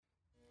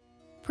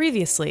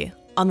Previously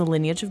on the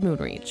Lineage of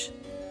Moonreach.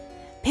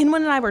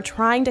 Pinwin and I were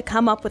trying to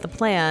come up with a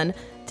plan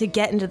to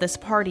get into this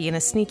party in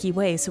a sneaky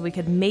way so we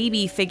could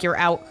maybe figure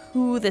out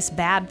who this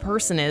bad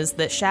person is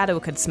that Shadow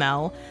could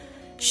smell.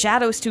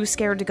 Shadow's too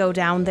scared to go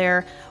down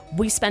there.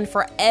 We spend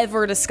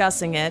forever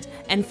discussing it,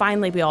 and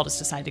finally we all just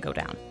decide to go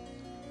down.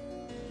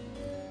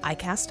 I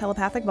cast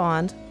Telepathic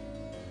Bond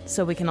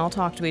so we can all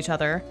talk to each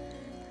other,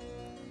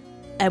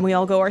 and we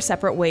all go our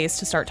separate ways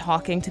to start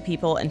talking to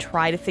people and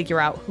try to figure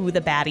out who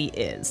the baddie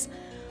is.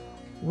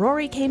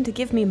 Rory came to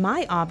give me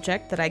my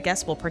object that I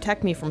guess will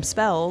protect me from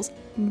spells,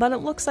 but it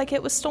looks like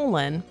it was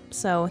stolen,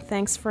 so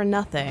thanks for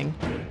nothing.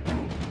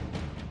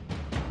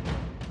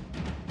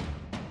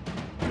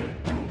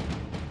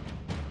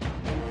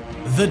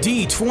 The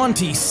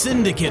D20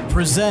 Syndicate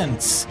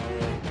presents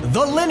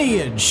The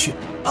Lineage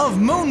of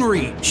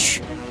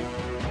Moonreach.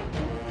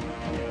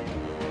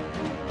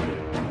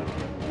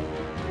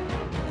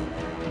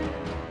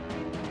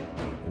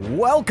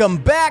 Welcome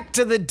back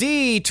to the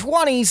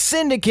D20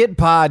 Syndicate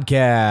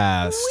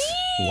podcast.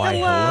 Why,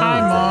 hello.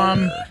 Hi,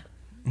 Mom.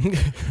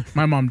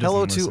 My mom doesn't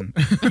Hello listen.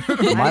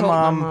 to my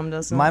mom.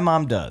 doesn't. My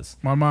mom does.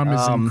 My mom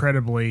is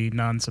incredibly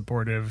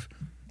non-supportive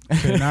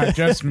to not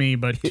just me,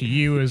 but to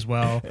you as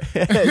well.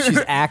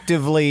 She's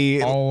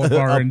actively All of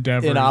our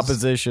endeavors. in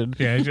opposition.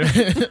 Yeah,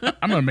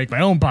 I'm going to make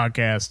my own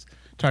podcast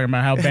talking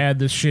about how bad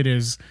this shit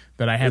is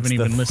that I haven't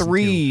even listened to.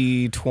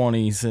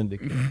 320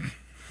 Syndicate.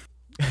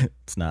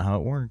 It's not how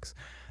it works.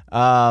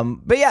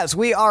 But yes,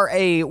 we are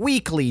a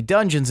weekly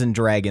Dungeons &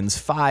 Dragons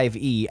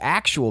 5e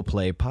actual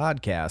play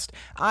podcast.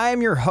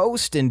 I'm your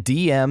host and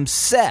DM,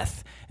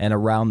 Seth, and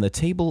around the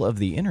table of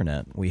the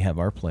internet, we have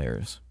our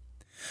players.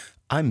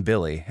 I'm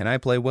Billy, and I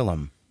play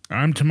Willem.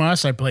 I'm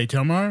Tomas, I play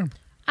Tomar.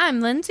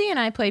 I'm Lindsay, and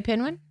I play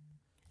Pinwin.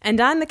 And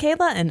I'm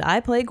Michaela, and I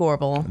play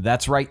Gorbel.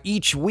 That's right.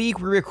 Each week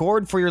we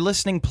record for your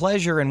listening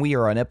pleasure, and we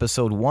are on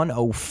episode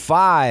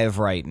 105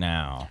 right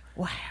now.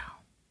 Wow.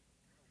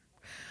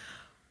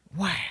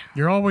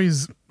 You're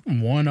always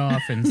one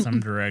off in some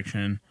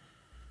direction.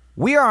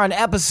 We are on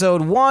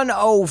episode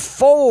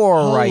 104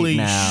 Holy right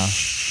now.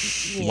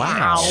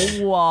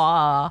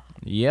 Wow.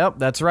 Yep,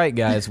 that's right,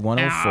 guys.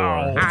 104.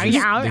 Ow.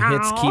 The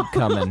hits keep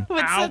coming.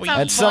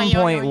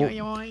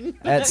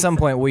 At some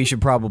point, we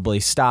should probably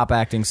stop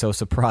acting so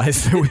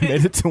surprised that we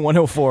made it to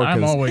 104.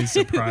 I'm always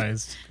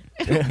surprised.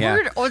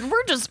 Yeah.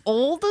 We're just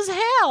old as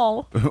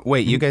hell.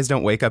 Wait, you guys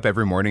don't wake up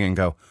every morning and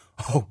go,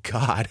 oh,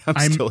 God,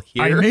 I'm still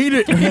here? I made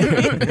it.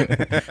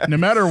 No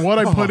matter what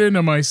I put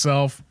into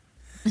myself,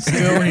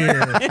 still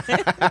here.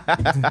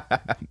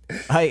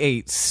 I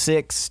ate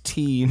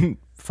 16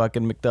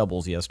 fucking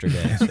McDoubles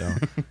yesterday. So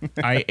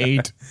I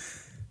ate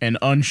an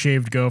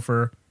unshaved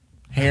gopher,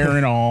 hair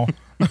and all.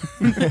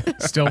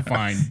 Still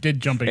fine.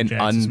 Did jumping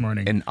jacks this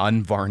morning. An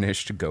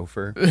unvarnished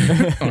gopher.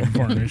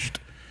 Unvarnished.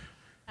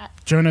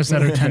 Join us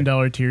at our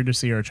 $10 tier to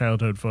see our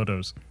childhood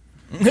photos.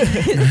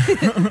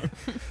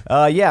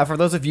 yeah, for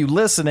those of you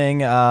listening,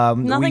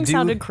 Nothing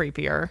sounded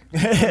creepier.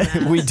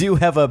 we do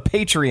have a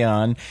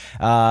Patreon.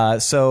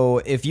 So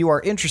if you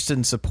are interested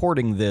in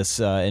supporting this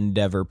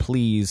endeavor,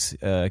 please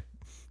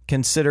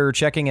consider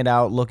checking it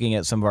out, looking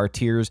at some of our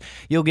tiers.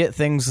 You'll get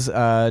things,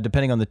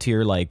 depending on the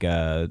tier, like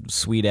a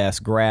sweet-ass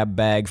grab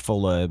bag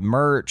full of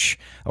merch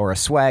or a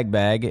swag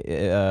bag,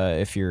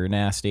 if you're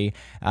nasty.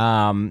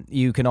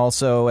 You can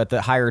also, at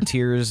the higher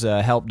tiers,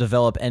 help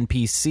develop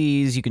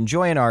NPCs. You can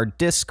join our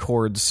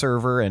Discord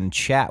server and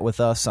chat with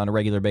us on a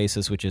regular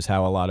basis, which is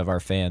how a lot of our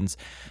fans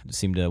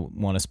seem to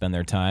want to spend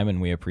their time,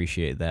 and we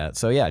appreciate that.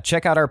 So yeah,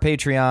 check out our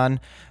Patreon,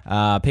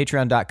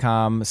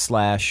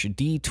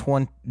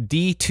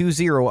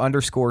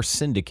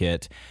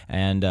 patreon.com/D20_syndicate,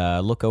 and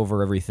look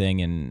over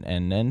everything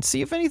and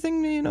see if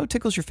anything,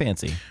 tickles your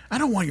fancy. I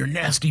don't want your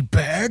nasty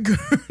bag.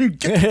 Get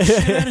the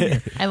shit out of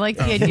here. I like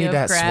the idea of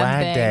that grab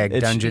swag bag.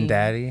 bag, Dungeon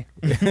Daddy.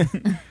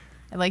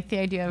 I like the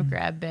idea of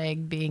grab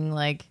bag being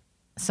like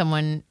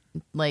someone,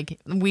 like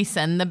we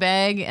send the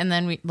bag and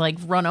then we like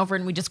run over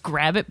and we just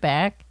grab it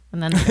back.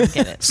 And then they don't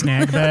get it.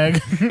 Snag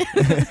bag.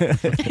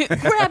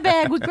 Grab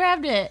bag, we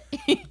grabbed it.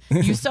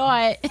 You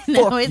saw it,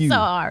 now it's you.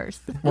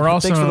 ours.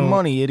 Thanks for the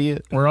money,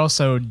 idiot. We're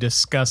also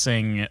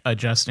discussing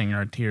adjusting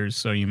our tiers,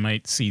 so you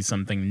might see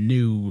something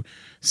new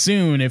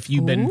soon. If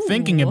you've been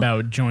thinking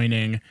about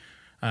joining,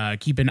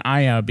 keep an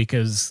eye out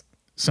because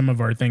some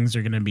of our things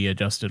are going to be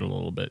adjusted a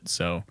little bit.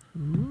 So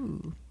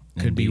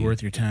could be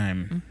worth your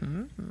time.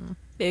 Mm-hmm.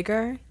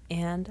 Bigger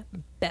and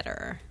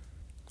better.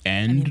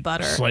 And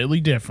butter.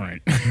 slightly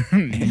different.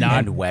 Not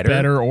And wetter.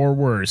 better or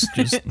worse,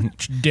 just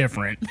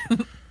different.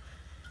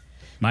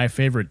 My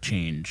favorite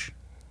change.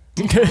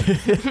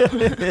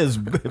 Is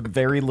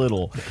very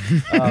little.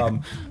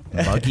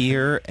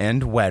 Muggier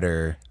and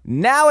wetter.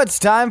 Now it's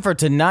time for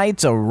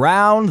tonight's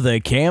Around the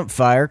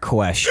Campfire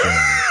question.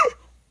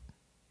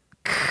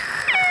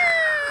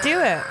 Do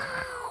it.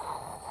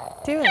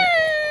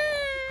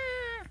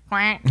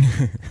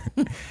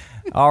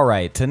 All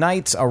right,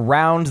 tonight's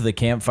Around the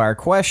Campfire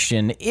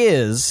question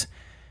is,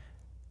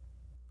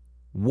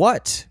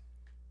 what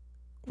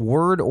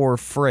word or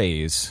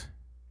phrase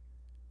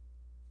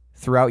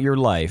throughout your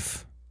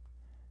life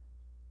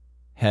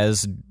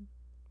has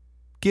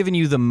given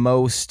you the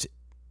most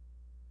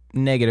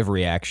negative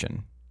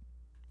reaction?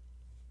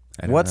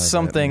 I don't What's know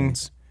what that something?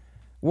 means.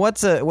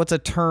 What's a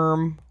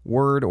term,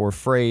 word, or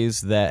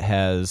phrase that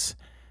has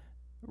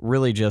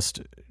really just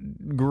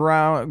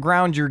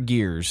ground your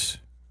gears?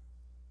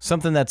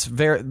 Something that's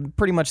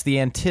pretty much the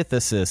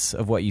antithesis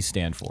of what you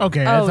stand for.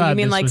 Okay. I Oh, thought you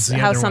mean this like was the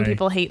how other some way.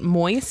 people hate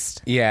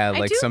moist? Yeah, I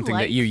like do something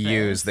like that you this.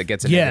 use that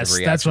gets a Yes,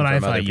 negative that's reaction what I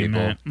from other thought you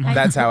people. meant.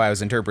 That's how I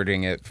was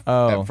interpreting it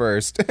Oh. at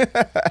first.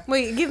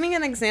 Wait, give me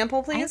an example,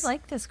 I please.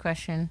 like this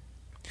question.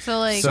 So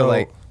like, So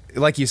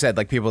like you said,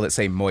 like people that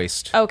say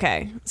moist.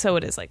 Okay, so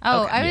it is like.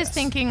 oh, okay. I was yes.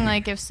 thinking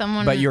like if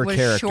someone But your was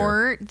character.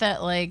 short,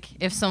 that like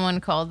if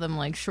someone called them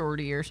like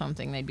shorty or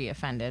something, they'd be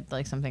offended,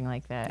 like something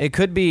like that. It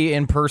could be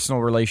in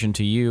personal relation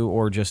to you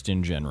or just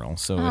in general.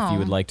 So if you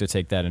would Oh. like to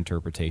take that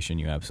interpretation,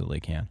 you absolutely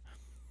can.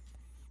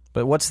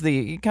 But what's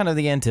the kind of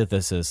the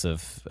antithesis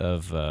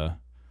of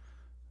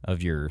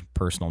your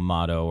personal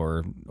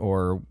motto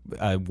or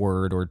a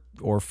word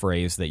or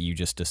phrase that you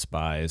just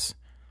despise,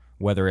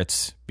 whether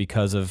it's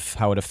because of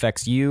how it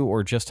affects you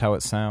or just how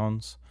it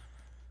sounds?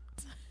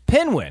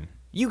 Pinwin,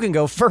 you can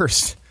go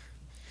first.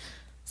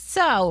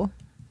 So,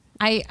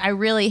 I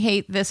really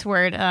hate this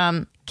word,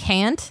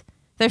 can't.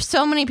 There's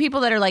so many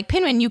people that are like,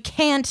 Pinwin, you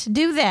can't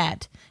do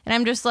that. And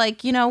I'm just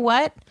like, you know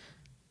what?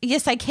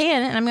 Yes, I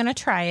can, and I'm going to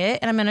try it,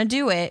 and I'm going to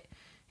do it.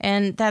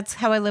 And that's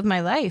how I live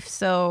my life.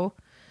 So,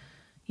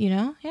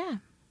 yeah.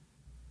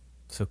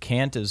 So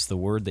can't is the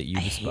word that you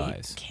I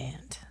despise. hate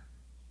can't.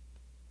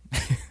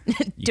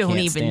 You Don't can't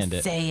even stand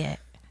it. say it.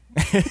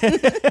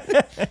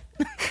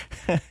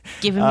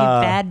 Giving me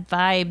bad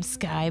vibes,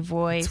 Sky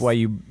voice. That's why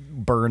you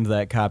burned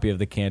that copy of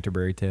the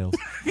Canterbury Tales.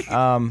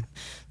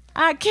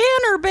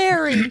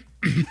 Canterbury.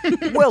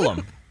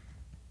 Willem.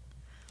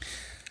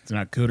 It's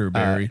not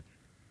Cooterberry.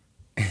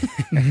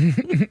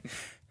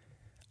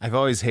 I've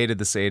always hated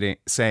the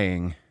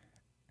saying,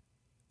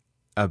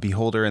 a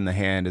beholder in the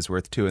hand is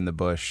worth two in the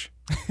bush.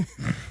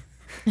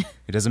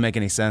 It doesn't make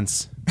any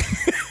sense.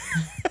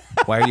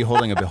 Why are you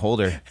holding a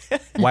beholder?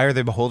 Why are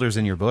there beholders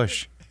in your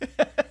bush?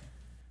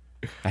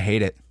 I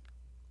hate it.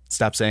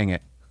 Stop saying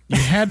it. You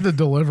had the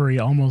delivery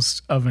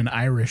almost of an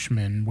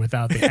Irishman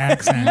without the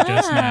accent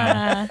just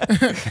now.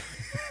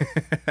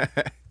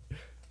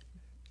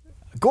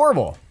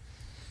 Gorbel.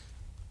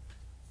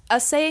 A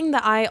saying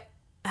that I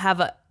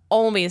have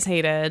always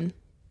hated,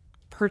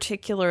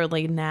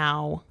 particularly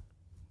now,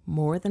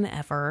 more than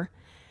ever,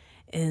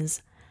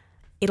 is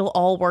it'll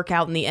all work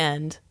out in the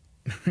end.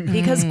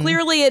 Because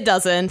clearly it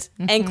doesn't,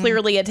 and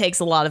clearly it takes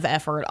a lot of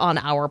effort on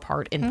our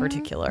part in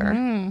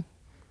particular.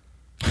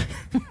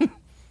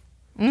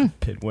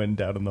 Pinwin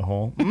down in the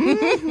hole.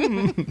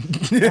 Am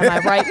I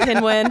right,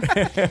 Pinwin?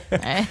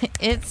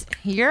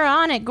 You're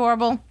on it,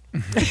 Gorbel.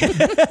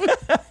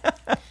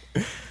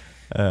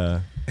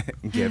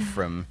 Gift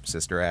from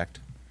Sister Act.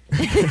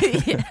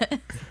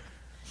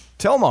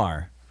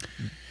 Tomar.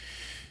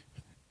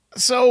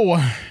 So,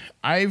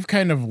 I've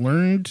kind of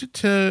learned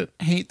to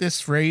hate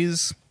this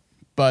phrase,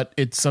 but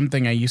it's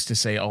something I used to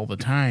say all the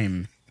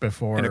time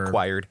before. An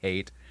acquired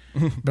hate.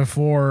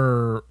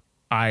 Before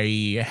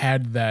I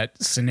had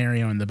that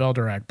scenario in the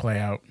Belderac play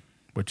out,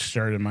 which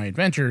started my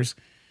adventures.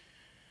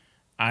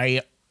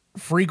 I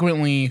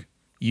frequently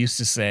used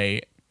to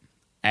say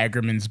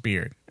Agriman's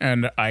beard,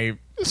 and I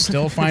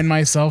still find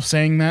myself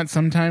saying that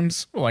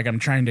sometimes. Like I'm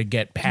trying to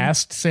get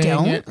past saying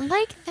Don't it.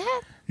 like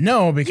that?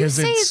 No, You because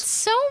say it it's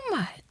so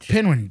much.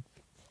 Pinwin,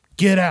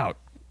 get out.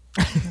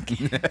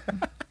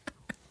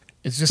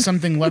 It's just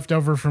something left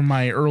over from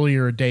my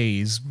earlier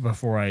days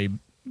before I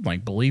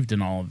believed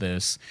in all of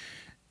this.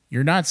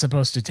 You're not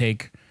supposed to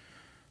take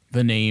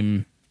the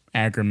name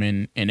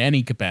Ackerman in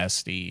any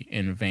capacity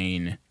in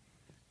vain.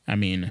 I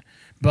mean,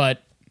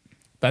 but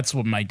that's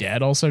what my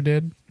dad also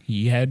did.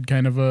 He had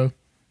kind of a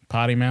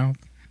potty mouth.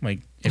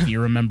 Like, if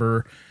you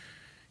remember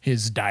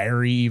his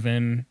diary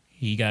even,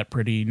 he got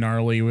pretty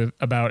gnarly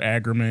about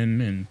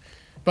Ackerman.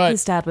 But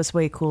His dad was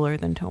way cooler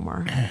than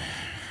Tomar.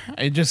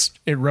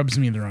 it rubs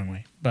me the wrong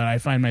way. But I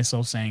find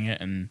myself saying it,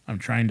 and I'm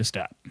trying to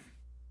stop.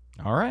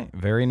 All right.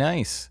 Very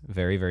nice.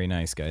 Very, very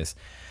nice, guys.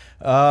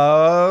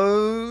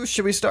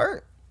 Should we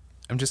start?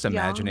 I'm just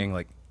imagining,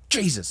 like,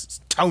 Jesus, it's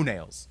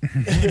toenails.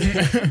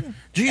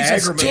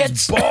 Jesus,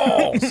 tits,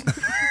 balls.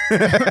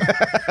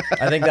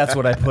 I think that's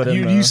what I put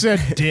in You said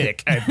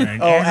dick, I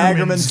think. Oh,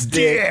 Aggerman's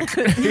dick.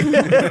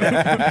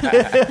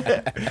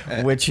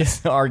 Which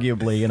is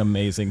arguably an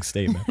amazing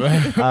statement.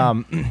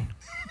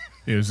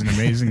 It was an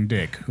amazing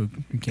dick. Who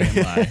can't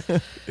lie?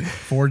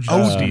 Forged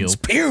of steel.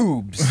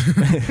 Pubes.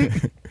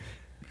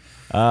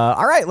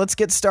 All right, let's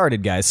get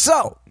started, guys.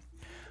 So,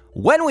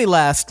 when we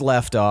last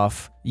left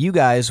off, you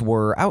guys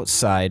were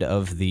outside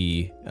of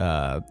the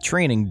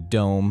training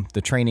dome,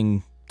 the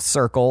training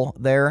circle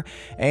there,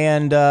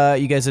 and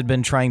you guys had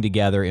been trying to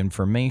gather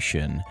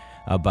information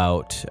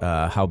about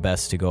how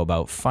best to go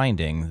about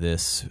finding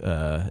this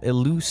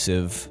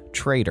elusive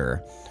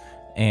traitor.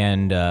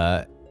 And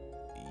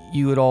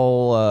you had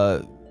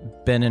all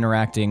been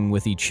interacting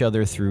with each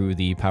other through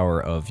the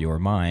power of your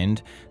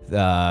mind,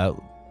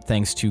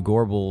 thanks to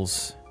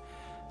Gorbel's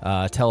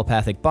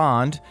telepathic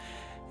bond.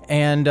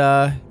 And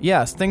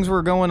yes, things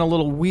were going a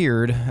little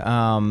weird.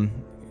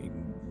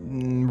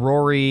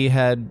 Rory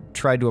had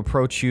tried to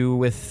approach you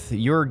with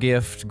your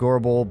gift,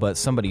 Gorbel, but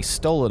somebody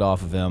stole it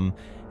off of him.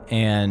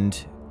 And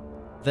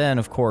then,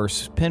 of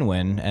course,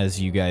 Pinwin,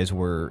 as you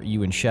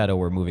and Shadow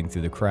were moving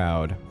through the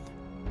crowd,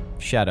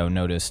 Shadow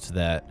noticed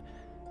that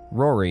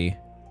Rory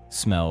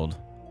smelled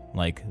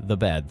like the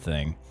bad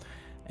thing.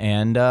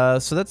 And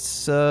so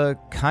that's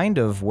kind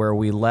of where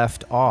we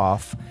left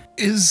off.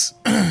 Is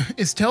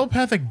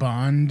telepathic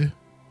bond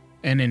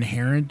an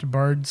inherent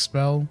bard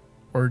spell,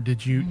 or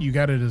did you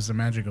got it as a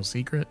magical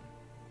secret,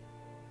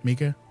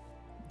 Mika?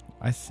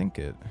 I think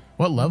it.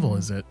 What level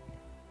is it?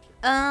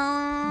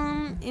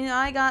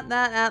 I got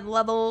that at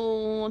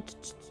level.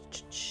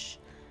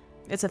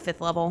 It's a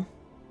 5th level.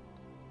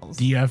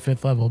 Do you have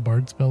 5th level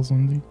bard spells,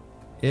 Lindsay?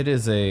 It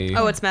is a.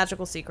 Oh, it's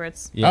magical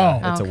secrets.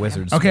 Yeah, Oh. it's a Okay.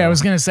 wizard's Okay, spell. I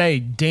was gonna say,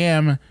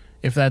 damn,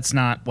 if that's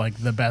not like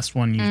the best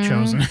one you've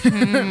chosen.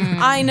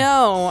 I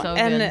know, So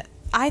and good.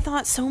 I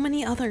thought so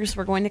many others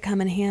were going to come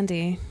in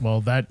handy,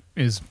 Well, that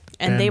is,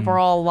 and they were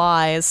all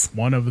lies.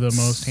 one of the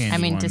most handy I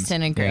mean, ones.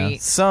 disintegrate. Yeah.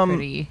 Some-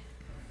 pretty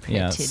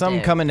Some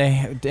dip. come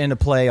into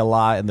play a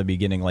lot in the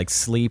beginning. Like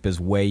sleep is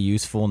way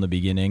useful in the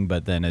beginning,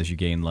 but then as you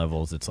gain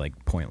levels, it's like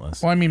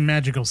pointless. Well, I mean,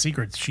 magical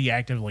secrets. She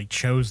actively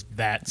chose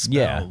that spell,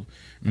 Yeah.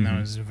 and that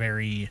was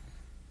very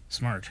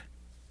smart.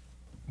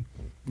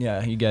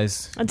 Yeah, you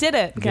guys I did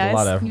it, get guys. a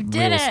lot of You real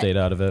did it. estate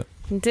out of it.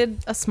 Did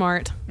a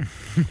smart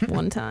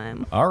one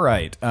time. All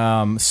right.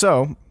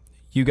 So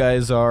you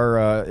guys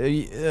are.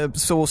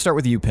 So we'll start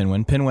with you,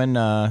 Pinwin.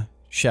 Pinwin,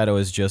 Shadow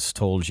has just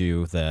told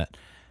you that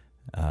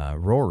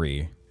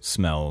Rory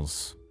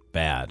smells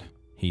bad.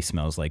 He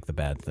smells like the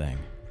bad thing.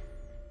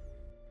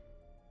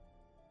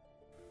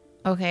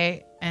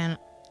 Okay, and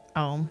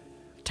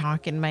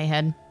talk in my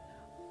head.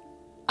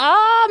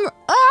 Guys,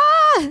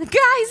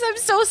 I'm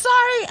so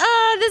sorry.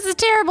 This is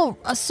terrible.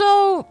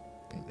 So,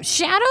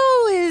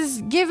 Shadow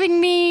is giving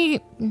me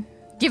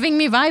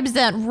vibes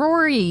that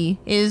Rory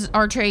is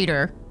our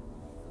traitor.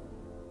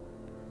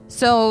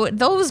 So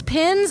those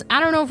pins, I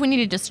don't know if we need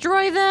to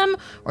destroy them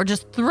or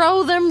just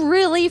throw them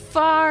really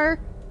far.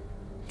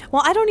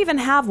 Well, I don't even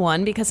have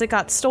one because it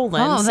got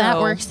stolen. Oh, that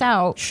so- works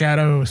out.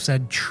 Shadow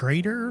said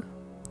traitor?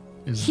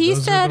 He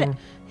said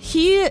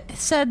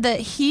that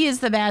he is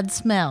the bad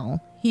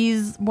smell.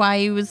 He's why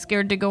he was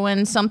scared to go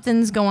in.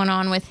 Something's going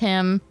on with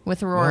him,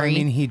 with Rory. Well, I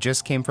mean, he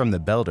just came from the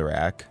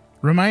Belderac.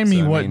 Remind me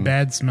So, I what mean-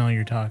 bad smell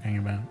you're talking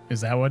about.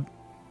 Is that what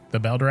the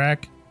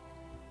Belderac?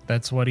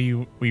 That's what he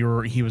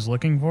was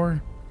looking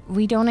for?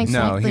 We don't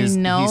exactly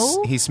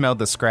know. He smelled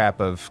the scrap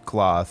of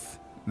cloth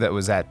that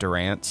was at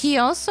Durant's. He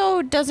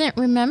also doesn't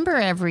remember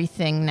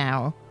everything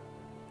now.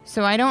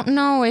 So I don't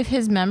know if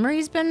his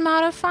memory's been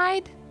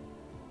modified.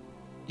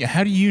 Yeah,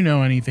 how do you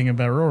know anything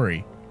about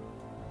Rory?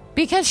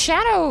 Because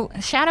Shadow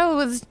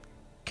was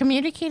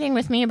communicating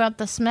with me about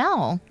the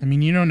smell. I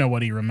mean, you don't know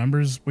what he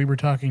remembers. We were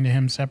talking to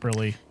him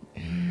separately.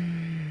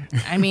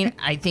 I mean,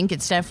 I think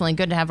it's definitely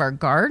good to have our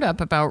guard up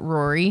about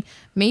Rory.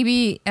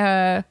 Maybe,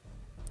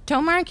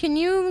 Tomar, can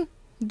you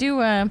do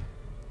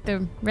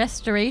the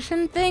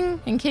restoration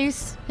thing in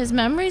case his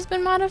memory's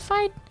been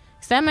modified?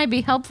 Because that might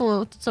be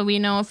helpful so we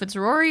know if it's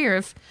Rory or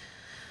if,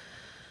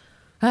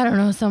 I don't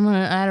know, someone,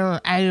 I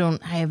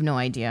have no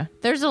idea.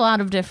 There's a lot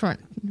of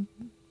different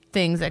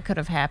things that could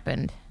have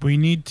happened. We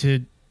need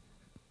to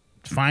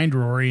find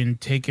Rory and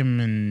take him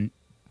and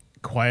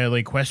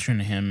quietly question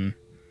him.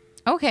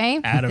 Okay.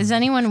 Adam. Is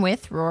anyone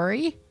with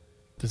Rory?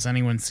 Does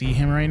anyone see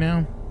him right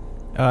now?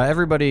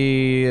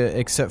 Everybody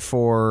except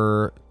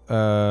for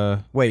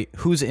wait,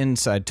 who's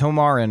inside?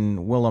 Tomar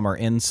and Willem are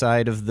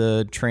inside of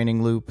the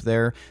training loop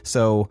there.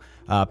 So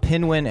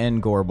Pinwin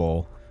and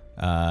Gorbel,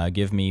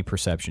 give me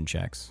perception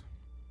checks.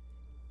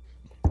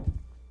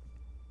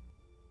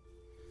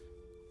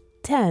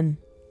 10.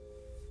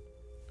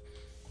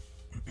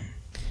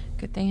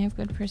 Good thing I have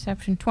good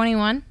perception.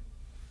 21.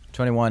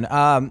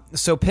 21.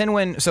 So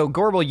Pinwin, so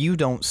Gorbel, you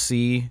don't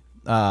see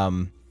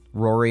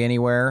Rory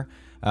anywhere.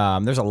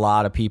 There's a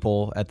lot of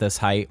people at this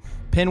height.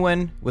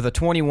 Pinwin, with a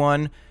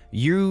 21,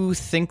 you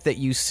think that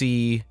you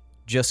see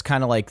just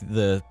kind of like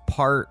the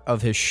part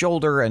of his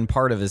shoulder and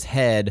part of his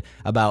head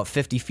about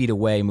 50 feet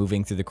away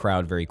moving through the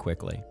crowd very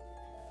quickly.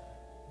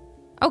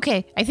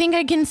 Okay, I think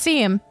I can see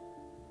him.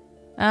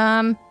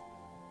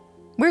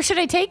 Where should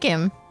I take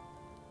him?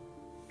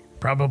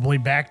 Probably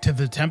back to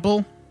the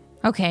temple.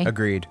 Okay.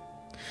 Agreed.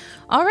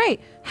 All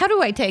right. How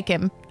do I take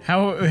him?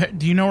 How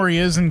do you know where he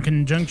is in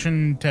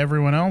conjunction to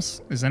everyone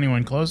else? Is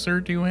anyone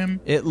closer to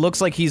him? It looks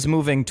like he's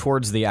moving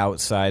towards the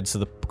outside, so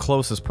the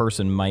closest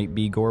person might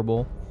be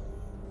Gorbel.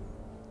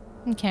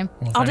 Okay.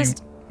 Well, if I'll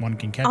just- anyone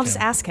can catch I'll him. just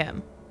ask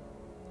him.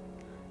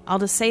 I'll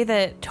just say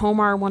that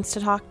Tomar wants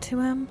to talk to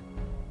him.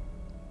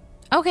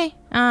 Okay.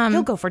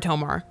 He'll go for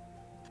Tomar.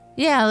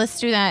 Yeah, let's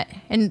do that.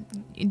 And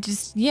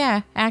just,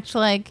 act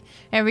like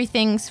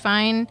everything's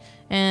fine.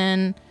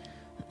 And,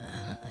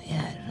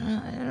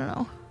 I don't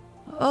know.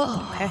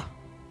 Okay.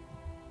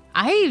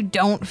 I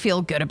don't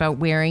feel good about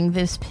wearing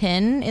this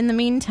pin in the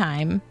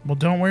meantime. Well,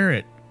 don't wear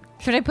it.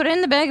 Should I put it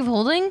in the bag of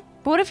holding?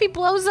 But what if he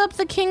blows up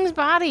the king's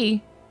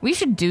body? We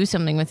should do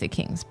something with the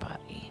king's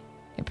body.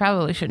 It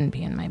probably shouldn't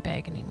be in my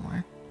bag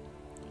anymore.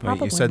 Wait,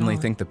 Probably you suddenly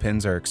not. think the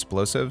pins are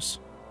explosives?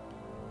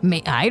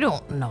 I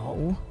don't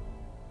know.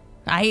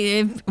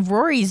 If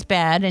Rory's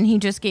bad and he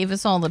just gave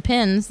us all the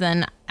pins,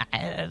 then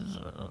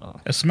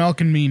A smell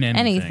can mean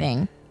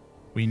anything.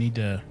 We need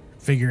to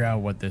figure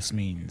out what this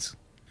means.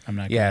 I'm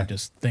not Yeah. going to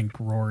just think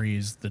Rory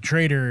is the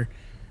traitor.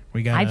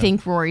 We got. I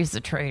think Rory's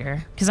the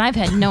traitor because I've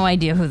had no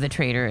idea who the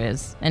traitor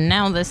is, and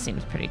now this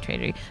seems pretty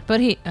traitor-y.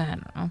 But I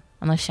don't know.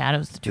 Unless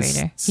Shadow's the This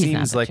traitor, he's not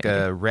seems the like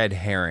traitor. a red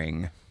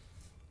herring.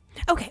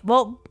 Okay,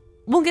 well,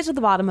 we'll get to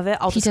the bottom of it.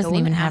 I'll He just go doesn't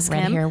and even have ask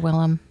red him. hair,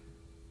 Willem.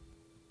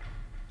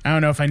 I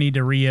don't know if I need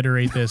to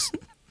reiterate this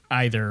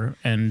either,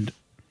 and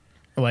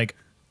like,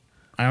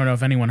 I don't know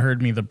if anyone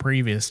heard me the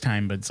previous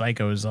time, but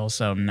Psycho is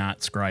also not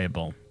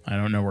scryable. I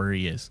don't know where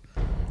he is.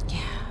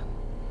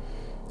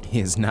 He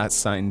is not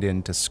signed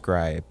in to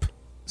Scribe.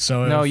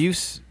 So No,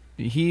 if-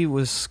 he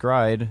was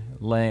scried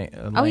laying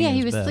Oh yeah, in he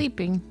his was bed.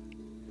 sleeping.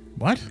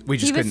 What? We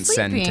just He was couldn't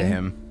send to sleeping.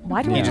 him.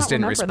 Why do He we just not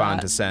didn't remember respond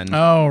that? to send.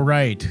 Oh,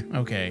 right.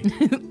 Okay.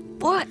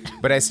 What?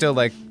 But I still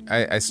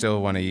I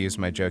still want to use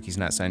my joke. He's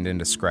not signed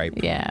into Scribe.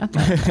 Yeah.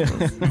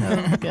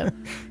 That was good.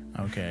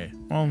 Okay.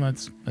 Well,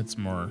 that's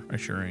more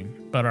assuring.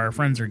 But our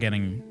friends are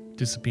getting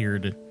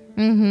disappeared.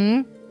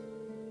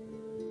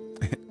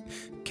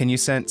 Can you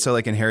send, so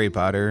like in Harry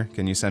Potter,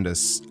 can you send a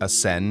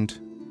send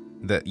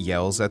that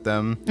yells at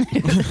them?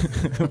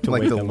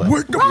 Like the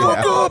wake them up.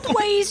 Ronald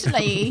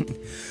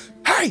Weasley.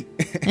 Hey!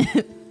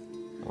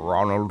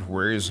 Ronald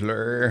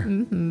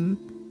Weasley.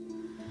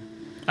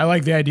 I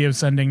like the idea of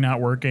sending not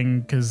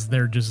working because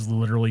they're just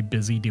literally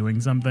busy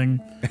doing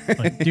something.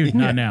 Like, dude,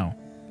 not now.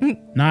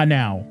 Not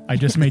now. I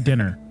just made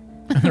dinner.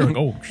 And they're like,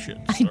 oh, shit.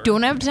 I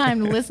don't have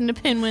time to listen to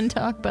Pinwin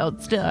talk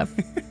about stuff.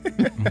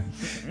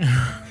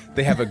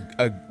 They have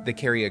they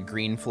carry a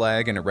green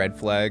flag and a red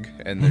flag,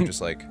 and they're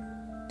just like,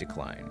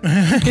 decline.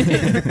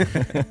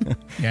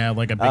 Yeah,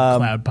 like a big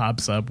cloud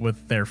pops up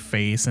with their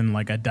face and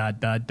like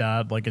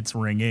a ... like it's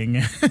ringing.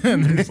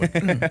 And they're just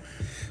like,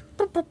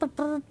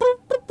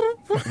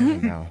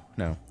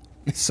 No.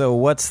 So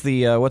what's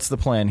the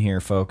plan here,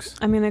 folks?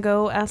 I'm going to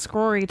go ask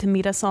Rory to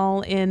meet us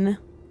all in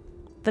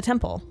the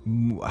temple.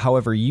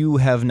 However, you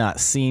have not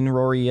seen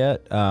Rory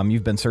yet.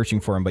 You've been searching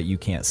for him, but you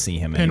can't see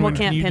him anymore. Well,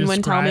 can't can you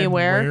Pinwin tell me describe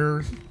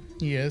where?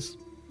 he is?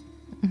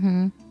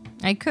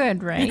 I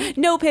could, right?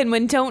 No,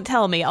 Pinwin, don't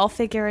tell me. I'll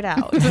figure it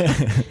out.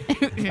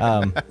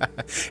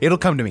 It'll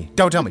come to me.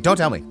 Don't tell me. Don't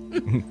tell me.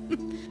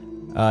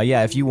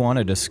 Yeah, if you want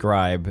to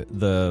describe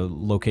the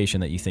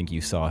location that you think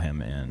you saw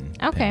him in.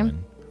 Okay.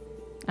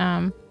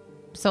 Pinwin.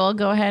 So I'll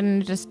go ahead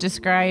and just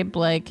describe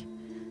the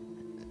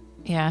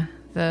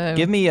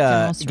Give me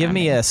general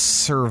a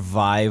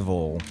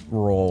survival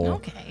roll.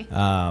 Okay.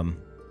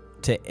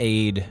 To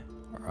aid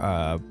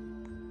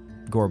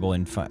Gorbel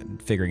in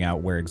figuring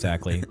out where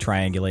exactly,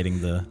 triangulating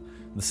the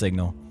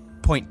signal.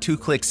 Point 2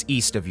 clicks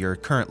east of your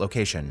current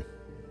location.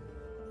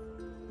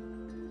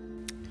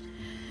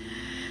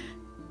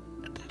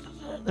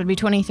 It'd be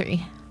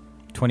 23.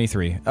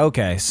 23.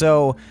 Okay,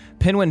 so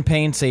Pinwin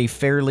paints a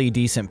fairly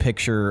decent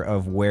picture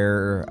of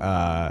where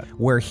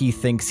he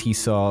thinks he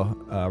saw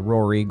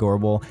Rory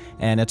Gorbel,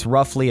 and it's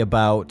roughly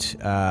about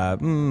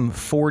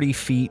 40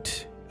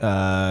 feet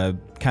kind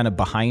of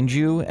behind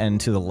you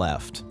and to the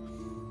left.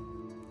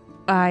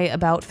 I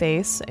about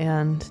face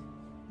and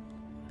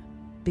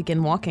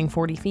begin walking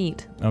 40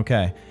 feet.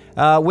 Okay.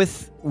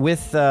 With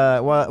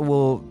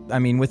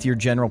your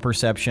general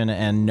perception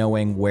and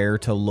knowing where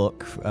to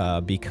look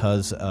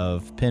because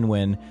of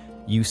Pinwin,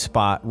 you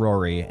spot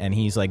Rory, and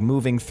he's like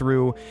moving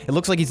through. It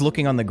looks like he's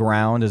looking on the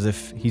ground as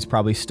if he's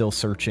probably still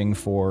searching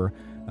for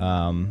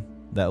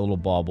that little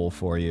bauble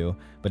for you,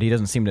 but he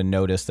doesn't seem to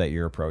notice that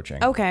you're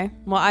approaching. Okay.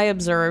 Well, I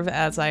observe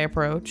as I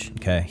approach.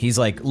 Okay. He's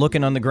like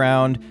looking on the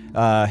ground.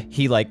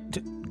 He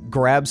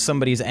grabs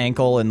somebody's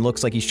ankle and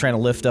looks like he's trying to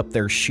lift up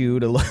their shoe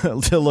to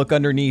look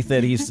underneath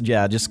it. He's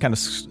just kind of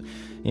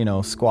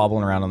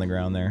squabbling around on the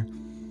ground there.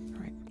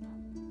 Right.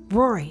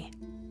 Rory.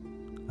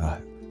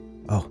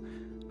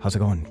 How's it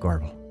going,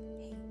 Gorbel?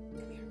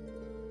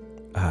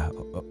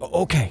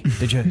 Okay.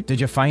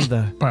 Did you find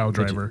the Pile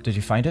driver. Did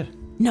you find it?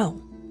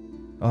 No.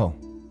 Oh.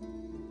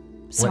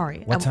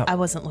 Sorry. what's up? I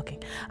wasn't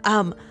looking.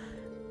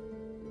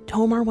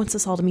 Tomar wants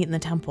us all to meet in the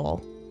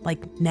temple,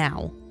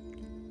 now.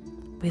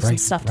 We have some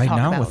stuff to right talk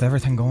now about. with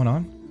everything going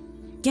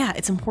on. Yeah,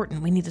 it's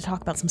important. We need to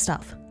talk about some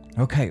stuff.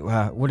 Okay.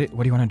 What do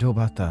you want to do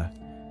about the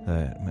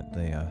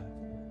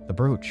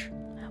brooch?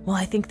 Well,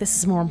 I think this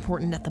is more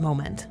important at the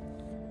moment.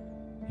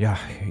 Yeah,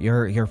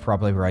 you're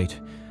probably right.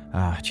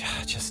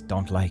 Just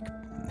don't like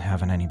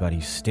having anybody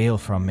steal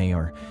from me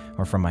or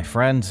from my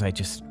friends.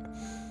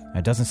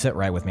 It doesn't sit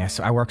right with me.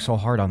 I work so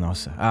hard on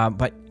those.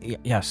 But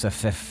yes,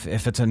 if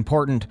it's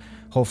important,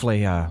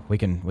 hopefully we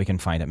can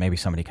find it. Maybe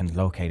somebody can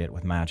locate it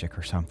with magic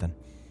or something.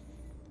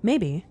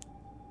 Maybe.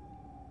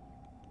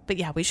 But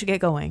yeah, we should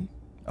get going.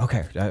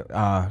 Okay.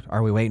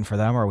 Are we waiting for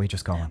them, or are we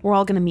just going? We're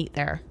all going to meet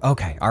there.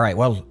 Okay. All right.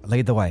 Well,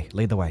 lead the way.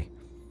 Lead the way.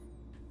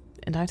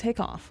 And I take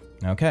off.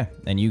 Okay.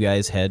 And you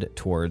guys head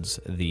towards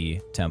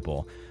the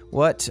temple.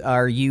 What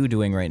are you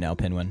doing right now,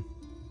 Pinwin?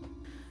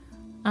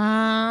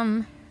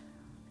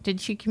 Did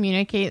she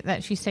communicate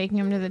that she's taking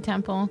him to the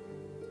temple?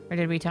 Or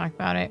did we talk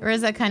about it? Or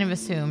is that kind of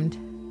assumed?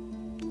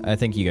 I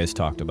think you guys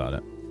talked about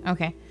it.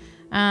 Okay.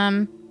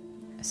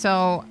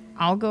 So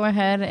I'll go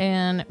ahead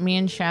and me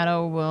and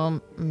Shadow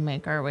will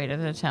make our way to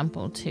the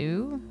temple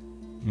too.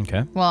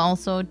 Okay. While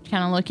also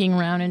kind of looking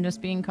around and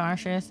just being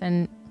cautious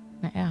and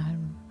yeah.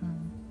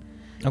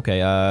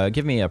 Okay.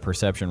 Give me a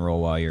perception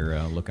roll while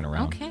you're looking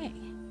around. Okay.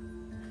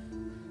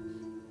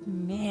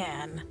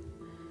 Man.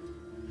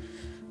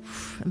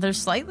 They're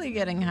slightly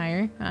getting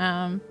higher.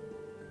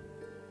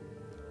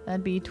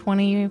 That'd be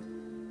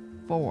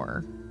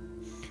 24.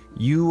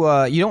 You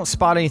don't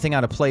spot anything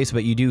out of place,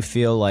 but you do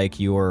feel like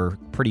you're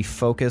pretty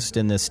focused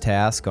in this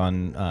task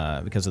on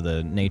because of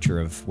the nature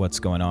of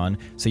what's going on.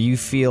 So you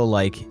feel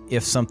like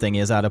if something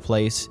is out of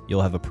place,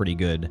 you'll have a pretty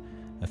good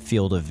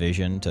field of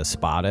vision to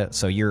spot it.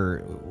 So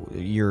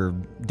you're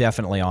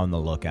definitely on the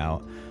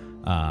lookout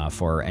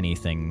for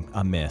anything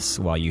amiss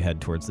while you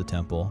head towards the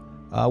temple.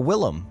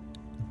 Willem,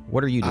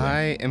 what are you doing?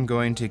 I am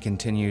going to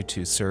continue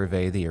to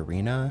survey the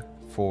arena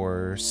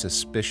for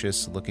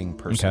suspicious-looking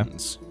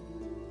persons.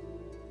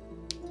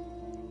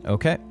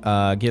 Okay.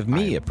 Give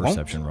me a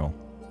perception roll.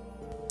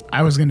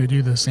 I was going to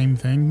do the same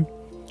thing.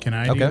 Can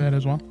I do that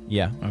as well?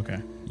 Yeah. Okay.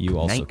 You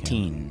also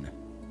 19. can.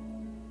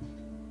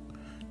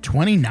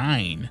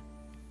 29.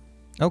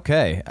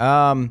 Okay.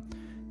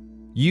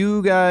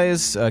 You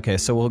guys. Okay,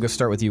 so we'll go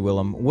start with you,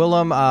 Willem.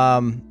 Willem,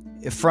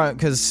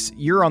 because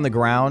you're on the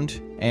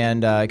ground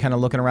and kind of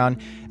looking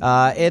around.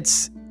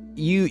 It's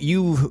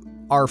you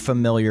are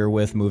familiar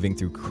with moving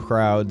through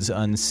crowds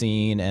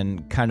unseen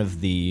and kind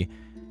of the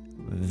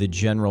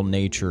general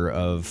nature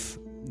of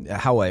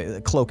how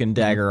a cloak and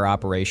dagger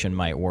operation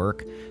might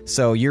work.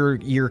 So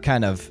you're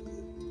kind of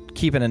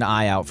keeping an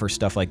eye out for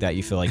stuff like that.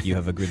 You feel like you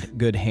have a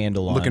good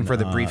handle on Looking for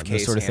the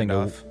briefcase the sort of thing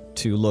handoff.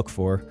 to look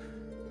for.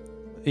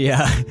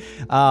 Yeah.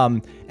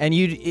 And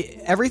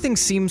everything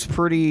seems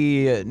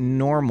pretty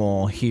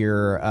normal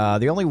here.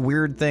 The only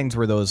weird things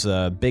were those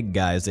big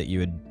guys that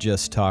you had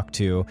just talked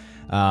to,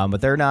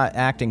 but they're not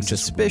acting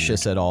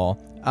suspicious at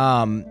all.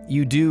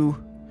 You do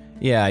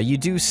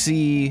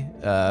see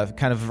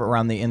kind of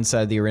around the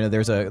inside of the arena.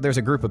 There's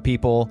a group of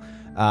people.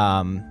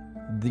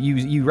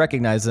 You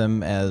recognize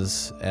them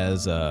as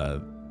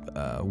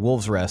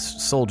Wolves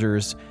Rest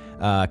soldiers,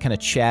 kind of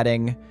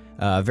chatting,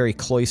 very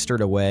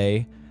cloistered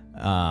away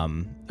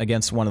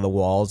against one of the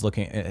walls,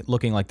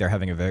 looking like they're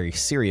having a very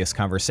serious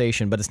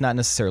conversation. But it's not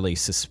necessarily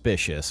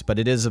suspicious. But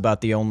it is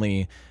about the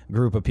only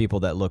group of people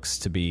that looks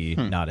to be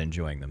not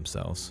enjoying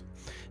themselves.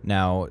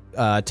 Now,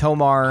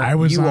 Tomar, I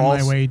was on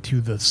my way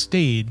to the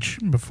stage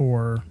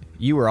before.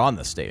 You were on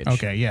the stage.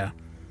 Okay, yeah.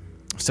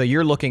 So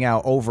you're looking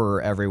out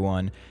over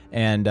everyone,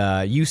 and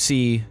you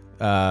see,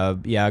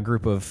 a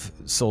group of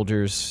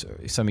soldiers,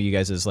 some of you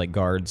guys as like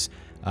guards,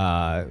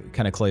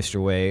 kind of cloistered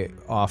away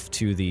off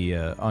to the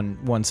on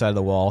one side of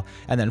the wall,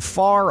 and then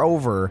far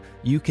over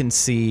you can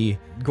see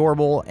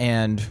Gorbel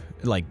and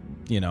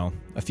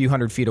a few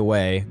hundred feet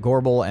away,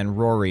 Gorbel and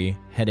Rory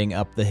heading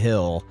up the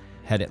hill.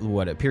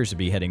 What appears to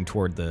be heading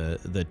toward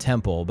the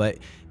temple, but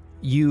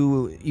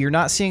you're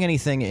not seeing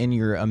anything in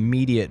your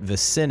immediate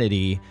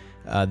vicinity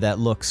that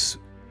looks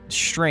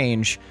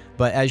strange.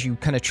 But as you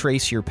kind of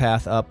trace your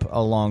path up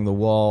along the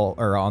wall,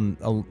 or on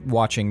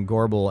watching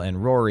Gorbel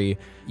and Rory,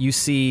 you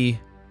see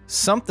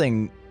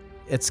something.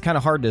 It's kind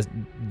of hard to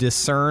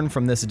discern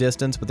from this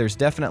distance, but there's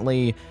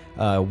definitely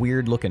a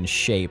weird-looking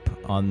shape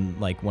on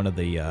like one of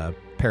the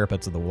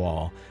parapets of the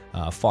wall,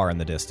 far in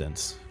the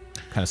distance,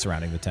 kind of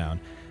surrounding the town.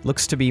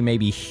 Looks to be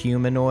maybe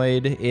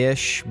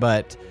humanoid-ish,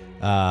 but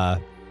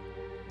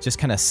just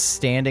kind of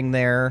standing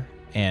there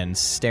and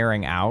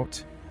staring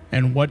out.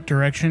 And what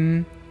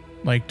direction?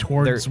 Like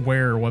towards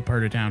where? What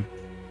part of town?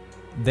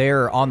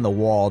 They're on the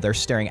wall. They're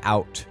staring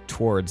out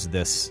towards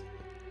this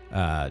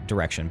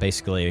direction,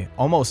 basically,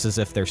 almost as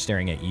if they're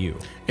staring at you.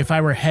 If I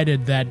were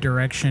headed that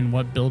direction,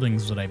 what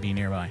buildings would I be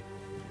nearby?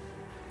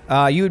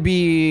 You would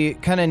be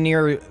kind of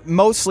near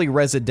mostly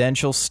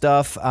residential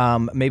stuff,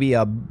 maybe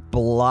a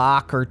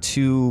block or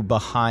two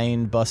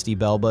behind Busty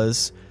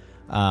Belba's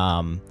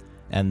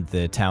and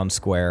the town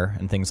square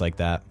and things like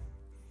that.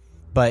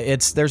 But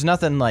there's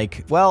nothing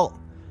like, well,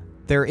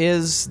 there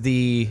is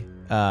the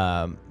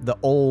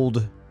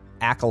old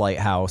Acolyte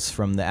house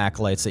from the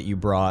Acolytes that you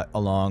brought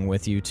along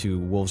with you to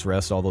Wolves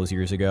Rest all those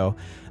years ago,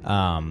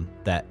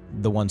 that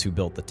the ones who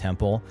built the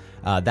temple.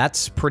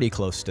 That's pretty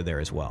close to there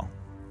as well.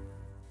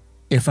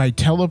 If I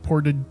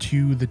teleported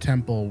to the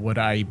temple, would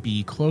I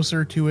be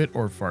closer to it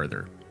or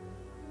farther?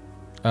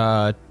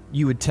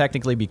 You would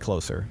technically be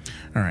closer.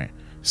 All right.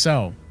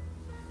 So,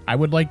 I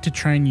would like to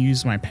try and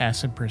use my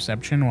passive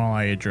perception while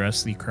I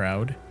address the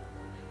crowd.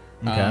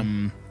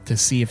 Okay. To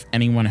see if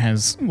anyone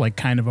has like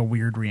kind of a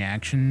weird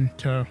reaction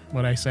to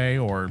what I say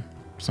or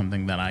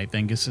something that I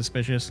think is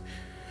suspicious.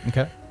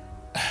 Okay.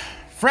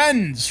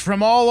 friends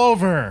from all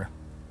over,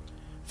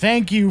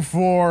 thank you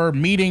for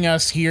meeting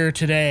us here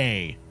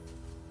today.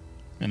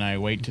 And I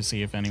wait to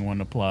see if anyone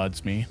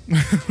applauds me.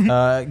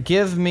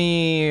 Give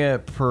me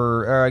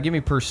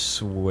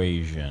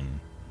persuasion.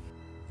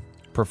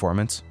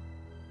 Performance.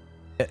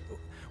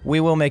 We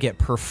will make it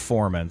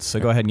performance. So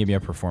go ahead and give me a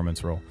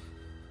performance roll.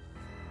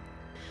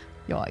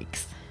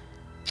 Yikes.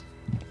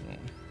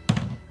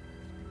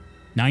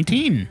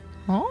 19.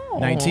 Oh.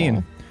 19.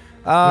 With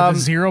a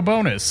 0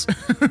 bonus.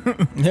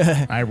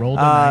 I rolled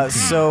a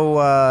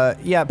 19.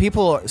 Yeah,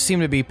 people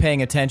seem to be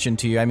paying attention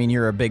to you. I mean,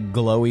 you're a big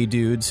glowy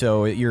dude,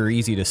 so you're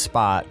easy to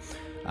spot.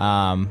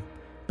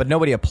 But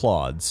nobody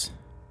applauds.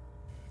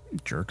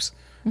 Jerks.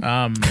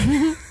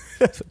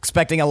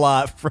 Expecting a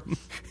lot from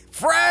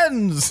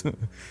friends.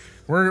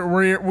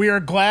 We are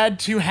glad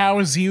to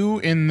house you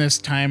in this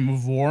time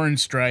of war and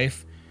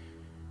strife.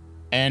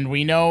 And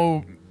we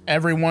know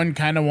everyone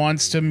kind of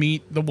wants to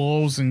meet the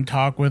wolves and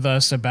talk with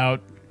us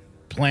about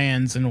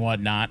plans and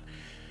whatnot.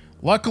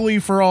 Luckily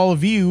for all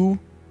of you,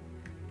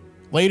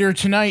 later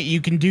tonight you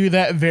can do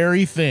that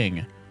very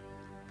thing.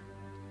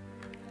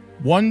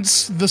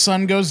 Once the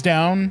sun goes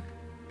down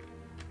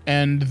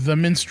and the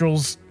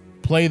minstrels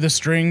play the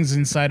strings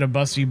inside of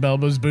Busty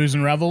Belba's Booze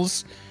and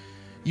Revels,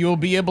 you will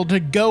be able to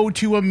go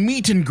to a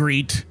meet and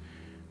greet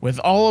with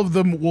all of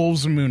the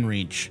wolves of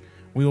Moonreach.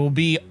 We will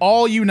be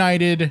all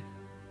united,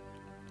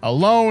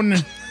 alone,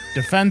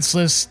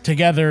 defenseless,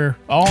 together,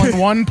 all in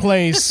one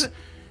place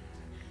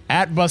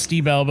at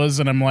Busty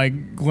Belba's, and I'm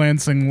like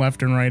glancing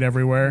left and right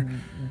everywhere.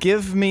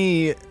 Give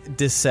me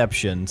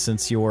deception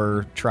since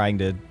you're trying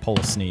to pull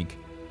a sneak.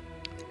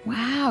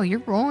 Wow, you're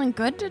rolling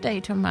good today,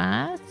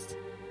 Tomas.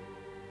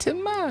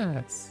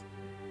 Tomas.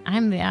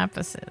 I'm the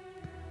opposite.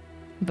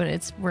 But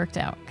it's worked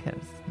out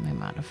because my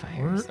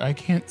modifiers. I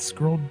can't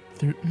scroll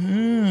through.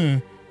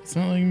 It's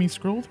not letting me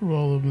scroll through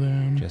all of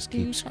them. Just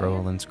keep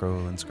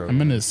scrolling. I'm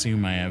going to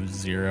assume I have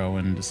 0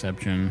 in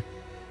deception.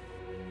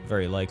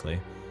 Very likely.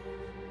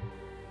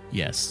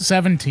 Yes,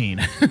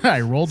 17.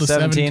 I rolled a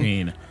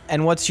 17.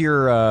 And what's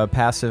your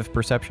passive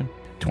perception?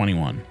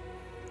 21.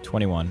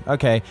 21.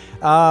 Okay.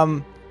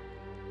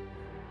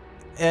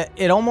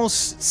 It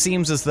almost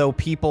seems as though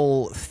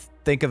people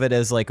think of it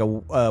as like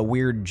a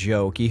weird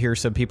joke. You hear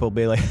some people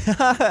be like,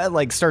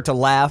 like start to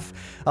laugh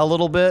a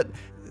little bit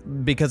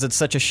because it's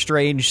such a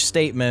strange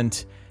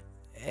statement,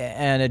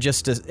 and it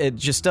just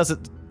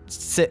doesn't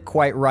sit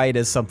quite right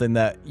as something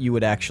that you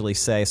would actually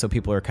say. So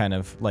people are kind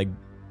of like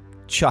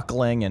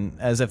chuckling and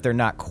as if they're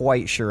not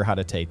quite sure how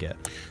to take it.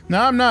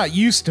 Now, I'm not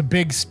used to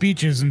big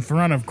speeches in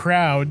front of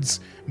crowds,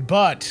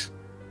 but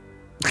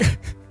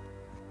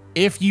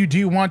if you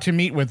do want to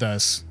meet with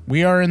us,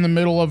 we are in the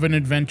middle of an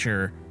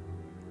adventure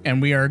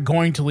and we are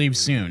going to leave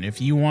soon. If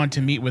you want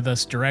to meet with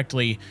us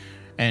directly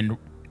and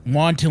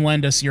want to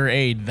lend us your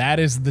aid, that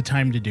is the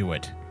time to do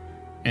it.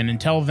 And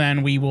until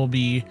then, we will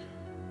be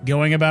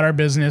going about our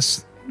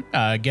business,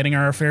 getting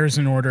our affairs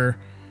in order.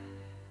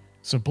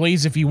 So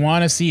please, if you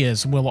want to see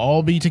us, we'll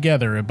all be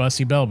together at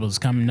Busty Belba's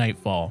come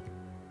nightfall.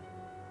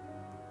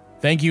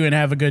 Thank you and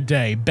have a good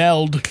day.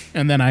 Belled,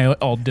 and then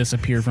I'll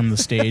disappear from the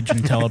stage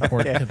and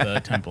teleport to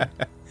the temple.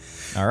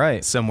 All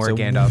right. Somewhere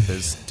Gandalf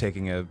is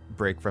taking a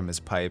break from his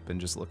pipe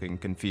and just looking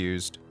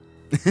confused.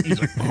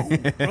 He's like,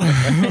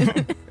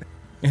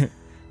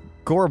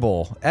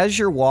 Gorbel, as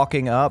you're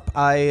walking up,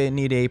 I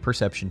need a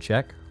perception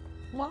check.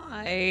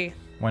 Why?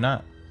 Why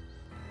not?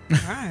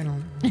 I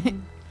don't know.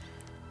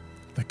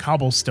 the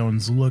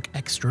cobblestones look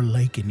extra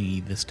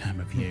lichen-y this time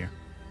of year.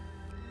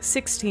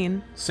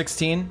 16.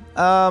 16.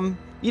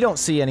 You don't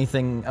see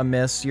anything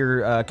amiss.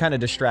 You're kind of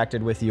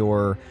distracted with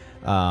your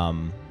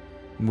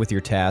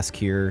task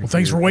here. Well,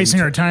 thanks for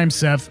wasting our time,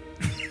 Seth.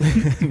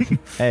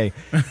 Hey,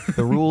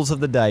 the rules of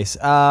the dice.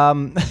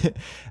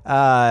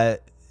 Are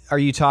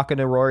you talking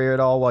to Rory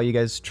at all while you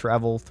guys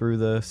travel through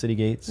the city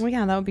gates? Well,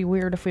 yeah, that would be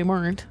weird if we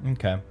weren't.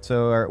 Okay.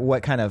 So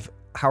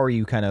how are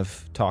you kind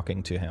of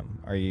talking to him?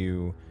 Are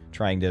you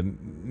trying to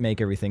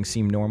make everything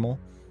seem normal?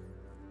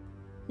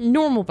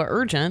 Normal but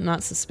urgent,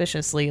 not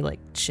suspiciously, like,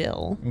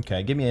 chill.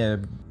 Okay, give me a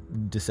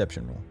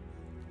deception roll.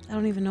 I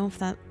don't even know if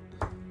that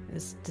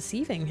is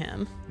deceiving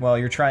him. Well,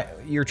 you're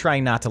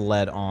trying not to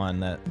let on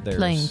that there's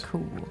Playing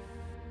cool.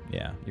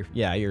 Yeah,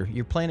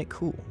 you're playing it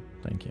cool.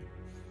 Thank you.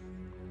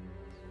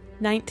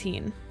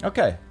 19.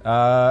 Okay.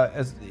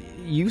 As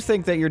you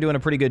think that you're doing a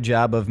pretty good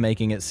job of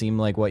making it seem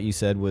like what you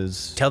said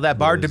was Tell that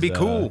bard to be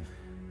cool.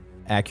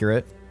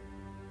 Accurate.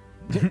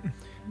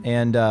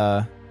 And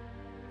it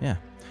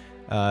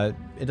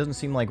doesn't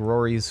seem like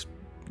Rory's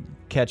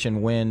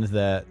catching wind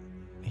that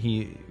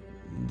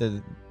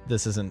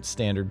this isn't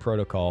standard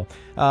protocol.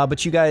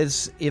 But you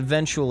guys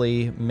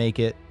eventually make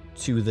it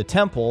to the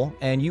temple,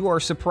 and you are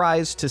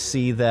surprised to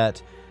see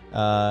that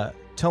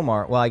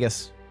Tomar, well, I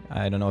guess,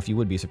 I don't know if you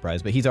would be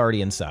surprised, but he's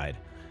already inside.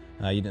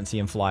 You didn't see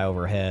him fly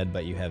overhead,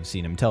 but you have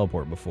seen him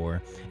teleport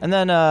before. And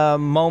then a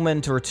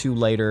moment or two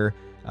later,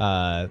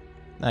 I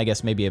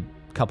guess maybe a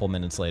couple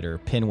minutes later,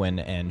 Pinwin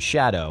and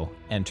Shadow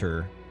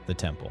enter the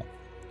temple.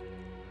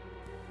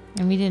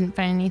 And we didn't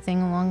find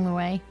anything along the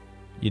way.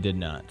 You did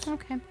not.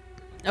 Okay.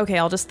 Okay,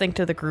 I'll just think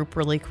to the group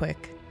really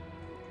quick.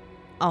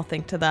 I'll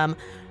think to them.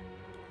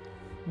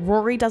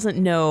 Rory doesn't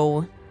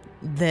know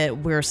that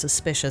we're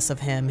suspicious of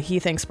him. He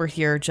thinks we're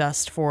here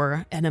just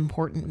for an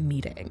important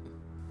meeting.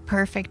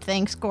 Perfect.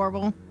 Thanks,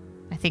 Gorbel.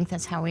 I think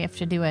that's how we have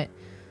to do it.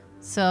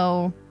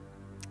 So,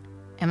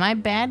 am I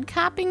bad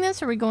copying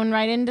this? Are we going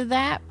right into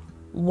that?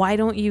 Why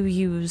don't you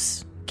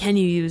can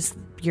you use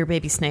your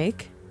baby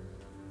snake?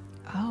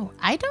 Oh,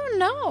 I don't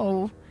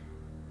know.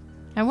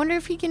 I wonder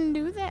if he can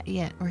do that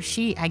yet. Or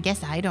she. I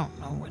guess I don't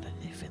know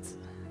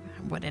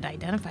what it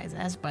identifies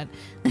as, but...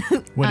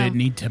 Would it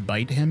need to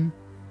bite him?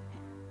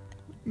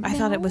 I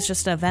thought it was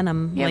just a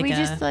venom. Yeah, like we a,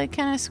 just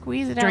kind of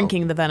squeeze it out.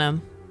 drinking the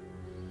venom.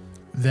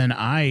 Then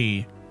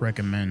I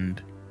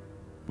recommend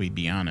we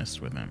be honest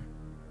with him.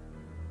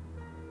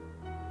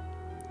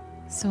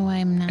 So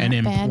I'm not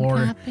And bad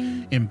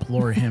copying?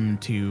 implore him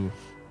to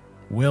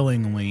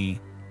willingly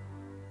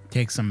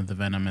take some of the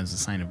venom as a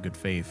sign of good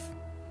faith.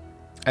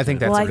 I think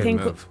that's Well, a I good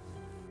think move.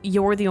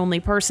 You're the only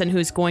person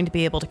who's going to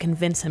be able to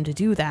convince him to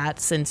do that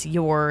since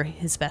you're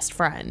his best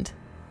friend.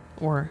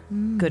 Or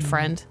good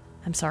friend.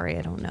 I'm sorry,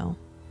 I don't know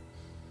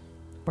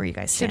where you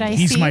guys stand. Should I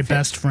He's see my if it-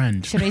 best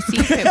friend, Should I see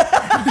if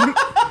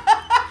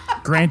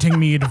it... granting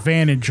me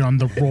advantage on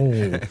the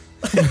roll.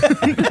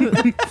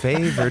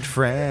 Favored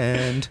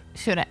friend.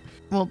 Should I...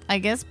 Well, I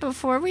guess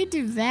before we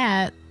do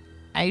that,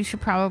 I should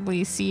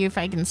probably see if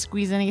I can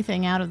squeeze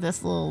anything out of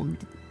this little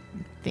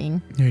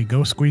thing. There you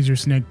go, squeeze your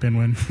snake,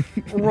 Pinwin.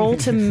 Roll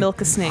to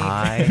milk a snake.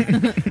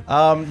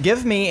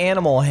 Give me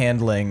animal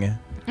handling.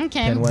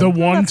 Okay. Pinwin. The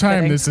one that's time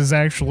fitting. this is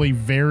actually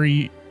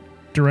very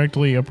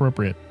directly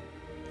appropriate.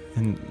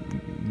 And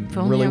If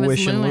only I really was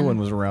wishing Lewin. Lewin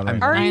was around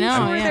right Are now. you know,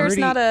 sure yeah. there's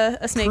Pretty- not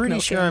a snake pretty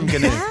milking sure I'm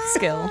gonna-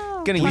 skill?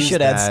 Gonna We use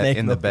should add that snake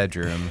in the milk.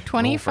 bedroom. Roll for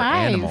 25.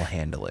 animal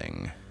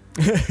handling.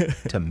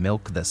 To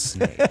milk the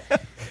snake.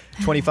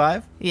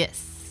 25?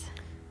 Yes.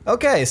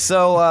 Okay,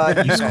 so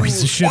You squeeze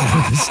the shit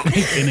out of the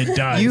snake and it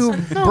dies. you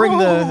bring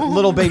the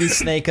little baby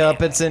snake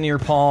up. It's in your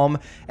palm,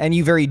 and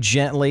you very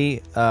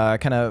gently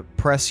kind of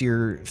press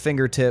your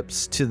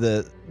fingertips to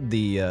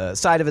the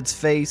side of its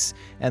face,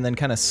 and then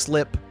kind of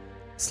slip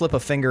a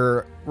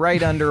finger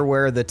right under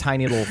where the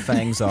tiny little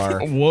fangs are.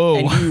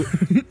 Whoa.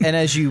 And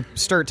as you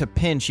start to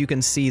pinch, you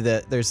can see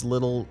that there's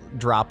little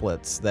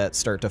droplets that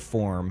start to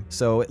form.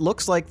 So it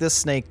looks like this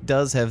snake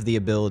does have the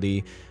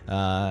ability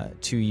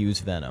to use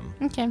venom.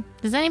 Okay.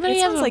 Does anybody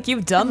It have sounds a, like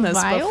you've done have a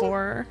this vial?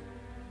 before.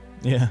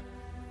 Yeah.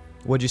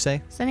 What'd you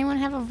say? Does anyone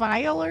have a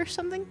vial or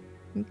something?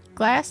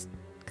 Glass?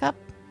 Cup?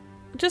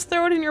 Just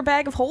throw it in your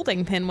bag of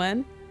holding,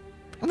 Pinwin.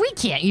 We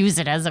can't use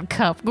it as a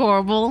cup,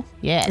 Gorble.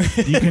 Yeah.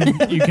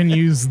 You can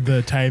use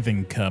the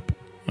tithing cup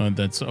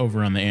that's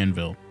over on the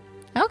anvil.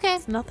 Okay.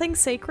 Nothing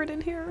sacred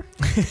in here.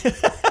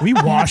 We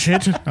wash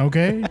it,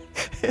 okay?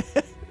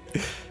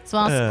 So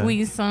I'll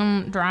squeeze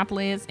some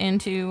droplets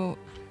into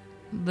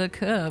the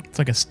cup. It's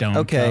like a stone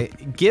Okay,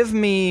 cup. give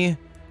me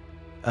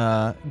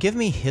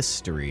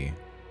history,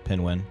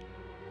 Pinwin.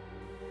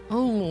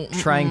 Oh.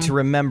 Trying to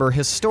remember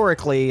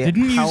historically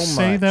Didn't you how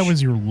say much. that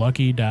was your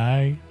lucky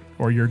die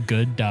or your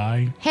good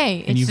die?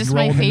 Hey, And it's you've just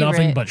my rolled favorite.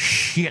 nothing but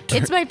shit.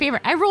 It's my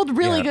favorite. I rolled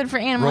really Yeah. good for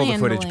animal Roll the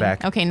handling. footage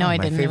back. Okay, no, Oh, I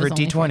my didn't. favorite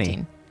it was only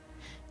D20.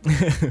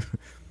 14.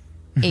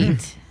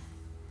 8.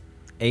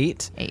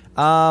 8? 8.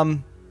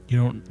 You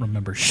don't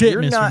remember shit,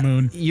 Mr.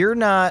 Moon. You're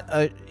not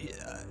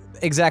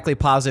exactly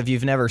positive.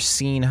 You've never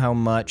seen how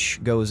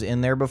much goes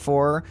in there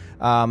before.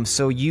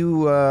 So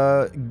you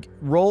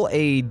roll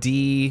a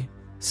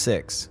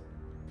D6.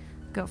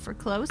 Go for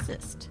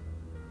closest.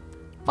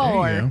 There you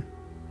 4. go.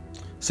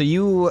 So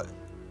you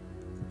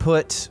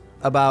put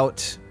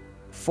about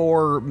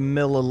 4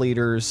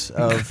 milliliters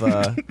of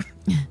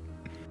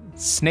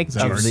Snake Is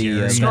that Of juice. the,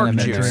 your venom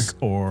metric in there.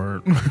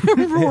 or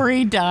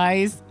Rory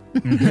dies.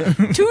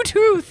 2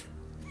 tooth.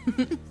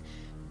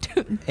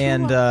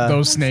 And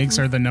those snakes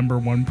are the number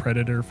one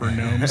predator for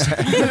gnomes.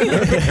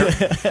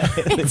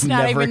 It's not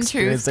never even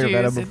experienced truth their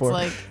venom juice. It's before.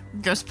 like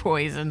just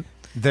poison.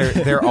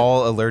 They're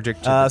all allergic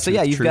to the so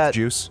yeah, you've truth got-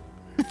 juice.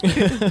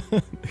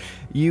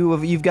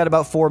 you've got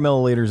about 4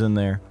 milliliters in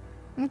there.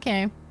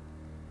 Okay.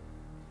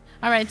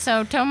 All right.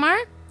 So Tomar,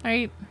 are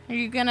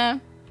you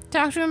gonna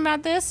talk to him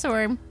about this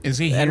or? Is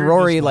he here And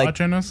Rory, just like-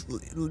 watching us?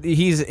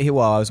 Well,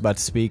 I was about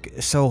to speak.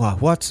 So,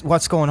 what's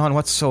going on?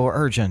 What's so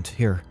urgent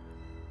here?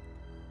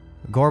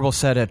 Gorbel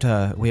said it.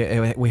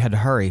 We had to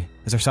hurry.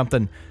 Is there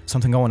something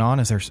going on?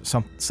 Is there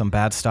some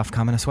bad stuff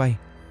coming this way?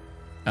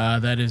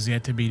 That is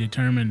yet to be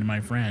determined,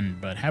 my friend,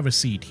 but have a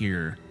seat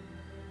here.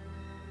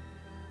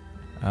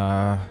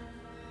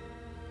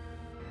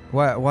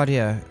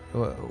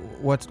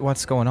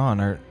 What's going on?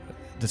 Or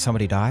did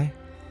somebody die?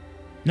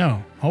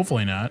 No,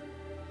 hopefully not.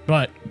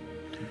 But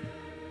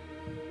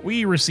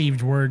we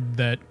received word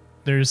that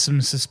there's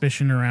some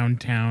suspicion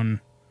around town,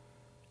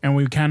 and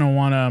we kind of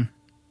want to,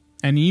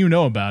 and you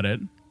know about it,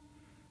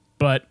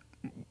 but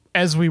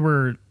as we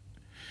were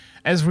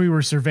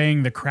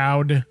surveying the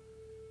crowd,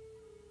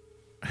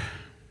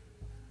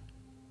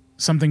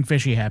 something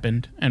fishy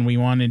happened, and we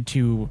wanted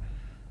to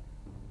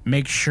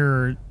make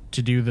sure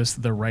to do this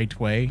the right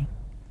way.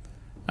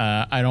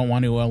 I don't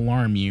want to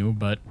alarm you,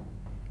 but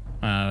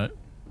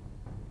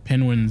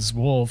Pinwin's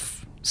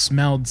wolf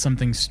smelled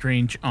something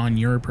strange on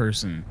your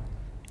person.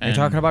 You're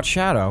talking about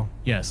Shadow?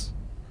 Yes.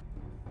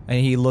 And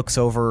he looks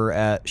over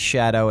at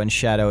Shadow, and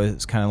Shadow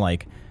is kind of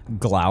like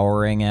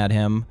glowering at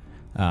him,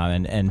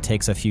 and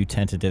takes a few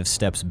tentative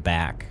steps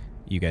back.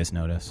 You guys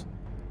notice.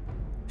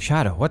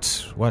 Shadow,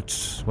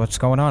 what's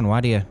going on?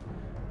 Why do you?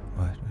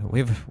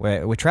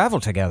 We travel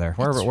together.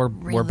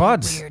 We're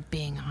buds. Weird,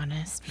 being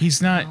honest.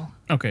 He's not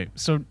okay.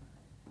 So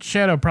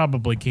Shadow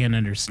probably can't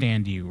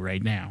understand you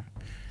right now,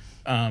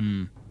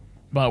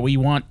 but we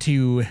want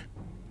to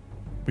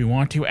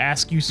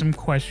ask you some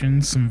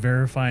questions, some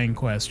verifying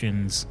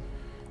questions.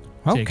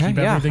 Okay, to keep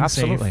yeah, everything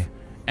absolutely. safe.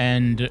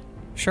 And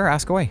Sure,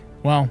 ask away.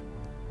 well,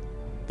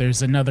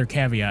 there's another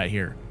caveat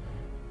here.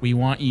 We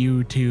want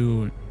you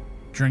to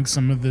drink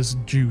some of this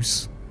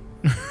juice.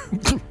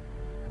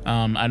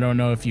 I don't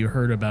know if you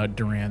heard about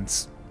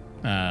Durant's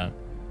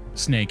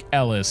snake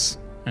Ellis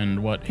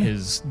and what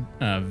his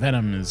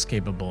venom is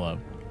capable of.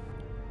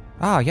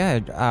 Oh yeah.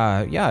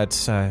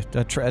 It's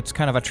it's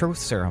kind of a truth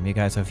serum. You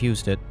guys have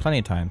used it plenty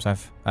of times.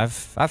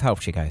 I've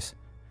helped you guys.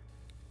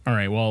 All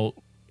right. Well,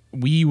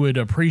 we would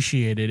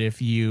appreciate it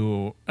if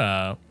you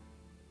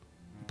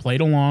played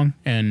along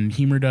and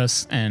humored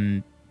us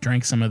and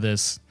drank some of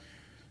this,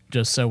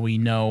 just so we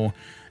know,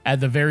 at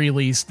the very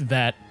least,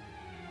 that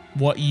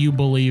what you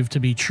believe to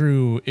be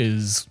true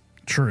is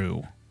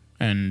true,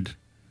 and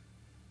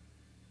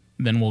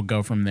then we'll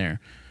go from there.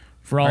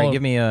 For all, All right,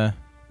 give me a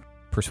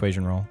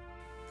persuasion roll.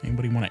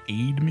 Anybody want to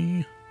aid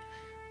me?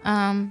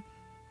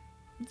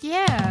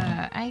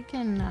 Yeah, I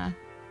can.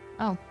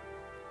 Oh,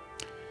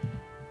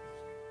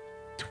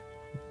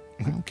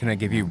 Can I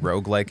give you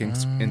roguelike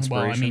inspiration?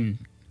 Well, I mean,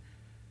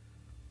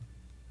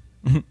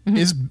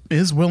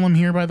 is Willem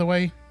here, by the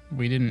way?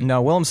 We didn't.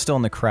 No, Willem's still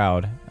in the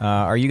crowd.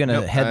 Are you gonna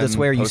Nope, head this I'm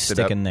way, or are you posted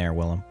sticking up. there,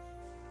 Willem?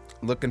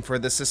 Looking for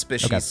the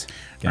suspicious.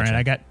 Okay. All right, Gotcha.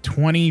 I got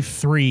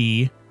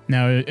 23.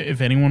 Now, if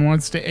anyone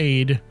wants to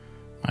aid,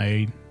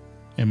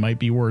 it might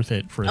be worth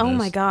it for this. Oh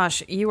my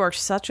gosh, you are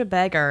such a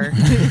beggar.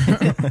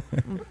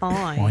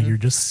 Fine. While you're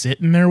just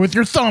sitting there with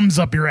your thumbs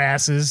up your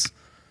asses.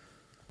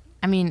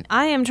 I mean,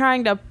 I am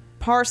trying to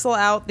parcel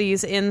out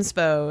these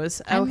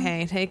inspos.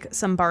 Okay, take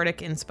some bardic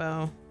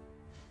inspo.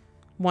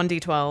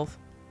 1d12.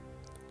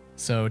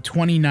 So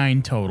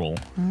 29 total.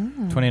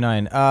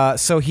 29.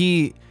 So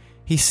he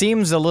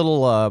seems a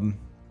little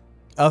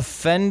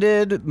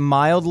offended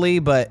mildly,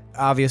 but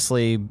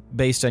obviously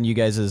based on you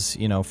guys'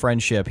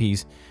 friendship,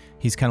 he's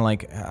kind of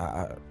like,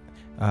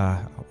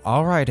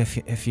 all right,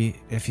 if you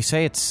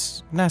say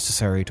it's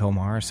necessary,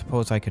 Tomar, I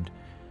suppose I could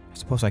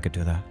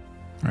do that.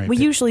 All right, We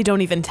usually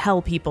don't even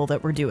tell people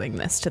that we're doing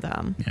this to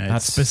them. yeah,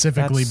 That's- it's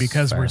specifically that's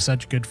because fair. we're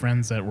such good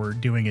friends that we're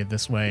doing it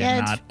this way Yeah, and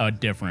it's- not a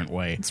different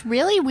way. it's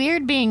really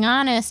weird being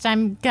honest.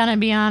 I'm gonna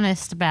be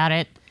honest about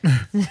it.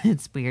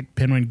 It's weird.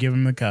 Pinwin, give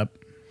him the cup.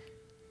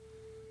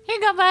 Here you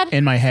go, bud.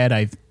 In my head,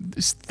 I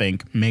just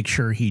think, make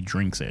sure he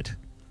drinks it.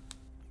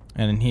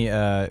 And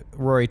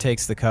Rory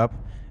takes the cup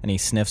and he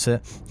sniffs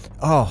it.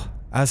 Oh,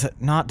 is it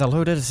not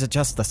diluted? Is it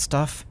just the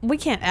stuff? We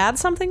can't add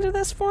something to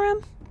this for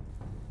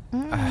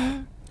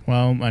him?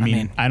 Well, I mean,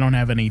 mean- I don't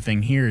have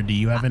anything here. Do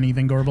you have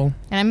anything, Gorbel?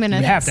 And I'm gonna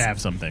You have to have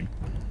something.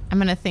 I'm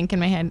gonna think in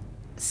my head.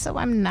 So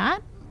I'm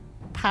not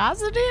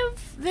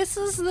positive this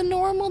is the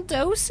normal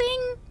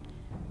dosing.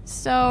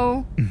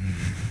 So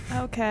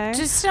Okay.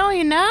 just so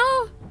you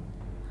know,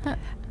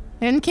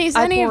 in case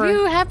I any of pour-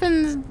 you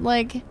happen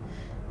like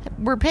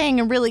we're paying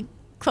a really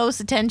close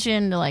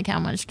attention to like how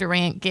much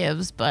Durant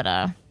gives,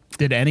 but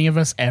Did any of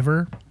us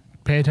ever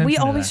pay attention we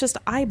to always that?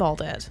 just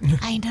eyeballed it.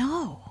 I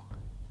know.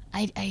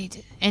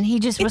 And he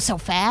just was so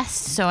fast,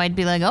 so I'd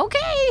be like,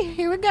 okay,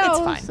 here we go. It's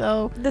fine.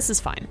 So This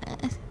is fine.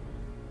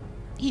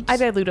 he I just,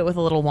 dilute it with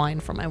a little wine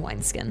from my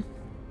wineskin.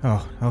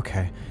 Oh,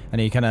 okay. And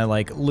he kind of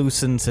like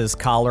loosens his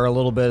collar a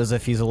little bit as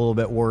if he's a little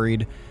bit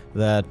worried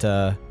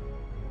that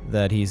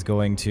he's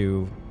going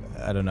to,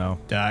 I don't know,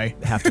 Die.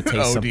 have to taste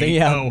OD. something,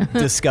 yeah, Oh.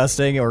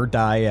 disgusting or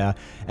die, yeah.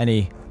 And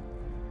he,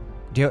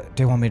 do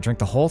you want me to drink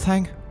the whole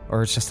thing,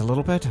 or it's just a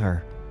little bit,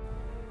 or?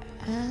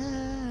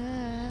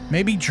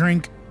 Maybe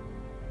drink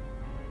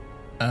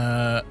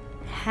Huh?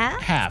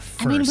 half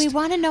first. I mean, we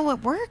want to know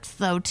what works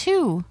though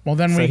too. Well,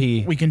 then So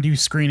we can do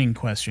screening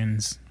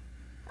questions.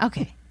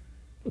 Okay.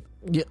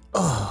 Yeah.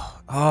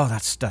 Oh,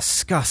 that's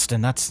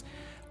disgusting. That's,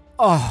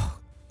 oh,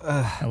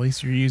 At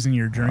least you're using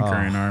your drinker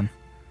in arm.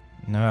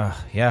 no,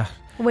 yeah.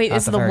 Wait, At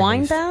is the the very wine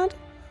least. bad?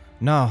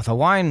 No, the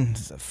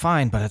wine's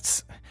fine, but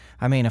it's,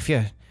 I mean, if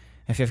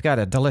you've got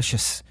a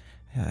delicious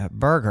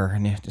burger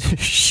and you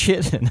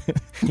shit and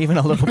even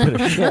a little bit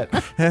of shit,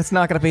 it's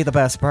not going to be the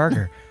best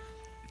burger.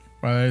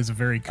 Well, that is a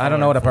very. I don't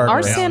know what a colorful burger Our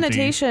is. analogy.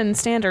 sanitation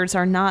standards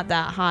are not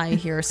that high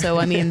here, so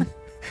I mean,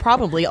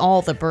 probably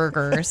all the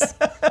burgers.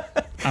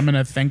 I'm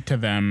gonna think to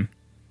them.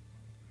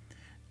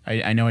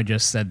 I know I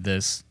just said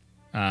this,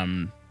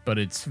 but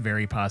it's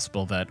very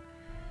possible that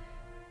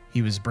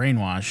he was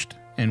brainwashed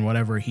and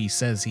whatever he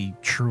says he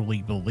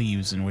truly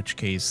believes, in which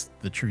case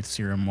the truth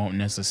serum won't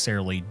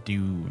necessarily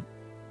do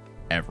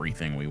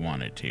everything we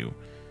want it to.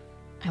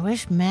 I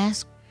wish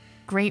mass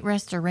great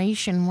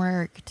restoration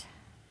worked.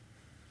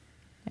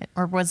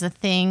 Or was a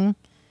thing.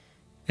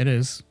 It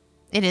is.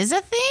 It is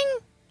a thing?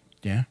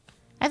 Yeah.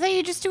 I thought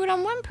you just do it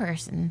on one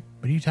person.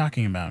 What are you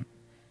talking about?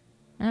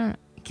 I don't know.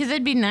 Because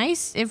it'd be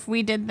nice if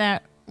we did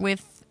that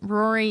with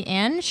Rory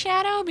and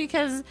Shadow,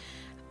 because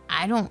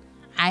I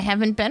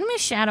haven't been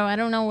with Shadow. I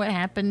don't know what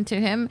happened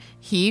to him.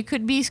 He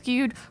could be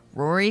skewed.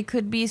 Rory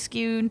could be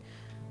skewed.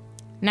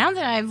 Now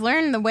that I've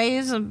learned the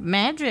ways of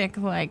magic,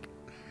 like,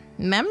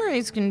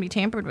 memories can be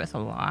tampered with a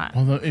lot.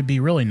 Although it'd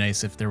be really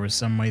nice if there was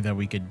some way that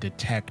we could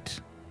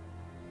detect,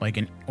 like,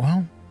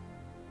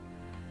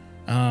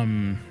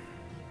 I'm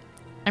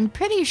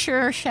pretty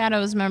sure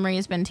Shadow's memory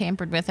has been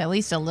tampered with at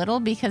least a little,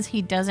 because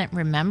he doesn't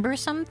remember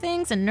some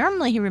things, and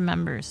normally he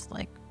remembers,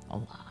 like, a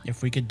lot.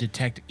 if we could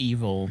detect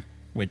evil,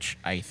 which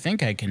I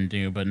think I can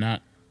do, but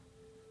not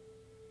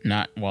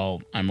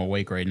while I'm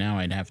awake right now.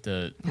 I'd have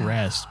to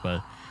rest,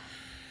 but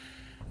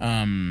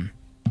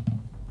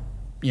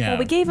yeah. Well,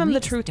 we gave him the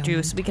Please truth don't.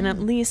 juice. We can at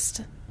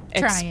least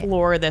Try it.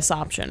 explore this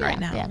option right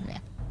now. Yeah.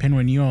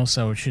 Pinwin, you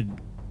also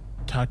should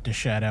talk to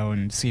Shadow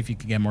and see if you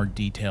could get more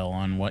detail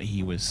on what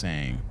he was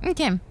saying,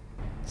 Okay.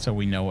 so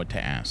we know what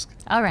to ask.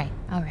 All right.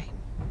 All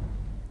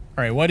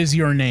right, what is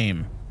your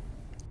name?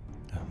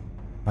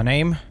 My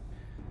name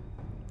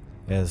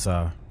is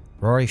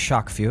Rory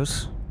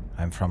Shockfuse.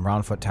 I'm from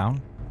Roundfoot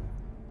Town.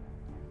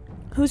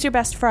 Who's your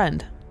best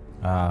friend?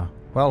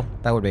 Well,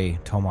 that would be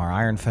Tomar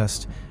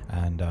Ironfist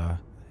and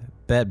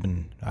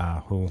Bedman,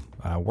 who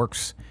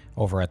works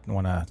over at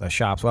one of the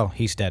shops. Well,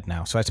 he's dead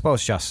now, so I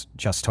suppose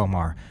just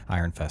Tomar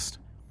Ironfist.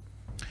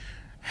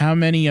 How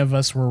many of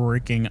us were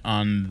working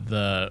on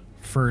the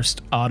first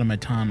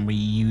automaton we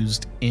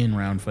used in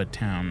Roundfoot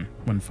Town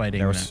when fighting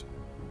There the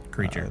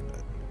creature?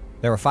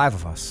 There were 5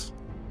 of us.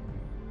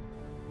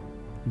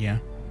 Yeah.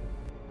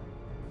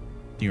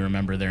 Do you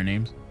remember their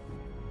names?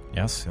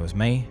 Yes, it was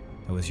me,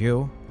 it was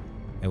you,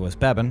 it was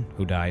Bebin,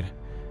 who died,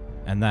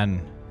 and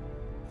then...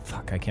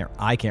 Fuck, I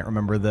can't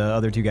remember the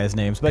other 2 guys'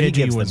 names, but he Pidgey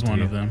gives was them to one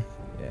you. of them.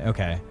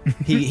 Okay.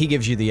 he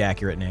gives you the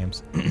accurate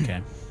names.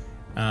 Okay.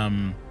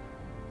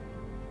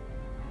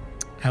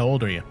 How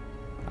old are you?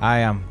 I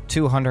am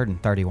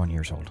 231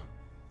 years old.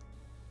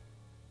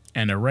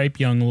 And a ripe,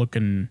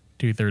 young-looking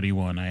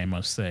 231, I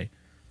must say.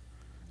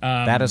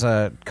 That is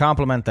a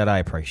compliment that I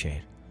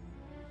appreciate.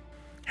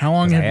 How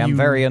long 'Cause have I am you...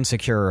 very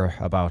insecure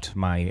about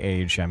my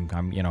age. I'm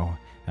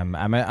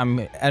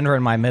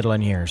entering my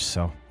middling years,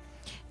 so...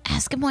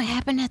 Ask him what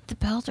happened at the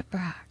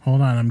Belderbrock.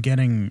 Hold on, I'm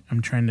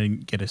trying to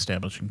get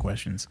establishing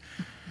questions.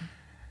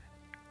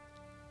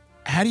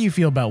 How do you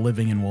feel about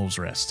living in Wolves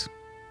Rest?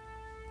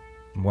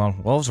 Well,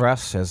 Wolves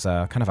Rest is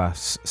kind of a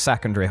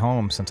secondary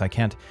home, since I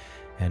can't...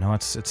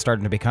 it's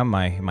starting to become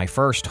my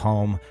first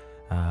home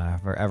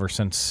ever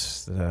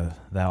since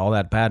all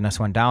that badness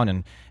went down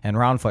in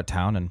Roundfoot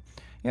Town. And,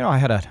 I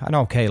had an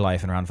okay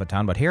life in Roundfoot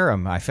Town, but here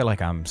I feel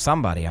like I'm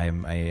somebody.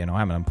 I'm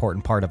an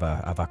important part of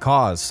a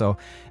cause. So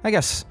I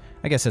guess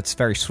it's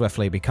very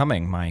swiftly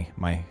becoming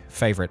my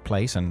favorite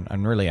place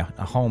and really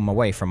a home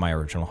away from my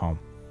original home.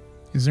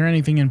 Is there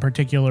anything in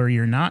particular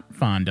you're not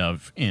fond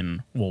of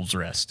in Wolves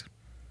Rest?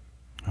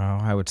 Oh,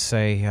 I would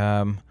say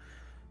I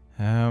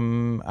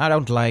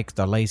don't like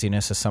the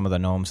laziness of some of the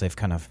gnomes. They've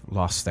kind of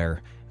lost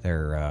their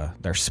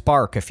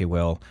spark, if you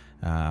will,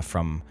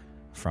 from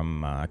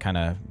kind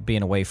of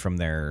being away from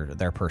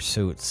their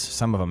pursuits.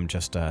 Some of them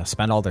just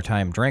spend all their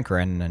time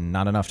drinking and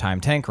not enough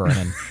time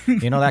tinkering,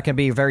 and that can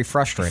be very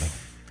frustrating.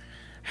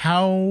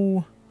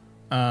 How...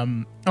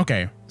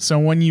 okay, so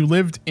when you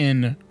lived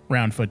in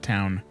Roundfoot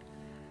Town,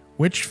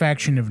 which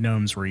faction of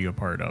gnomes were you a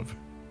part of?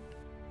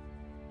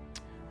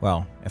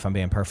 Well, if I'm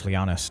being perfectly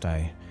honest,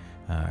 I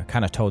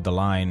kind of towed the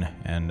line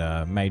and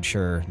made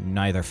sure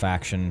neither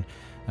faction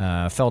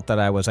felt that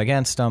I was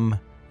against them,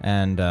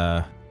 and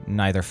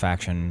neither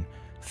faction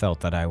felt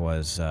that I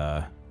was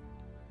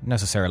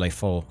necessarily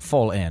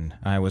full in.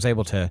 I was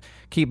able to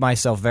keep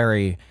myself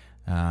very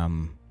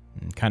kind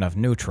of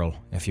neutral,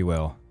 if you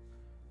will.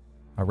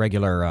 A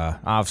regular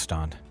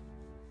avstand.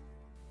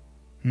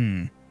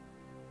 Do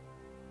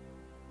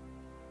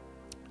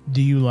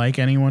you like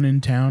anyone in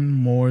town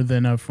more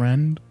than a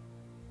friend?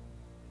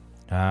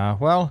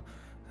 Well,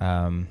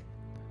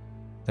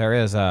 there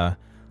is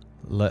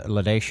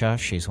Ladacia.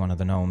 She's one of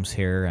the gnomes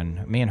here,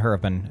 and me and her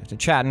have been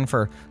chatting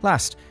for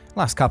last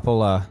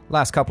couple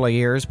of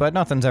years, but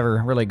nothing's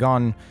ever really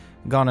gone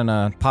in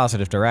a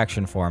positive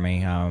direction for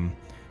me.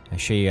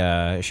 She's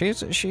her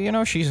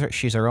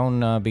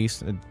own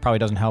beast. It probably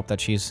doesn't help that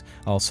she's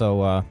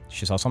also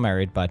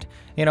married, but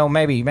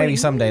maybe Wait,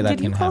 someday that did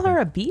can you call happen.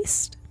 her a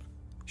beast?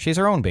 She's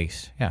her own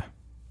beast. Yeah.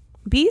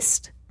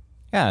 Beast?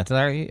 Yeah,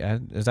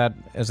 is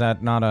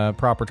that not a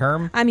proper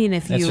term? I mean,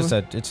 if you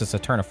It's just a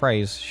turn of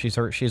phrase. She's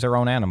her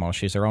own animal.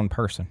 She's her own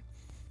person.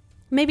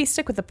 maybe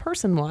stick with the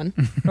person one.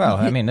 Well,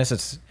 I mean,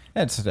 this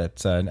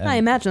It's I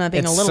imagine that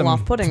being a it's little some-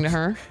 off-putting to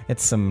her.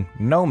 It's some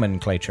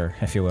nomenclature,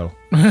 if you will.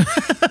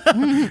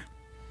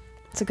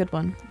 It's a good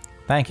one.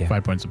 Thank you.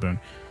 5 points a boon.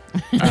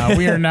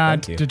 We are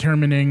not Thank you.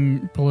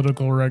 determining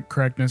political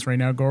correctness right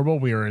now, Gorbel.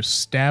 We are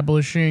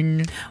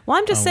establishing. Well,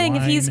 I'm just A saying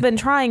if he's line. been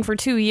trying for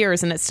 2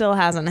 years and it still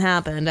hasn't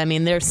happened, I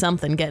mean, there's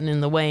something getting in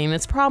the way, and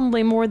it's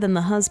probably more than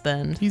the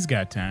husband. He's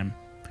got time.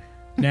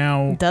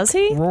 Now, Does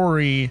he?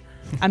 Rory,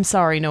 I'm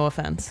sorry, no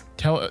offense.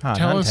 tell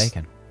none us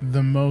taken.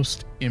 the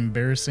most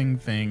embarrassing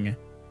thing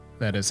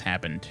that has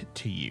happened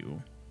to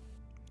you.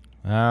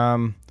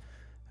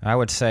 I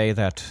would say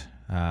that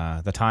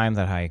the time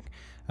that I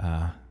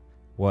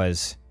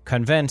was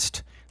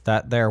convinced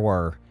that there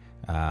was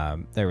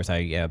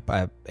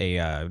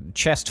a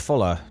chest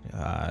full of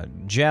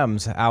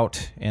gems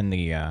out in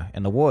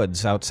the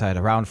woods outside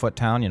of Roundfoot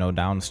Town,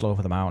 down the slope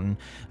of the mountain.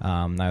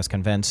 I was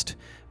convinced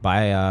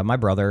by my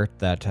brother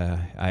that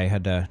I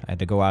had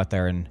to go out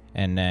there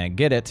and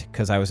get it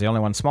because I was the only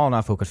one small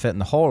enough who could fit in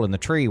the hole in the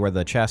tree where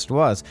the chest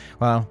was.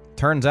 Well,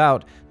 turns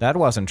out that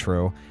wasn't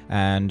true.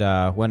 And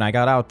when I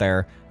got out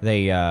there,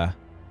 they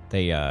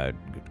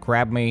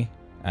grabbed me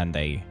and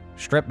they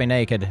stripped me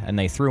naked and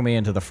they threw me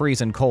into the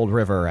freezing cold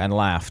river and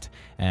laughed.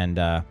 And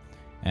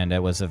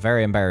it was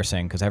very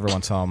embarrassing because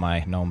everyone saw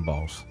my gnome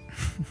balls.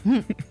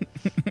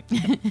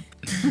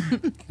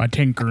 My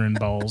tinkering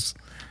balls.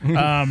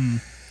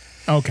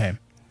 Okay.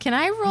 Can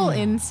I roll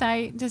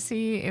insight to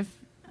see if,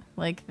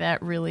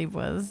 that really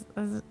was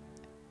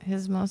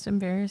his most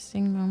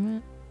embarrassing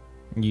moment?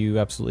 You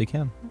absolutely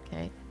can.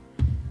 Okay.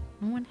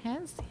 No one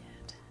has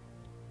yet.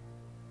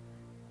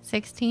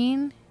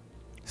 16?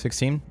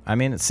 16? I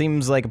mean, it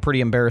seems like a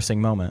pretty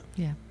embarrassing moment.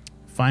 Yeah.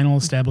 Final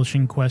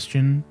establishing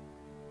question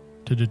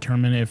to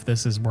determine if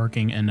this is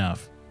working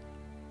enough.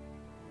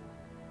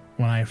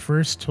 When I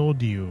first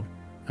told you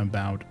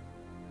about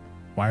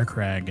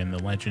Wirecrag and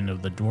the Legend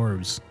of the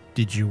Dwarves,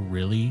 did you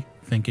really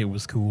think it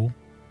was cool?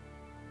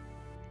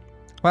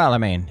 Well, I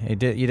mean, you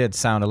did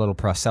sound a little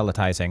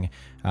proselytizing,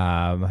 we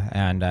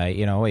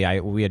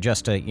had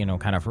just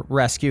kind of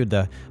rescued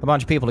a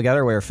bunch of people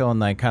together. We were feeling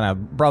like kind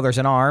of brothers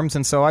in arms,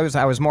 and so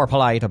I was more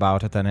polite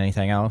about it than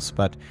anything else.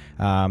 But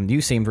you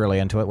seemed really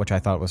into it, which I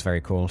thought was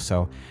very cool.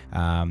 So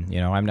I'm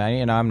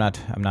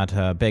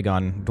not big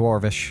on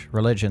dwarvish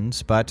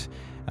religions, but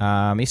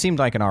he seemed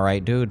like an all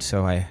right dude.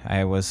 So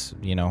I was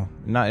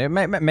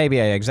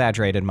maybe I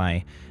exaggerated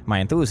my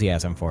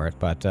enthusiasm for it,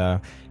 but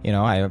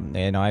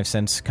I've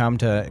since come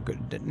to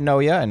know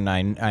you, and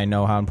I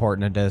know how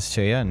important it is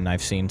to you, and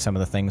I've seen some of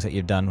the things that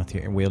you've done with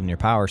your wielding your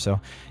power. So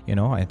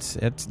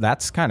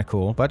that's kind of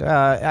cool. But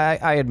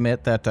I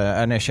admit that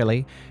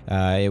initially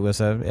it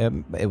was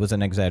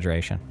an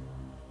exaggeration.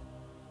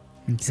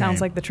 Okay.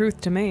 Sounds like the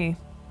truth to me.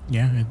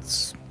 Yeah,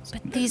 it's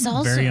But these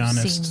also very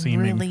honest seem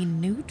seeming. really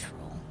neutral.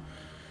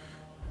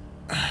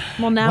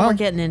 Well, now Well, we're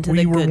getting into we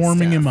the were good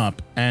warming stuff. him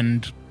up,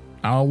 and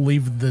I'll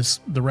leave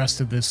the rest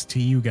of this to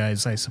you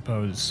guys, I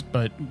suppose.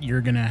 But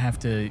you're gonna have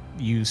to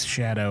use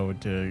Shadow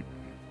to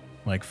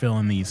fill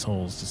in these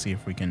holes to see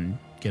if we can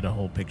get a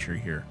whole picture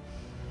here.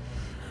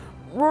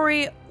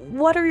 Rory,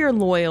 what are your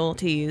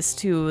loyalties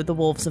to the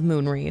Wolves of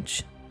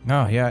Moonreach?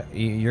 Oh yeah,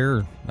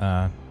 you're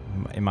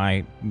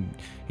my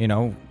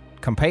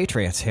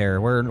compatriots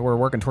here. We're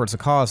working towards a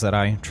cause that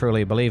I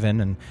truly believe in,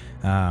 and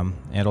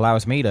it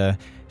allows me to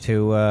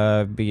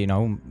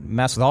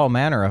mess with all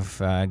manner of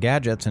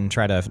gadgets and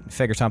try to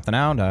figure something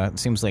out. It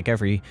seems like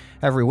every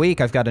week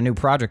I've got a new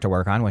project to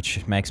work on,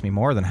 which makes me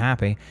more than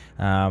happy.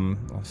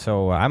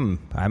 So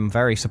I'm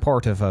very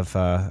supportive of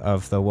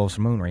the Wolves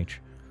of Moonreach.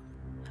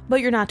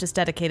 But you're not just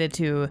dedicated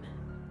to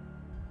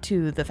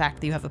the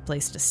fact that you have a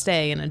place to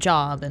stay and a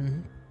job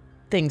and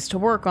things to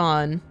work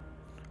on.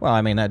 Well,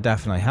 I mean that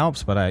definitely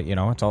helps, but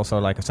it's also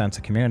like a sense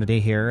of community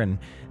here, and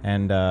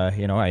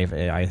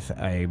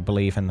I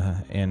believe in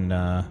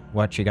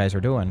what you guys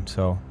are doing.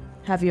 So,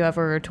 Have you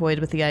ever toyed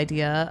with the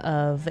idea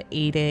of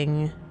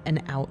aiding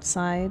an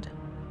outside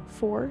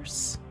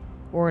force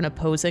or an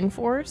opposing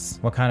force?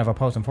 what kind of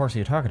opposing force are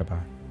you talking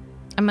about?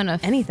 I'm gonna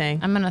Anything.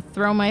 I'm gonna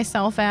throw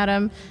myself at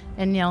him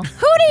and yell,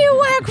 "Who do you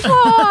work for?"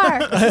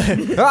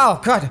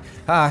 Oh God!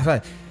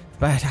 But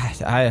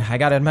I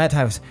gotta admit,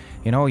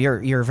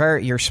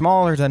 you're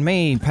smaller than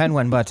me,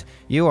 Penguin, but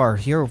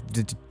you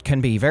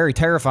can be very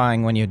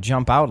terrifying when you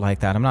jump out like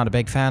that. I'm not a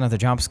big fan of the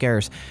jump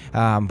scares,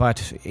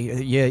 but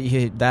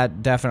you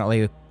that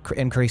definitely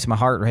increased my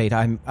heart rate.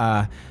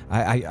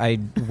 I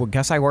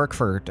guess I work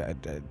for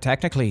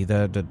technically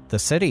the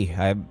city.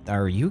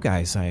 Or you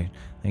guys.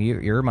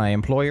 You're my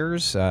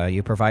employers.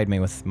 You provide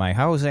me with my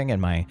housing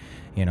and my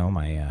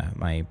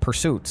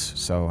pursuits.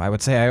 So I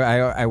would say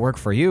I work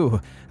for you.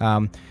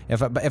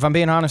 If I'm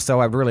being honest, though,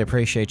 I'd really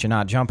appreciate you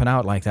not jumping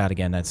out like that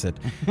again. That's it.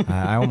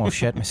 I almost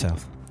shit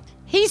myself.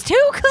 He's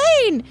too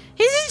clean.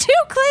 He's too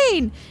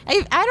clean. I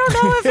don't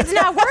know if it's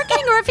not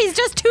working or if he's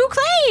just too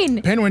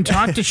mean? Pinwin,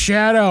 talk to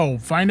Shadow.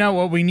 Find out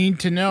what we need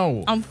to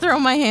know. I'll throw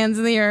my hands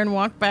in the air and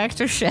walk back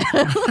to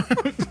Shadow.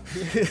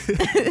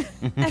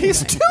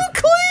 He's too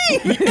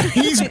clean.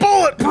 He's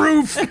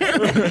bulletproof.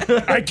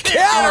 I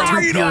can't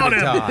read on him.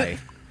 Die.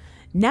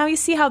 Now you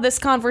see how this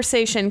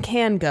conversation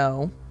can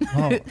go.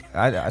 Oh,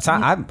 I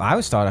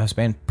always thought I was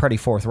being pretty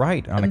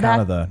forthright on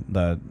account of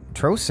the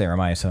troth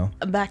ceremony. So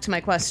Back to my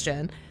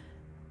question.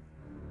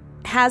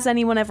 Has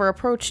anyone ever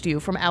approached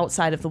you from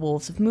outside of the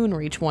Wolves of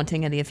Moonreach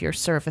wanting any of your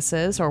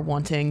services or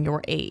wanting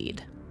your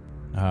aid?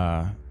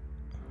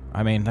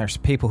 I mean, there's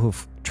people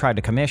who've tried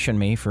to commission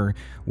me for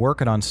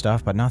working on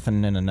stuff, but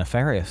nothing in a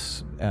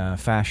nefarious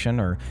fashion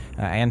or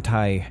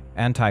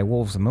anti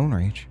Wolves of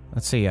Moonreach.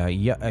 Let's see,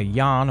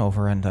 Jan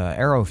over in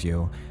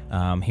Arrowview.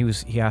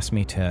 He asked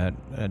me to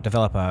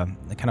develop a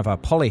kind of a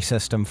pulley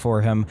system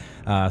for him,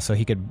 so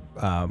he could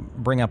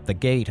bring up the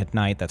gate at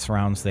night that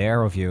surrounds the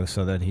Arrowview,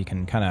 so that he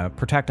can kind of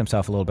protect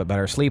himself a little bit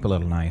better, sleep a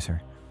little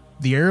nicer.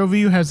 The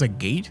Arrowview has a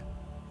gate?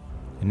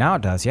 And now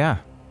it does, yeah.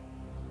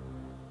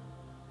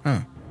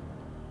 Huh.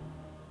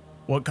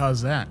 What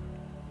caused that?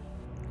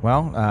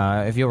 Well,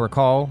 if you'll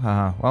recall,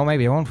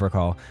 maybe you won't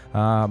recall,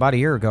 about a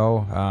year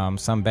ago,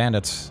 some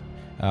bandits,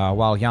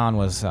 while Jan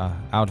was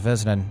out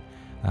visiting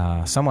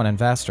someone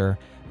investor,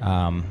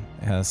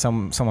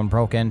 someone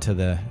broke into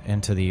the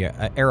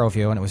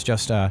Arrowview, and it was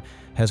just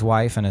his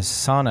wife and his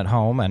son at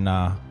home, and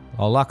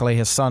luckily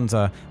his son's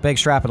a big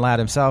strapping lad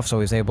himself, so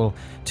he was able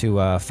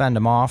to fend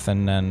him off,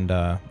 and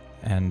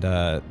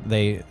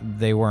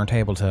they weren't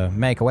able to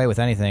make away with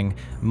anything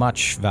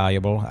much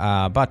valuable,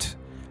 but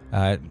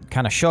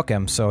kind of shook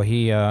him, so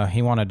he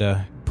wanted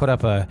to put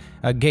up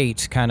a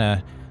gate kind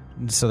of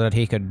so that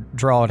he could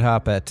draw it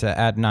up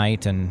at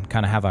night and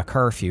kind of have a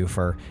curfew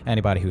for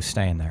anybody who's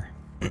staying there.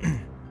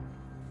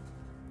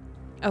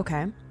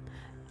 Okay.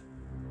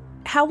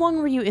 How long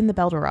were you in the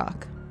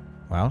Belderock?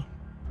 Well,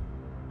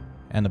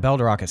 and the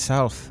Belderock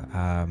itself,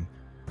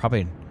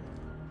 probably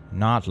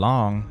not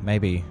long,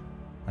 maybe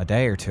a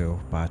day or two,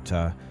 but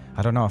I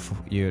don't know if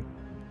you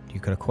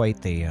could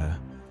equate the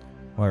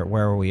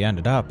where we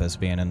ended up as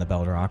being in the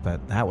Belderock,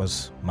 but that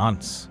was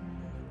months,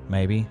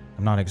 maybe.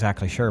 I'm not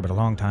exactly sure, but a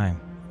long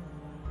time.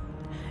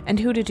 And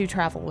who did you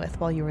travel with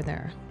while you were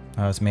there?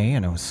 It was me,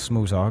 and it was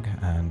Smoozog,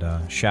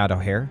 and Shadow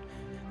here,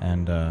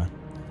 and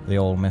the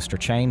old Mr.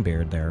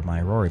 Chainbeard there,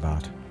 my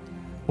Rorybot.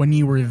 When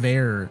you were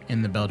there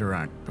in the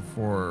Belderock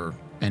before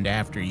and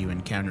after you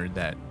encountered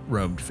that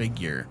robed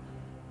figure,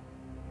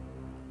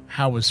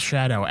 how was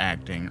Shadow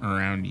acting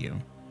around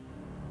you?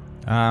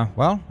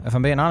 Well, if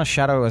I'm being honest,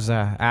 Shadow was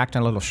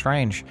acting a little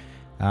strange.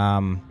 I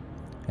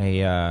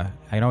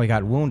know he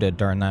got wounded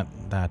during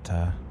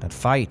that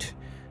fight,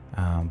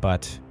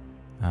 but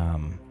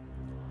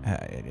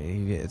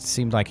it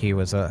seemed like he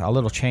was a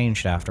little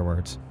changed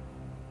afterwards.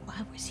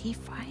 Why was he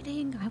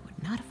fighting? I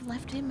would not have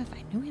left him if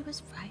I knew he was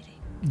fighting.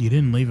 You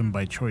didn't leave him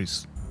by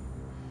choice.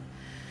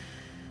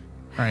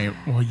 All right,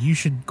 well, you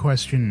should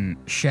question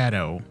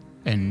Shadow,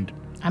 and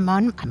I'm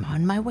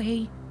on my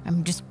way.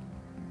 I'm just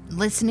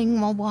listening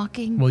while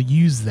walking. we'll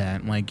use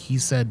that. Like, he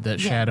said that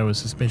Yeah. Shadow is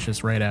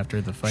suspicious right after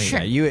the fight.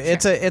 Sure. Yeah,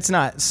 it's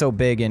not so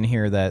big in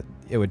here that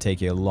it would take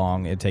you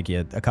long. It'd take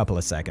you a couple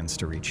of seconds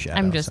to reach Shadow.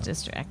 I'm just so.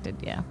 distracted,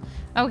 yeah.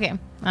 Okay.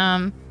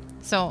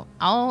 So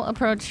I'll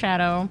approach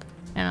Shadow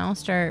and I'll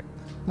start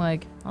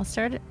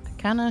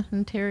kind of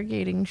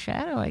interrogating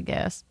Shadow, I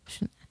guess.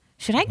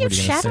 Should I give are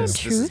you gonna Shadow say? This is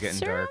truth getting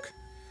serum? dark.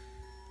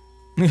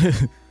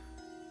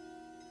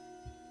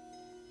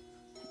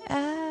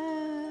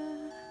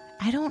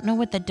 I don't know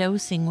what the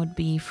dosing would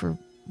be for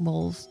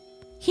wolves.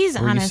 He's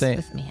Were you honest say-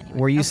 with me anyway.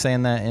 Were you Okay.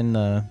 saying that in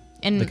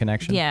the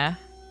connection? Yeah.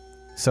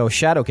 So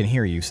Shadow can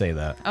hear you say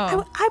that.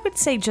 Oh. I would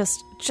say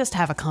just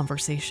have a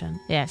conversation.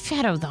 Yeah,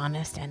 Shadow's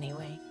honest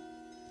anyway.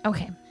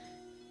 Okay.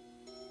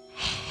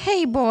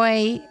 Hey,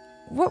 boy.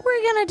 What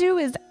we're gonna do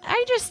is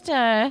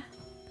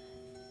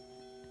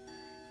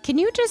can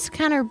you just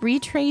kind of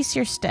retrace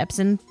your steps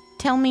and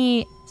tell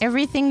me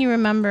everything you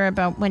remember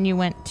about when you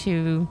went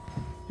to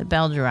the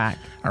Belderock?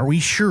 Are we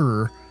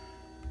sure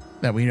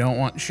that we don't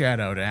want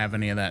Shadow to have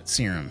any of that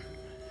serum?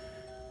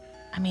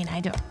 I mean, I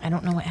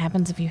don't know what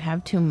happens if you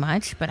have too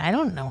much, but I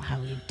don't know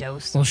how you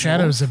dose. Well, a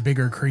Shadow's a wolf.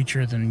 bigger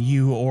creature than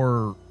you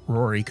or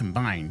Rory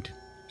combined,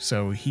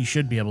 so he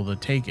should be able to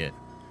take it.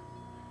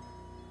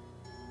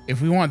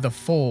 If we want the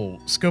full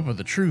scope of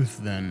the truth,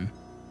 then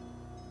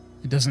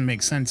it doesn't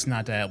make sense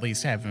not to at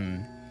least have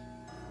him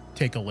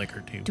take a lick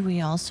or two. Do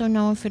we also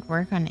know if it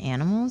work on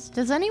animals?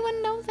 Does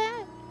anyone know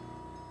that?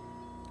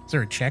 Is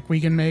there a check we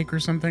can make or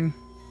something?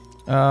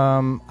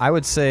 I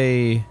would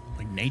say,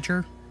 Like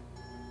nature?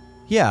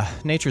 yeah,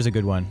 nature's a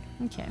good one.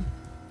 Okay.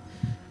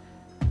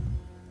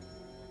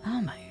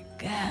 Oh my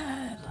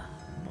god.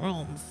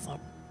 Oh, so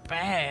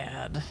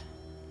bad.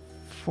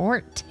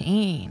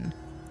 14.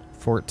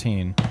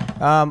 14.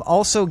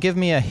 Also, give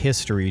me a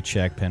history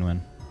check,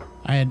 Pinwin.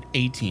 I had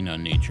 18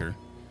 on nature.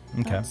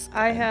 Okay.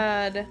 I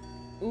had...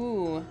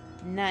 Ooh,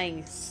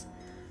 nice.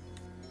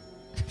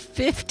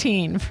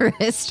 15 for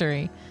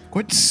history.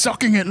 Quit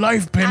sucking at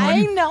life, I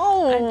Pinwin!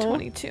 know. I had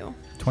 22.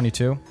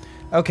 22.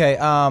 Okay,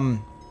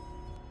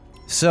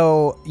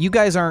 so you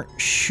guys aren't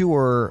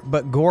sure,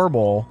 but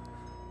Gorbel,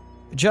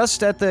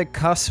 just at the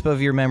cusp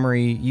of your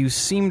memory, you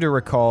seem to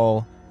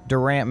recall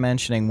Durant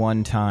mentioning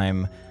one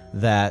time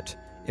that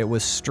it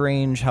was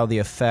strange how the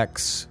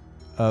effects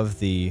of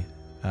the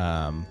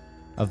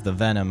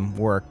venom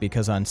work,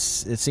 because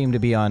it seemed to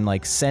be on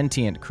like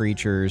sentient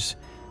creatures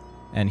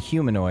and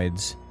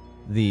humanoids,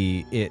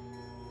 it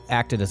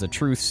acted as a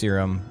truth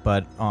serum,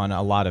 but on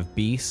a lot of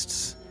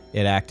beasts,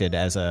 it acted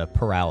as a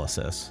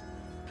paralysis.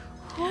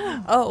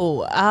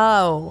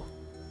 Oh.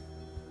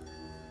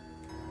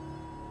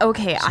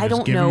 Okay, So I just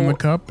don't give him know the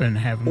cup and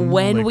have him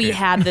when lick we it.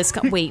 had this.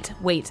 Wait.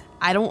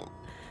 I don't.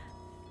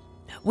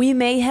 We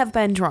may have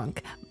been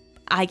drunk.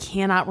 I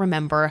cannot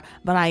remember,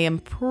 but I am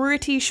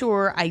pretty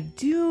sure I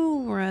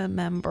do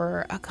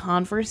remember a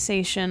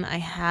conversation I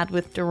had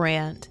with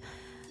Durant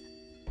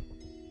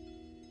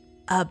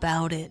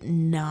about it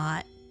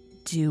not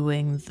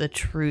doing the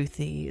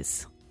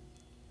truthies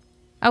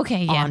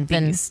Okay, yeah. on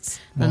Then beasts.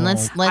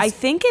 let's I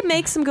think it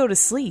makes him go to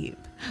sleep.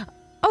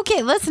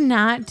 okay, let's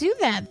not do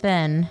that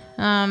then.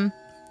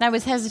 I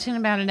was hesitant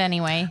about it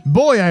anyway.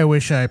 Boy, I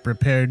wish I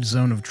prepared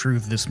Zone of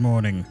Truth this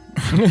morning.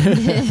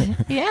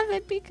 Yeah,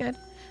 that'd be good.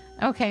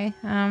 Okay,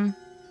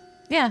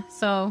 yeah,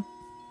 so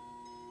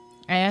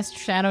I asked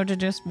Shadow to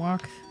just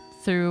walk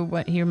through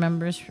what he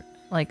remembers,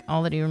 like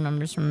all that he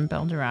remembers from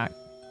Belderock.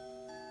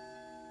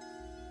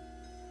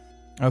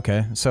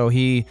 Okay, so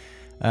he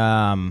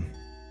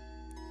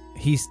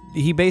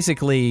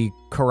basically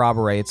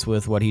corroborates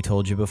with what he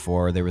told you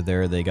before. They were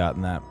there, they got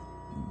in that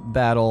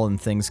battle, and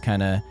things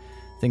kind of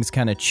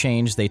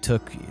changed. They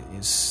took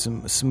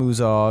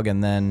Smoozog,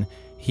 and then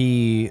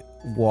he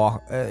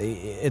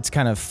it's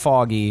kind of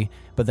foggy,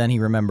 but then he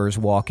remembers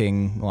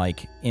walking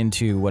like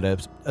into what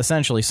is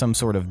essentially some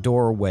sort of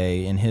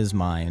doorway in his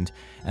mind,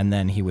 and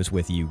then he was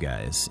with you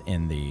guys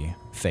in the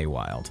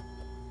Feywild.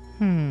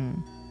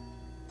 Can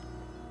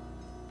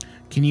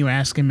you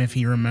ask him if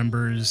he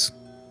remembers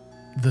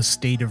the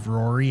state of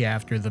Rory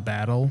after the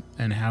battle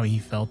and how he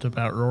felt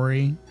about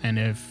Rory, and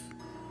if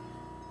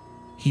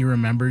he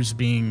remembers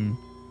being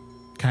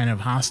kind of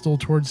hostile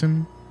towards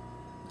him?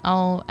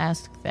 I'll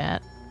ask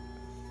that.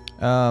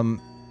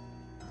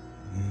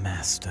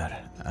 Master,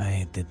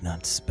 I did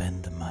not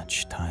spend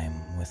much time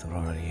with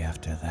Rory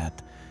after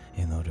that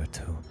in order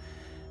to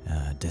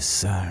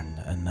discern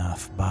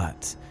enough,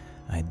 but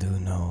I do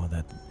know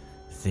that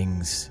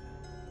things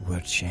were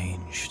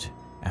changed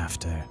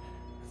after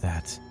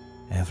that.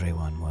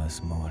 Everyone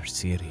was more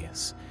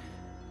serious,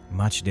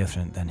 much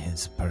different than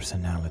his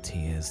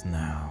personality is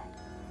now.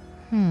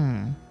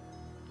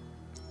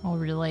 I'll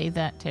relay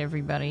that to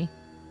everybody.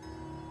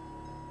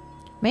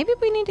 Maybe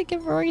we need to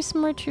give Rory some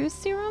more truth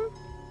serum?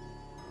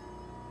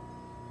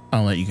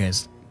 I'll let you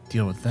guys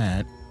deal with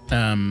that.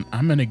 I'm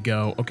gonna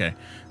go. Okay,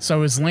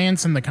 so is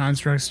Lance and the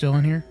Construct still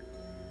in here?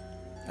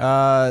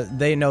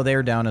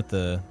 They're down at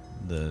the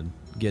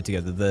get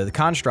together. The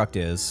construct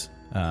is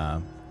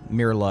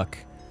Mirluck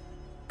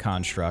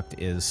construct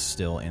is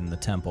still in the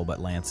temple, but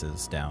Lance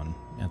is down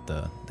at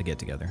the get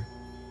together.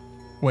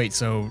 Wait,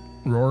 so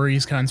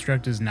Rory's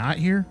Construct is not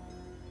here?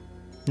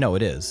 No,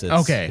 it is.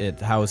 Okay. It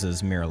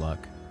houses Mirluck.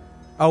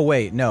 Oh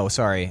wait, no,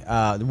 sorry.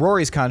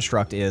 Rory's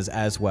construct is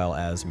as well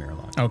as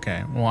Mirluck.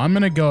 Okay, well, I'm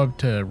going to go up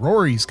to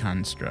Rory's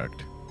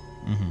Construct.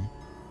 Mm-hmm.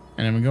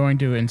 And I'm going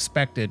to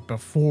inspect it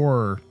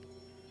before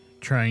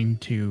I'm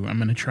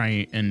going to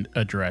try and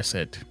address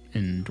it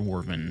in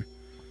Dwarven.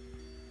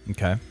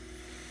 Okay.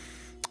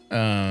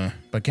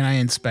 But can I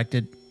inspect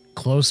it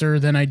closer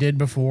than I did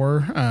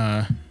before?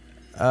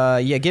 Yeah,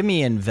 give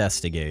me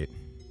investigate.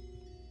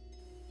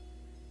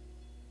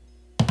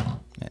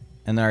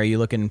 And are you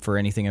looking for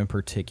anything in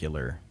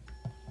particular?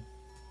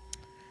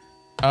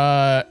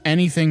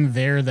 Anything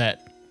there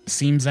that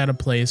seems out of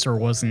place or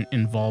wasn't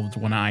involved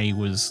when I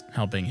was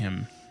helping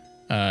him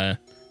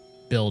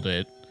build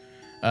it.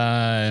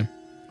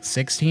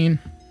 16?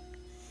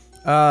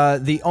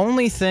 The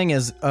only thing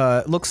is,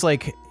 looks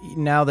like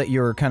now that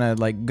you're kind of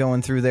like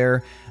going through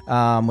there,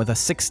 with a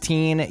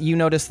 16, you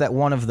notice that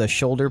one of the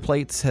shoulder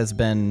plates has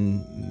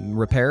been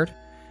repaired,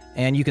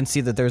 and you can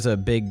see that there's a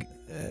big,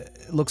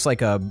 looks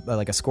like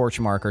a scorch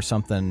mark or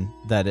something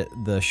that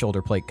the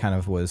shoulder plate kind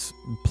of was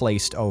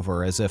placed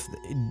over, as if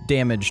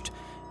damaged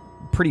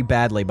pretty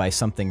badly by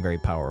something very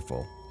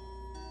powerful.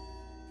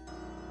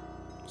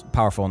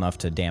 Powerful enough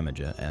to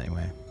damage it,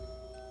 anyway.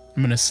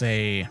 I'm going to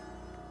say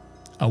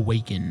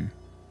awaken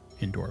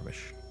in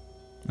Dwarvish.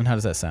 And how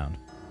does that sound?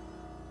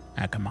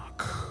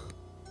 Akamak.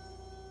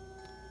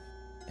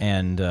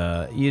 And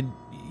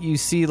you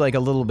see like a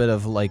little bit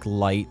of like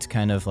light,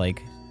 kind of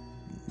like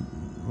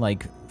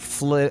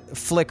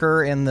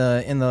flicker in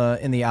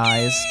the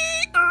eyes,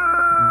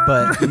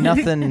 but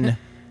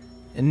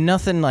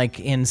nothing like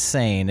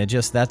insane. It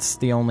just, that's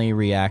the only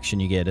reaction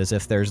you get, as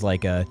if there's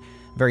like a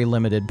very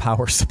limited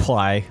power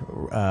supply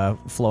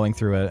flowing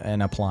through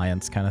an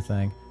appliance kind of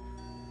thing.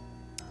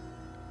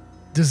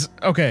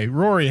 Okay,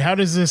 Rory, how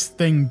does this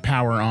thing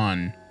power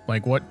on?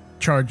 Like, what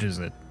charges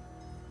it?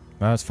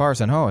 Well, as far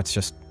as I know, it's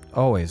just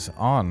always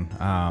on.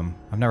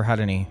 I've never had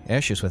any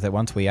issues with it.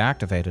 Once we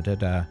activated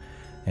it,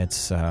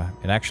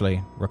 it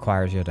actually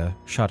requires you to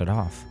shut it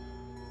off.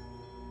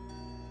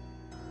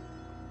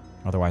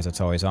 Otherwise, it's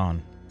always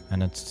on,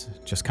 and it's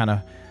just kind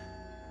of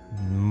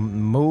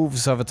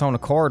moves of its own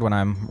accord when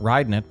I'm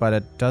riding it. But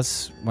it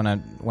does when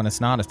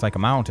it's not. It's like a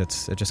mount.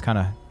 It just kind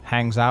of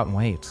hangs out and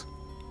waits.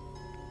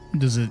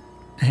 Does it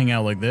hang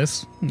out like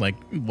this, like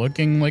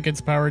looking like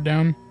it's powered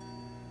down?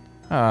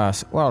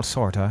 Well,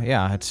 sorta.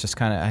 Yeah, it's just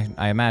kind of.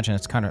 I imagine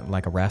it's kind of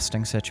like a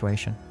resting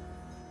situation.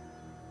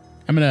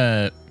 I'm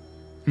gonna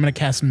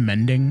cast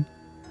mending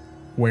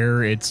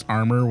where its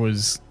armor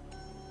was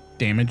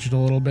damaged a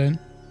little bit.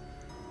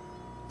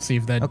 See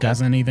if that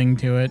does anything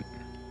to it.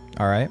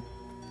 All right.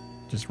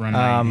 Just run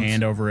my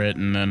hand over it,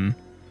 and then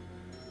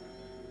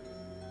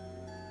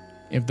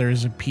if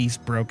there's a piece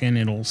broken,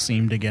 it'll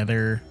seam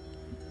together.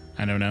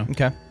 I don't know.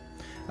 Okay.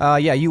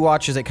 Yeah, you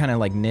watch as it kind of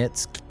like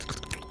knits,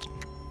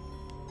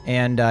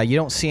 and you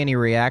don't see any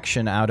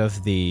reaction out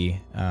of the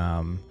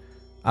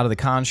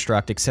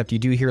construct, except you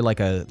do hear like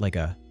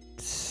a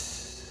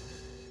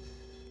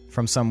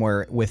from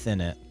somewhere within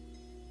it,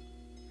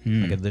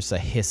 there's a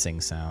hissing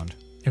sound.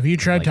 Have you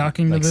tried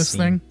talking to this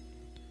thing?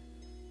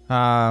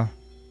 Well,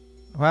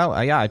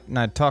 yeah,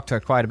 I talked to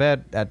it quite a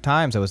bit at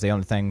times. It was the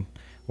only thing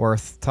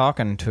worth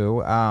talking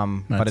to,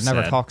 but it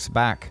never talks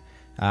back.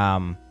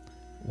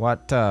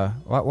 What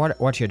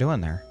you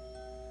doing there?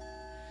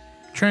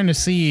 Trying to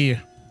see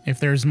if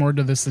there's more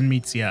to this than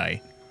meets the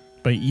eye.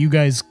 But you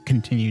guys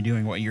continue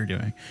doing what you're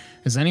doing.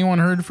 Has anyone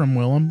heard from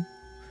Willem?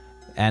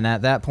 And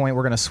at that point,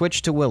 we're going to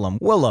switch to Willem.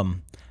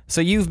 Willem,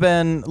 so you've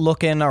been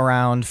looking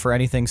around for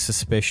anything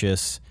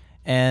suspicious,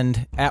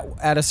 and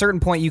at a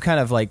certain point, you kind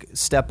of like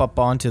step up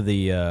onto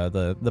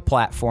the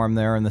platform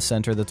there in the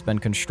center that's been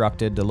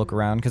constructed to look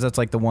around, because that's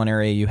like the one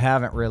area you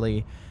haven't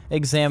really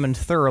examined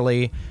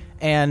thoroughly.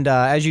 And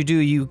as you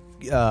do,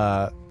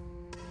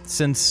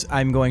 since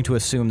I'm going to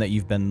assume that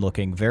you've been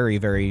looking very,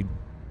 very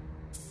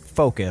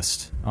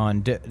focused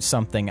on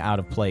something out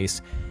of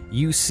place,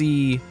 you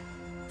see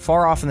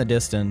far off in the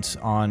distance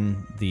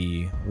on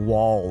the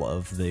wall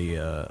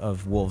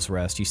of Wolf's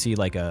Rest, you see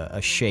like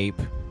a shape,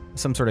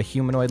 some sort of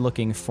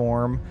humanoid-looking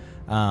form.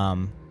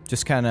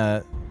 Just kind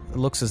of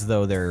looks as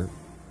though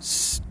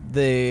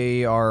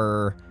they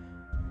are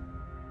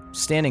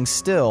standing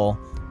still,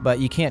 but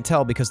you can't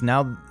tell because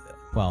now,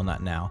 well,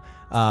 not now,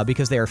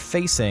 because they are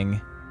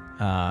facing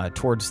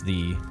towards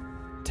the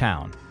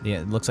town.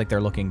 It looks like they're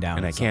looking down.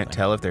 And I can't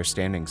tell if they're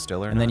standing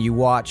still or not. And then you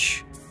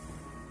watch.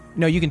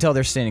 No, you can tell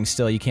they're standing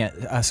still. You can't.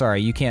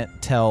 You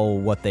can't tell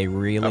what they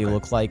really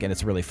look like, and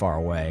it's really far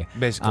away.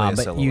 Basically, a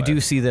but you do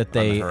see that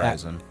they. On the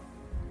horizon.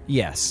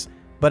 Yes,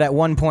 but at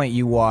one point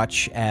you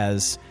watch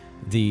as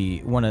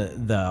the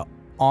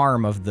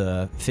arm of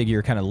the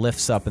figure kind of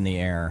lifts up in the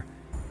air,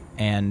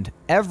 and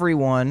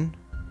everyone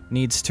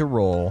needs to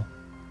roll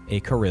a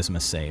charisma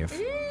save,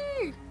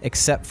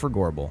 except for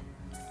Gorbel.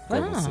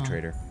 Gorbel's the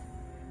traitor.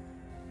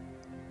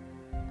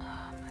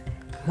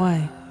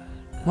 Why?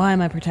 Why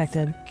am I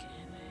protected?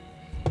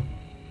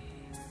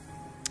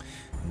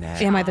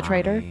 Am I the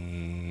traitor?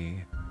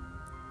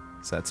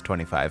 So that's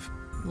 25.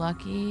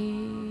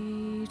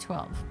 Lucky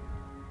 12.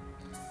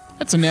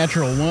 That's a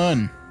natural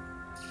 1.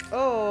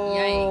 Oh.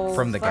 Yikes.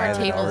 From the guy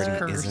that Table's already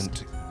cursed.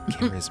 isn't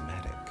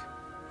charismatic.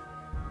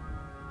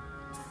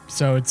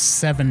 So it's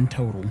 7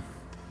 total.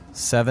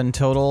 7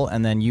 total,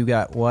 and then you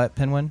got what,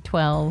 Pinwin?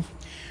 12.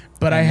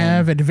 But I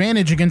have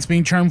advantage against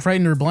being charmed,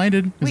 frightened, or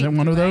blinded. Is Wait, that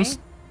one of those?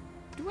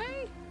 Do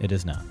I? It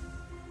is not.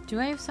 Do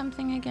I have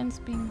something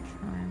against being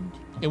charmed?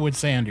 It would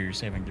say under your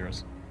saving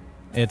throws.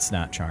 It's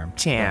not charmed.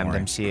 Charmed,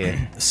 I'm shit.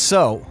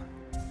 So,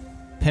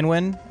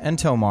 Pinwin and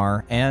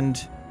Tomar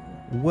and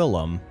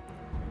Willem,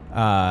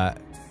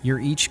 you're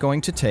each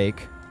going to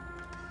take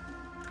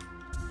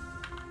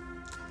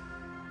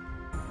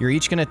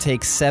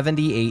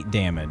 78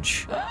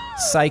 damage,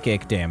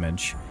 psychic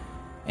damage,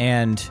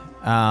 and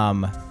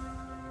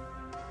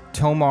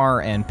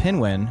Tomar and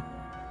Pinwin,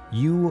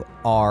 you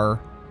are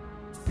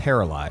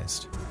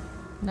paralyzed.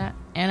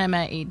 And I'm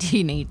at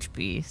 18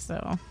 HP,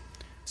 so...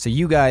 So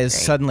you guys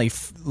Great. suddenly,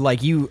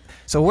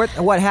 So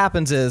what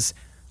happens is,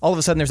 all of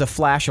a sudden there's a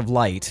flash of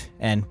light,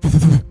 and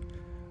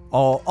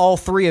all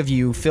three of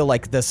you feel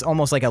like this,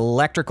 almost like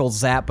electrical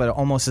zap, but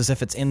almost as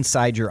if it's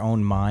inside your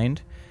own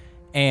mind.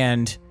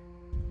 And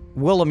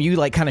Willem, you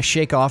like kind of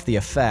shake off the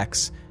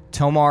effects.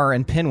 Tomar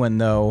and Pinwin,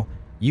 though,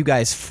 you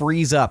guys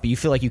freeze up. You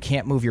feel like you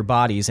can't move your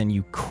bodies, and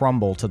you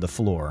crumble to the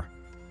floor.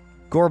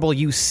 Gorbel,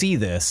 you see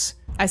this.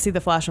 I see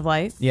the flash of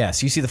light.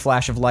 Yes, you see the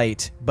flash of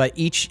light, but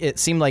it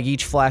seemed like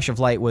each flash of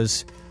light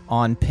was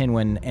on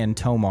Pinwin and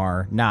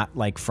Tomar, not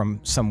like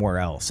from somewhere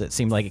else. It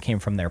seemed like it came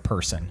from their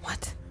person.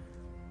 What?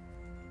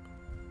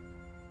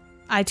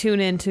 I tune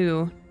in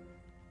to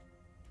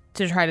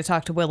try to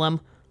talk to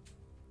Willem.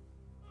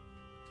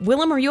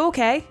 Willem, are you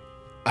okay?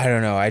 I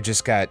don't know. I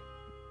just got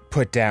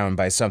put down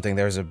by something.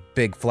 There was a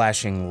big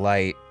flashing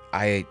light.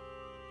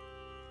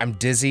 I'm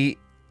dizzy.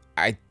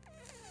 I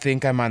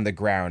think I'm on the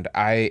ground.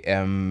 I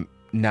am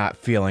not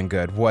feeling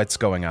good. What's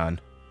going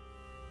on?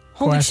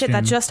 Holy shit, that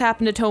Question. just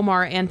happened to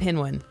Tomar and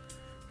Pinwin.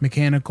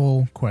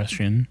 Mechanical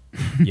question.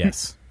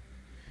 Yes.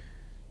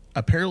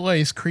 A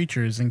paralyzed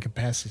creature is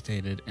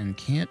incapacitated and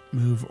can't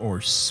move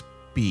or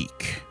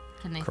speak.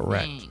 Can they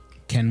Correct. think?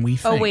 Can we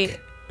think? Oh, wait.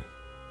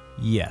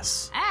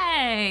 Yes.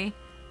 Hey,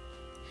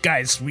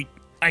 Guys,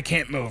 I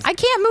can't move. I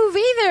can't move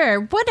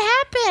either. What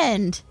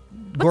happened?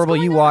 Gorble,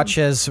 you watch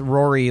as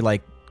Rory,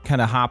 like,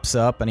 kind of hops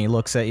up and he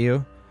looks at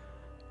you.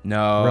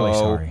 No. Really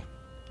sorry.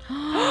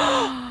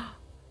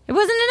 It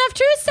wasn't enough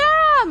truth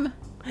serum.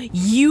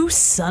 You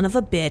son of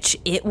a bitch.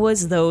 It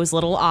was those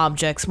little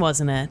objects,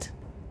 wasn't it?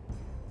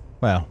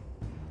 Well,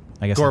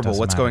 I guess it Gorble, doesn't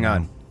what's matter going now.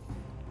 on?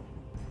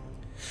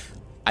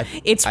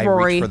 It's I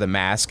Rory. reach for the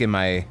mask in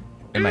my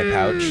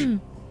pouch,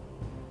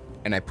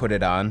 and I put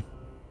it on,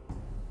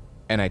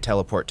 and I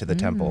teleport to the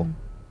temple.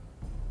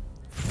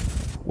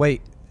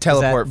 Wait,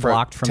 Teleport is that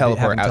blocked from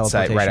teleport having outside,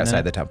 right teleportation in outside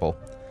it? the temple.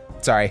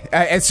 Sorry.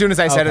 As soon as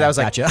I said it, Okay, I was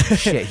like, gotcha.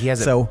 "Shit, he has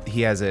it. So-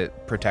 he has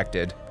it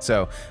protected."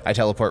 So I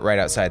teleport right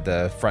outside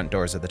the front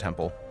doors of the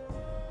temple.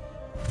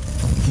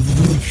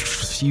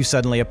 You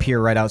suddenly appear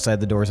right outside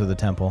the doors of the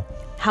temple.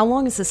 How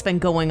long has this been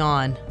going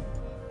on?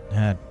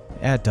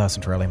 It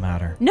doesn't really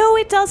matter. No,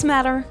 it does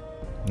matter.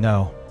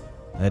 No,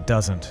 it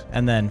doesn't.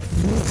 And then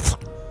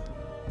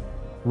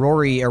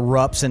Rory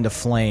erupts into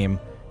flame,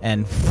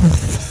 and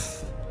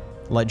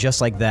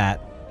just like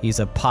that, he's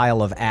a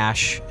pile of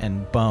ash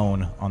and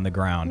bone on the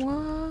ground.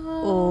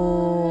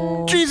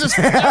 Oh. Jesus!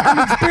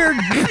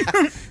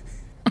 I'm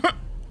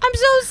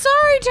so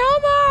sorry,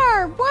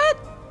 Tomar. What?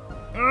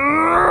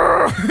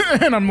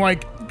 And I'm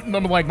like,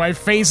 my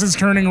face is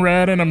turning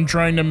red, and I'm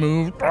trying to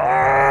move.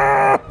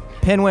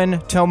 Pinwin,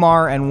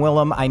 Tomar, and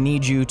Willem, I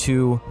need you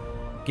to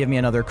give me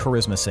another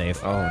charisma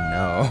save. Oh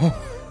no.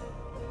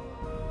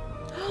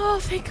 Oh,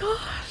 thank God.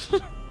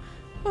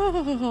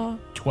 Oh,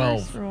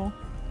 12. roll.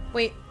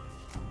 Wait.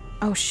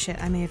 Oh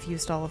shit, I may have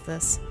used all of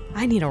this.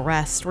 I need a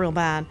rest real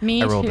bad.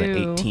 Me I rolled too.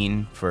 an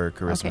 18 for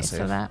charisma Okay, save.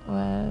 so that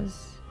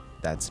was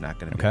That's not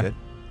going to be Okay. good.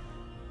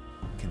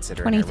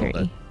 Considering I 23.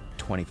 rolled a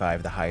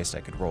 25, the highest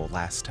I could roll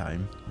last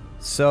time.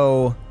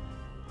 So,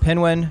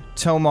 Pinwin,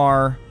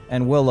 Tomar,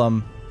 and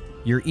Willem,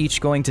 you're each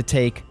going to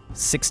take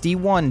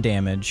 61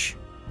 damage,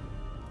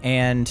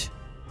 and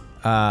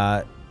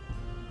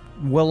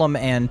Willem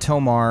and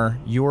Tomar,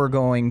 you're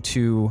going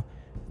to,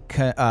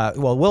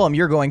 Willem,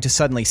 you're going to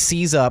suddenly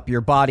seize up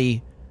your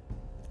body,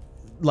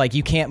 like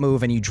you can't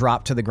move, and you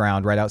drop to the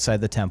ground right outside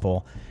the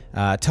temple.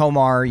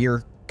 Tomar,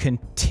 you're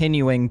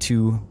continuing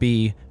to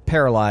be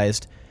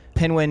paralyzed.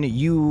 Pinwin,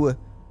 you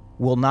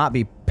will not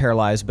be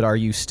paralyzed, but are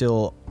you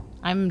still?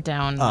 I'm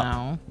down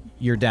now.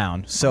 You're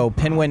down. So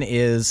Pinwin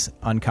is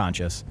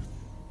unconscious.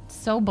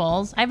 So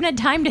balls. I haven't had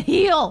time to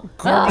heal.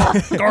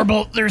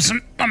 Garble, there's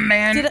a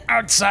man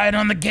outside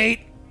on the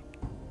gate,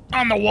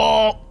 on the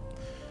wall.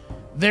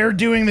 They're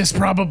doing this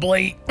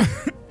probably.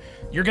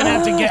 You're gonna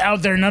have to get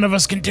out there. None of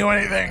us can do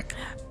anything.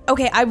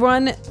 Okay,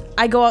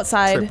 I go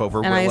outside, Trip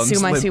over and I Willem's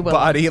assume I limp see Willem.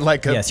 body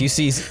like a... Yes, you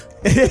see.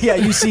 Yeah,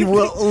 you see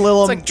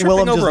Willem. like tripping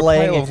Willem over just a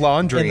laying pile of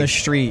laundry. in the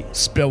street.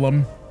 Spill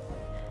him.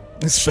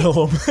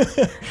 Spill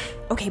him.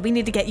 Okay, we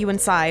need to get you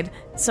inside.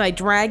 So I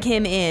drag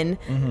him in,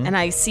 Mm-hmm.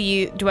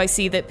 and do I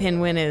see that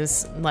Pinwin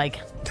is, like,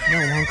 no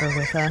longer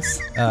with us?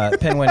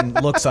 Pinwin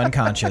looks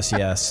unconscious.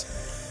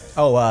 Yes.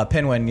 Oh,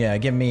 Pinwin. Yeah,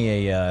 give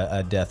me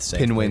a death save.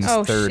 Pinwin's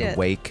Oh, third shit.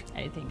 wake.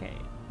 I think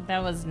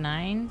that was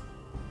 9.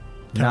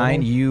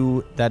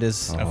 9. That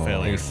is A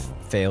failure.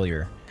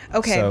 failure.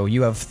 Okay. So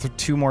you have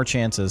 2 more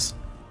chances.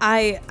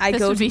 I This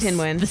go would to be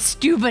Pinwin. the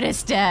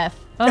stupidest death.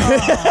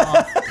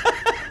 Oh.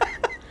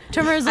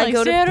 Tomar's like,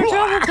 go to- stay out of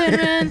trouble,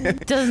 Pinwin.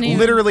 Doesn't even.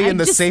 Literally I in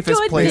the just safest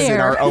stood place in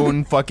there. our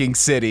own fucking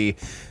city.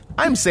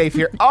 I'm safe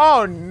here.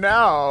 Oh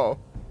no.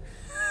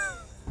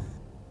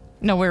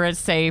 Nowhere is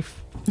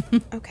safe.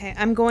 Okay,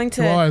 I'm going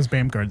Who all to has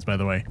BAM cards, by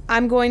the way?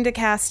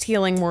 cast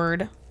Healing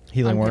Word.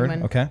 Healing on word.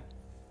 Pinwin. Okay.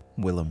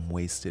 Willem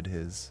wasted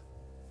his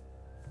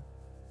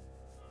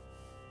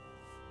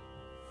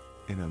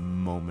in a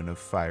moment of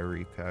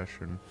fiery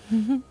passion.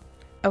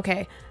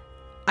 Okay,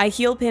 I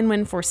heal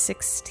Pinwin for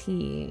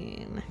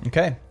 16.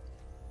 Okay.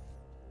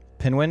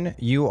 Pinwin,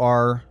 you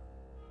are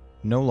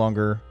no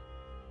longer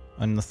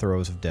in the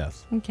throes of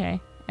death. Okay.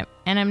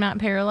 And I'm not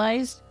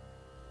paralyzed?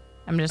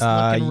 I'm just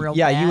looking real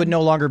yeah, bad. you would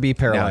no longer be Now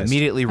paralyzed.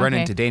 immediately run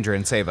Okay. into danger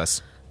and save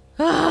us.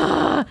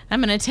 I'm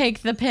going to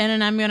take the pin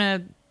and I'm going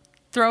to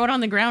throw it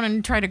on the ground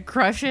and try to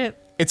crush it.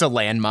 It's a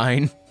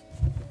landmine.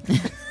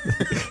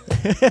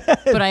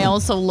 But I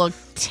also look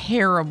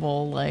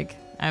terrible. Like,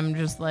 I'm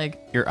just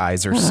like, Your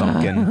eyes are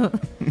sunken.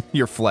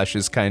 Your flesh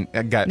is got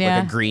Yeah.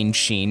 like a green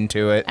sheen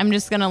to it. I'm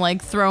just going to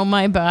like throw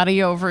my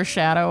body over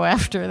Shadow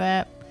after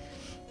that.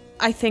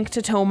 I think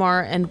to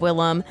Tomar and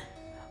Willem,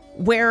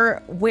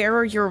 where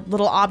are your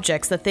little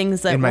objects, the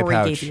things that In my Rory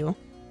pouch. gave you?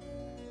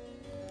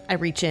 I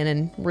reach in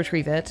and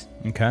retrieve it.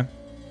 Okay.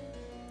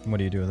 What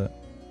do you do with it?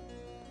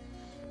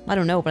 I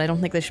don't know, but I don't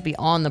think they should be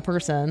on the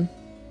person.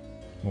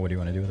 Well, what do you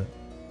want to do with it?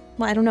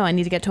 Well, I don't know. I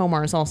need to get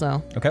Tomar's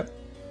also. Okay.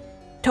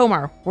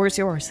 Tomar, where's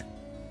yours?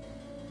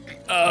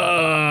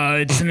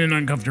 It's in an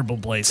uncomfortable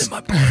place.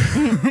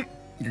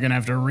 You're gonna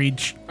have to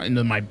reach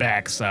into my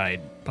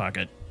backside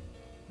pocket.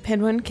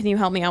 Pinwin, can you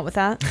help me out with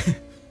that?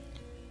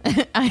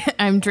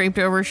 I'm draped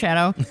over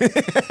Shadow.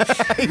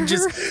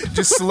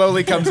 just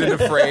slowly comes into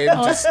frame.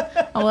 Just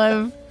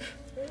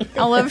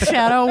I'll have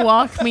Shadow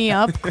walk me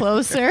up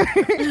closer,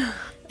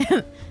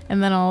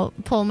 and then I'll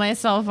pull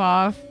myself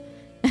off.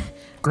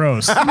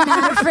 Gross. I'm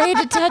not afraid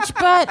to touch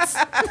butts.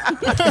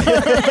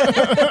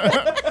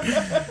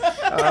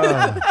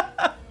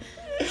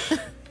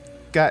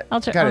 got I'll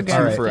a go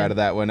twofer with it. out of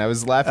that one. I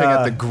was laughing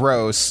at the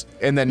gross,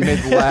 and then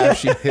mid laugh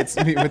she hits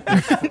me with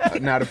the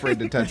not afraid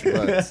to touch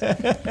butts.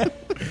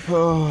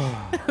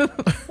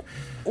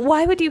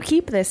 Why would you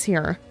keep this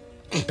here?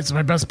 It's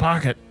my best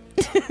pocket.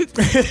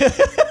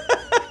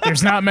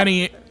 There's not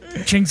many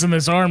chinks in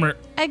this armor.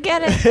 I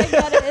get it.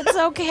 It's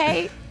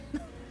okay.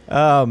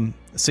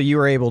 So you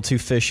were able to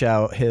fish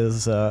out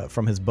his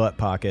from his butt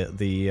pocket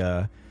the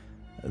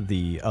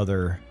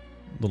other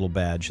little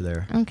badge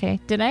there. Okay.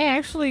 Did I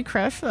actually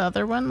crush the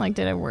other one? Like,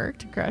 did it work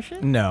to crush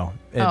it? No,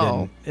 it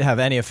Oh. didn't have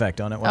any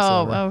effect on it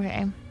whatsoever. Oh,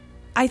 okay.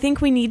 I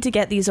think we need to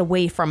get these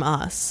away from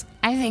us.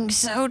 I think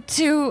so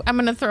too. I'm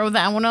gonna throw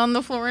that one on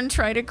the floor and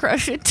try to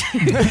crush it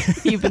too,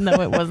 even though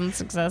it wasn't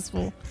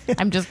successful.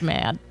 I'm just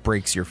mad.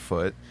 Breaks your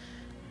foot.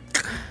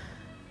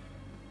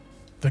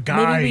 The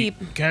guy. Maybe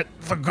Get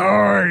the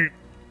guy.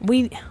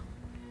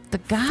 The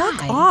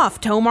guy.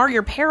 Off, Tomar,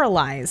 you're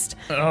paralyzed.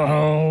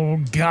 Oh,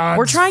 God.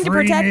 We're trying to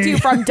protect you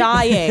from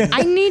dying.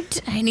 I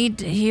need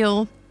to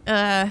heal.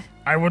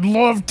 I would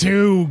love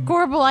to.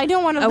 Gorbel, I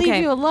don't want to Okay.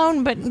 leave you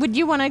alone, but would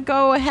you want to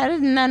go ahead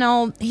and then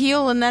I'll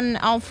heal and then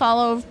I'll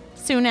follow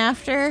soon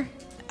after?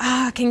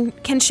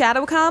 Can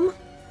Shadow come?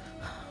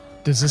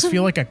 Does this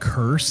feel like a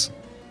curse?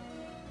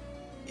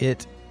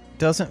 It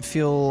doesn't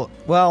feel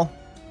well.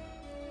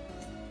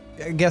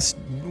 I guess.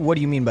 What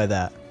do you mean by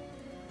that?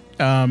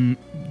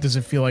 Does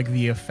it feel like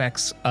the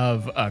effects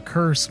of a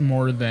curse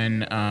more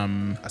than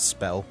A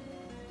spell.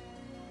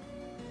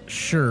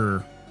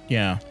 Sure.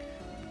 Yeah.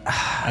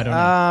 I don't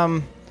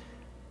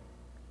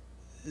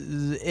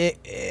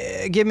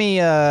know. Give me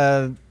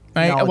a.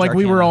 knowledge Like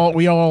we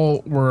arcana.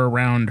 all were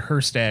around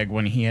Herstag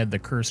when he had the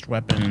cursed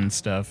weapon and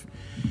stuff.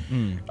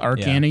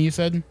 Arcana, you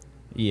said?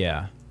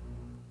 Yeah.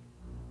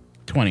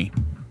 20.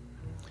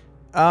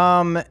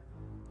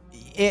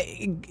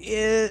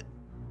 It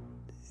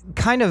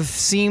kind of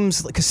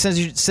seems because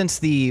since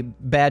the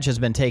badge has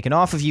been taken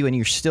off of you and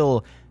you're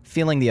still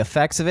feeling the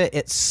effects of it,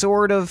 it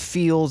sort of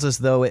feels as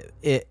though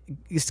it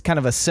is kind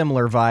of a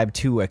similar vibe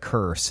to a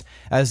curse,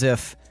 as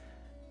if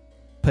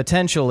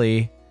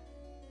potentially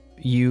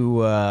you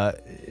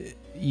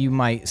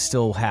might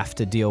still have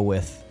to deal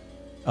with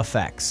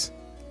effects.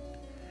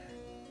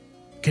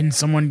 Can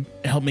someone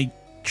help me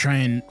try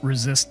and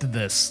resist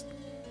this?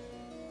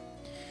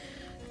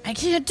 I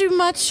can't do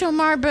much,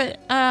 Shomar, but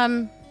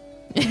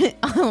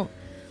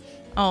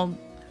I'll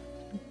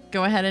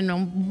go ahead and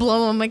I'll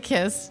blow him a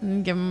kiss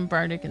and give him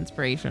bardic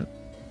inspiration.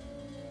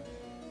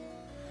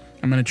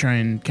 I'm gonna try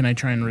and can I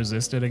try and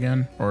resist it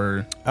again?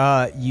 Or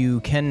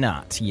You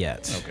cannot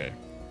yet. okay.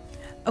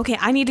 Okay,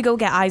 I need to go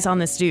get eyes on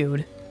this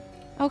dude.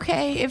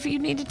 Okay, if you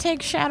need to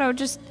take Shadow,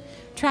 just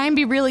try and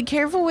be really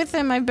careful with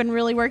him. I've been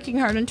really working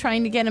hard on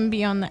trying to get him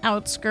beyond the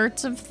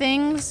outskirts of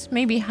things,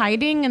 maybe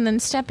hiding and then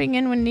stepping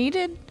in when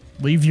needed.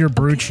 Leave your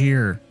brooch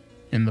here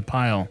in the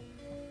pile.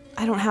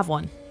 I don't have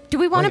one. Do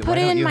we want Wait, to put why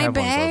it don't in you my have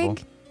one, bag?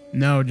 Gorbel?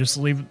 No, just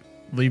leave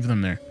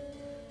them there.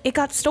 It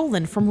got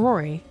stolen from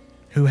Rory.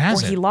 Who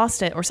has Or it? he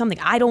lost it or something.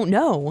 I don't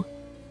know.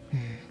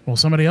 Well,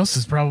 somebody else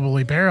is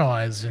probably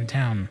paralyzed in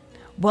town.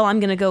 Well, I'm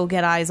gonna go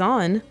get eyes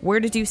on. Where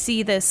did you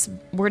see this?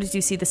 Where did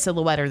you see the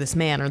silhouette or this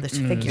man or this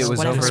figure? It was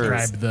whatever. over-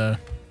 Describe the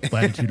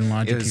latitude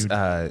and It was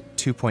longitude.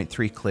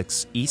 2.3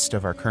 clicks east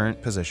of our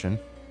current position.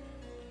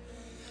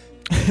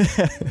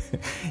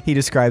 He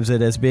describes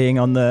it as being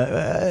on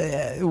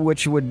the,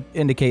 which would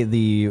indicate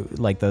the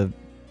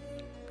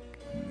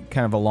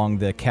kind of along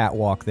the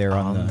catwalk there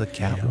on the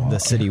catwalk. the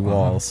city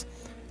walls.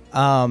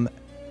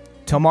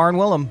 Tomar and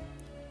Willem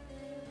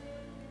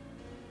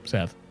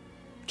Seth.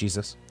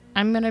 Jesus.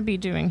 I'm going to be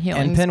doing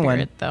healing And Pinwin.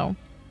 spirit, though.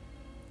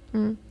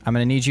 I'm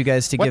gonna need you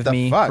guys to What give the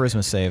me fuck?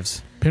 charisma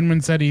saves.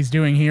 Pinwin said he's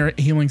doing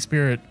healing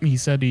spirit. He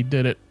said he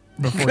did it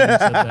before you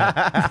said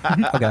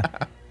that. Okay.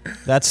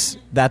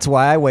 That's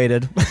why I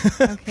waited.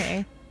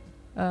 Okay.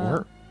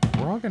 We're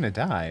all gonna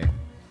die.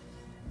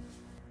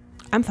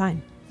 I'm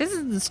fine. This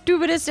is the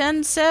stupidest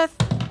end, Seth.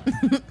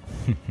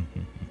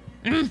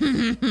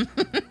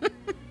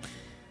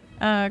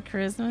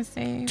 Charisma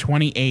save.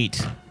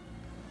 28.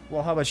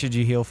 Well, how much should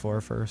you heal for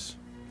first?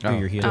 Do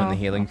your healing. Doing the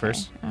healing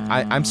first.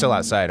 I'm still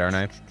outside, aren't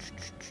I?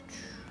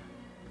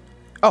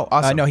 Oh,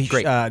 awesome. no,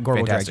 Great.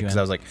 Gorbel dragged Fantastic. you Because in.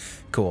 I was like,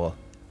 cool.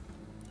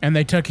 And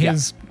they took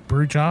his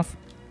brooch off?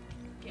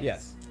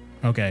 Yes.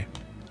 Okay.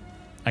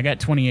 I got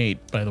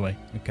 28, by the way.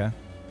 Okay.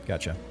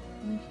 Gotcha.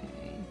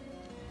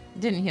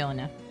 Didn't heal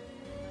enough.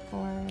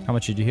 How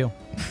much did you heal?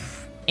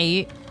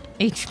 8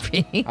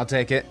 HP. I'll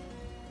take it.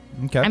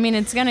 Okay. I mean,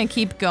 it's gonna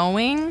keep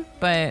going,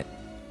 but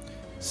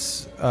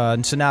So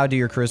now do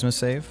your charisma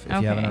save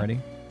if you haven't Okay. already.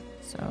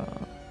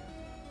 so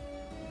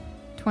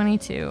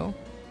 22.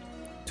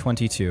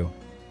 22.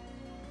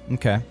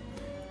 Okay.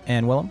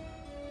 And Willem?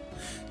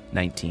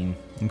 19.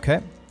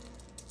 Okay.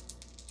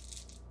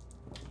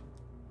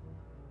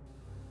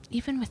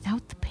 Even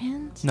without the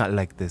pins? Not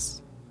like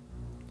this.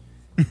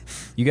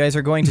 You guys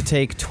are going to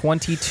take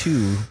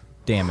 22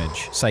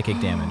 damage, psychic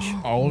damage.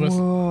 All of us?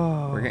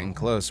 We're getting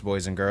close,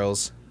 boys and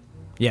girls.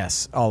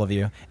 Yes, all of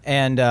you.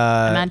 And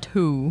I'm at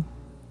 2.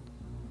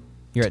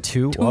 you're at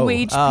 2? 2 Whoa.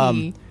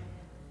 HP.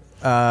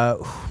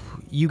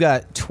 You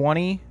got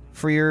 20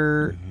 for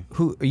your...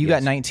 Who? You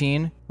got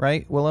 19,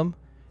 right, Willem?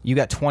 You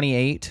got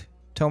 28,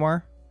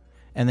 Tomar?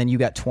 And then you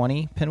got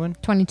 20, Pinwin?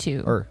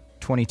 22. Or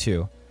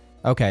 22.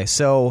 Okay,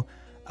 so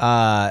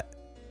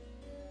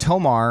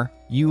Tomar,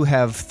 you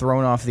have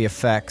thrown off the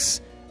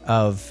effects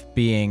of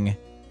being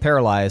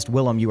paralyzed.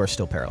 Willem, you are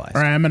still paralyzed.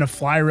 All right, I'm going to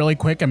fly really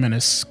quick. I'm going to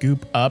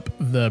scoop up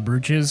the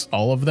brooches,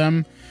 all of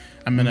them.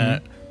 I'm going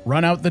to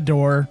run out the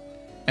door,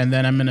 and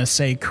then I'm going to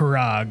say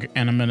Karag,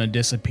 and I'm going to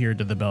disappear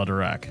to the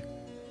Belderak.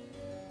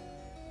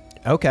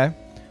 Okay.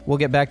 We'll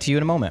get back to you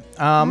in a moment.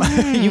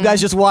 You guys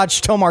just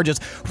watched Tomar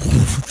just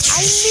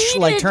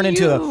like turn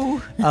into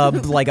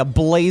like a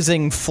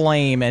blazing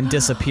flame and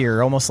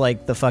disappear, almost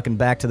like the fucking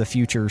Back to the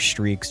Future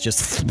streaks.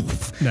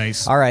 Just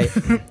Nice. all right.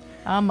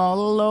 I'm all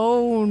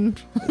alone.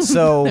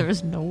 So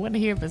There's no one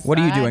here besides what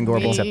are you doing,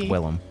 Gorbel? me. Except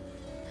Willem.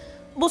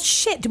 Well,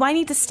 shit. Do I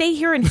need to stay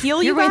here and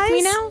heal you You're guys? with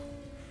me now?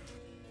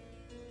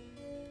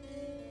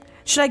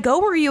 Should I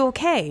go or are you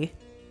okay?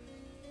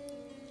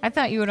 I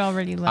thought you had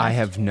already left. I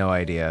have no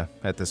idea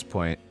at this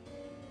point.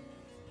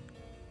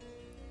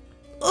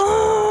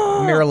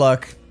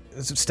 Miraluk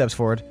steps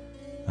forward.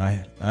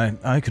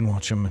 I can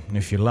watch him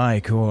if you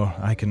like, or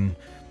I can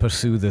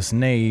pursue this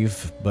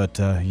knave, but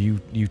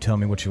you tell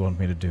me what you want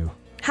me to do.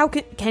 How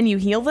can you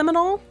heal them at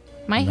all?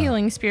 My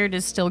healing spirit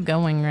is still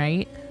going,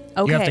 right?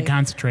 Okay. You have to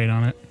concentrate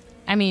on it.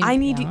 I mean, I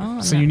need to-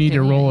 I'm So not you need to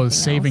doing roll a anything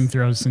saving else.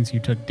 throw since you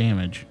took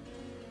damage.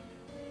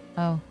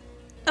 Oh,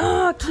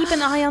 Keep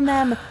an eye on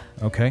them.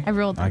 Okay. I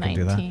rolled a I can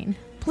do 19.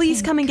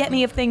 Please come and get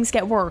me if things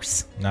get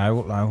worse. that. I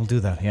will do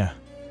that. Yeah,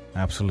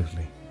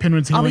 absolutely.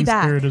 Pinwin's I'll be healing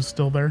back. spirit is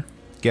still there.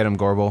 Get him,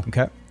 Gorbel.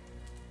 Okay.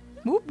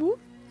 Whoop, whoop.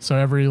 So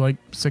every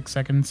 6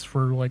 seconds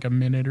for a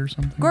minute or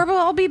something. Gorbel,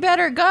 I'll be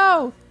better.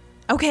 Go.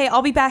 Okay,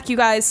 I'll be back, you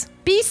guys.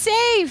 Be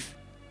safe.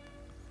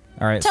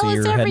 All right. Tell so us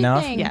you're heading off.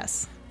 everything.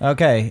 Yes.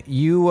 Okay.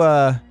 You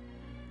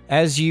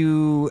as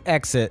you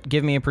exit,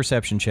 give me a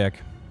perception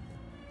check.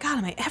 God,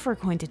 am I ever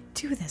going to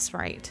do this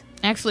right?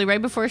 Actually,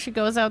 right before she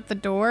goes out the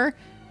door,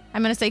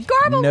 I'm going to say,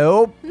 Gorbel.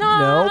 Nope.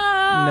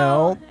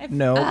 No.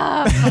 Nope.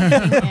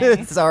 Okay.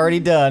 It's already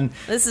done.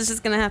 This is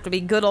just going to have to be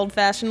good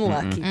old-fashioned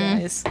luck, you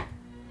guys.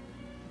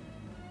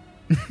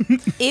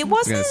 It I was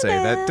wasn't going to say,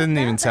 that didn't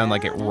even sound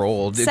like it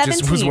rolled. It just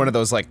was 17. one of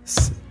those,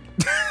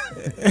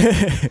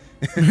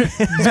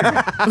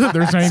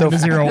 There's not even a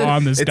 0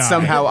 on this die. it's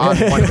somehow on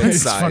one of its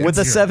It's sides. fucking With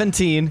a 0.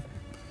 17.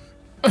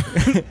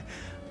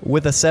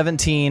 With a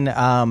 17,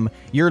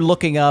 you're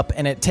looking up,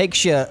 and it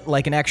takes you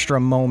like an extra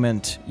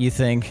moment. You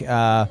think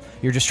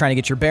you're just trying to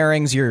get your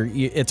bearings.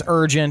 It's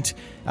urgent,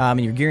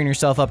 and you're gearing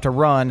yourself up to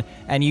run,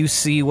 and you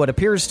see what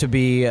appears to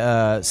be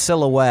a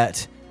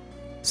silhouette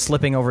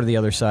slipping over to the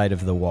other side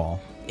of the wall.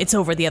 It's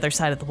over the other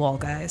side of the wall,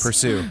 guys.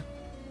 Pursue.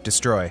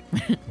 Destroy.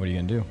 What are you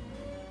gonna do?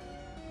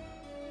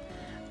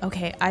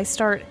 Okay,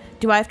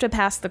 do I have to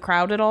pass the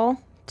crowd at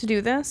all to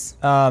do this?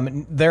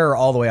 They're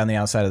all the way on the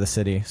outside of the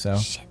city, so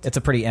it's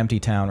a pretty empty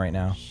town right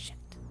now.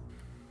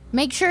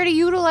 Make sure to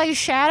utilize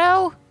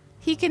Shadow.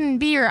 He can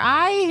be your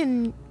eye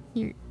and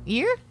your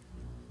ear.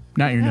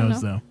 Not your I don't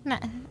nose, know. though.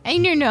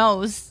 And your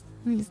nose.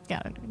 He's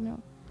got it. No.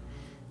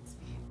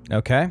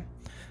 Okay.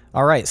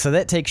 All right, so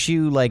that takes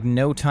you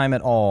no time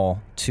at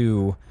all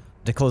to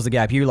close the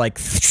gap. You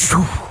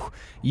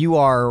you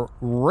are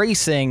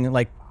racing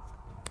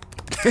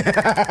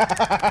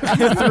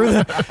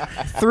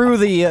through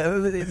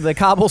the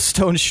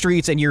cobblestone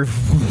streets, and you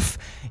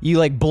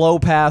blow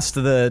past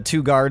the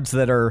two guards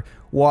that are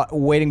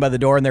waiting by the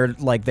door, and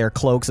their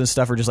cloaks and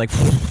stuff are just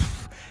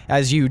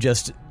as you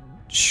just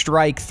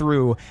strike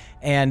through,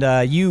 and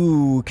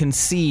you can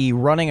see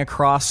running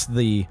across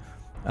the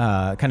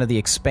kind of the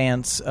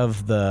expanse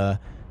of the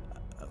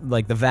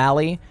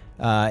valley,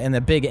 in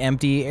the big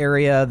empty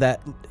area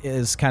that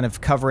is kind of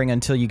covering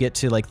until you get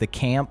to the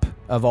camp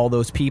of all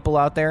those people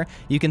out there.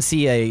 You can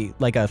see a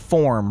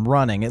form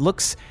running.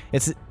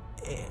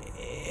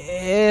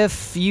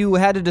 If you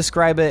had to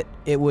describe it,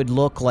 it would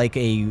look like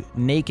a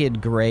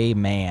naked gray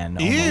man.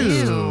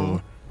 Almost.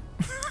 Ew.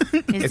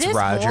 Is It's this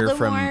Roger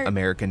from Voldemort?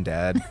 American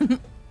Dad.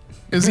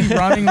 Is he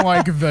running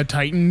like the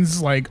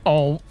Titans,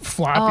 all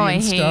floppy Oh, I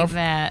and hate stuff?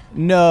 that.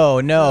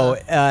 No.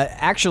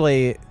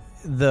 Actually,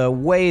 the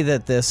way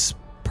that this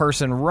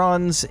person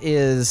runs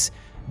is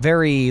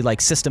very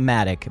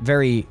systematic,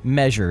 very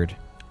measured.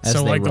 As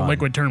So they like the run.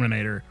 Liquid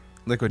Terminator.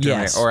 Liquid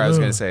Yes. Terminator. Or I was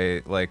going Ugh. to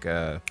say,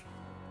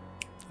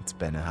 it's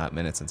been a hot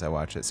minute since I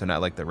watched it. So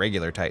not like the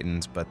regular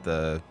Titans, but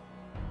the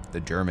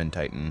German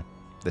Titan,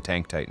 the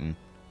tank Titan.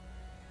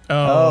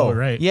 Oh,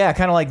 right. Yeah,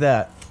 kind of like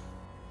that.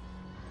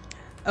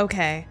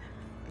 Okay.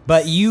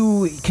 But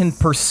you can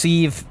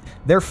perceive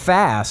they're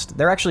fast.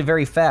 They're actually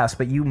very fast,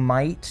 but you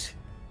might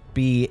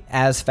be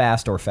as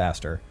fast or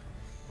faster.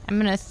 I'm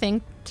going to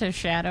think to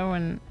Shadow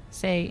and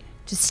say,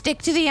 just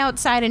stick to the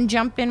outside and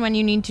jump in when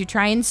you need to.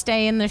 Try and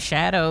stay in the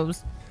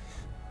shadows.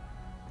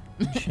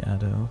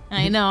 Shadow.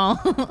 I know.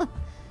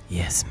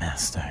 Yes,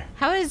 master.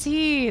 How is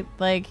he,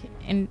 like,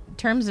 in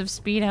terms of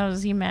speed, how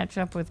does he match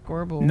up with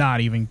Gorble?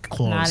 Not even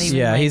close. Not even-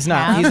 Yeah, like he's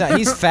not. half?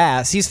 He's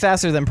fast. He's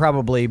faster than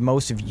probably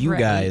most of you Right.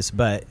 guys.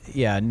 But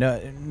yeah,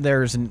 no,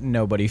 there's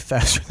nobody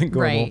faster than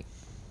Gorble. Right.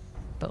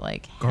 But,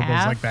 like, Gorble's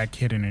half? like that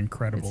kid in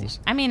Incredibles.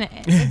 I mean,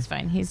 it's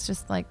fine. He's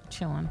just, like,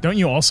 chilling. Don't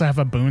you also have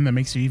a boon that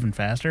makes you even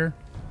faster?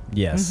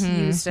 Yes.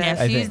 Used it. Yeah,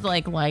 I she's think.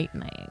 like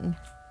lightning.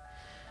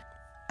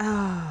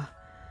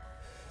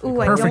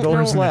 Ooh, I Perfect don't know.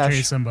 person to Flash.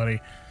 chase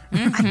somebody.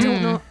 I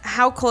don't know.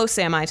 How close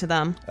am I to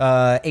them?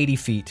 80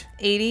 feet.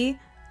 80?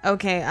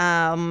 Okay,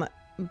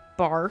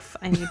 barf.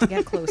 I need to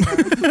get closer.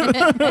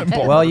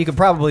 Well, you could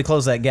probably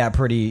close that gap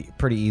pretty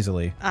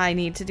easily. I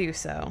need to do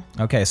so.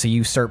 Okay, so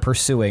you start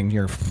pursuing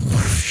your,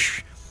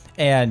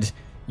 and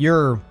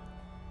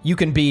you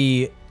can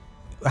be.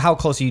 How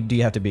close do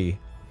you have to be?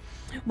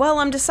 Well,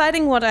 I'm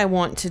deciding what I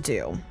want to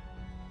do.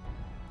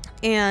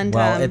 And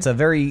Well, it's a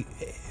very.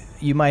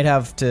 You might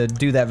have to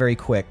do that very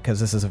quick because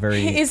this is a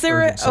very. is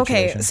there urgent okay,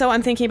 situation. so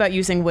I'm thinking about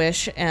using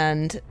wish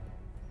and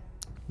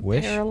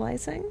Wish?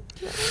 paralyzing.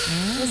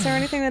 Is there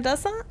anything that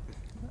does that?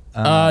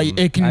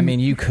 It can. I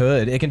mean, you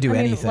could. It can do I mean,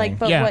 anything. like,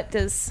 but Yeah.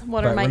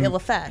 what are But my when- ill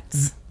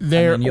effects?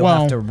 there. I mean, you'll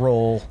well, have to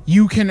roll.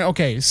 you can.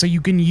 Okay, so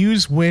you can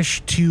use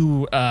wish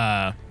to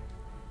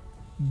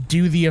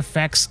do the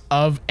effects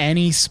of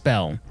any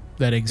spell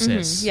that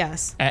exists.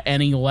 Yes. At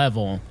any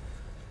level.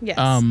 Yes.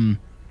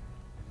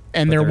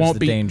 And But there there's won't the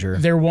be danger.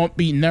 there won't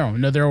be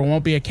there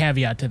won't be a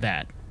caveat to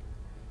that.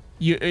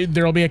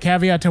 There'll be a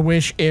caveat to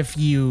wish if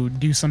you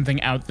do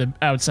something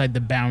outside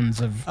the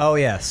bounds of Oh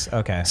yes.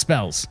 Okay.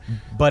 spells.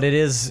 But it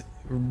is.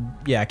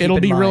 Yeah. Keep It'll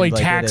in be mind, really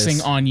like, it taxing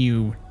is- on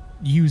you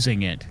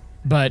using it.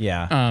 But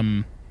Yeah.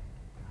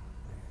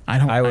 I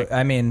don't.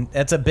 I mean,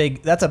 that's a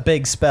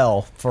big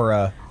spell for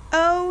a.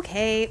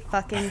 Okay,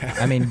 fucking.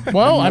 I mean,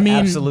 well, you I mean,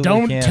 absolutely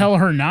don't can. tell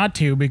her not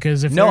to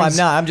because if No, I'm there's-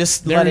 not. I'm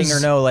just letting her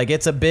there's- know. Like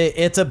it's a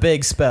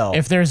big spell.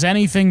 If there's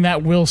anything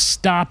that will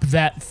stop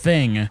that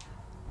thing,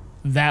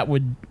 that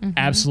would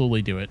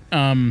absolutely do it.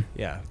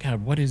 yeah.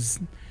 God, what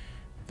is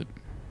the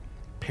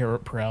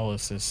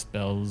paralysis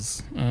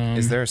spells?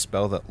 Is there a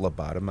spell that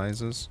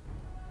lobotomizes?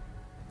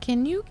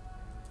 Can you...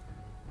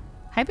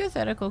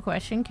 Hypothetical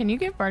question. Can you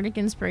get bardic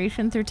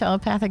inspiration through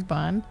telepathic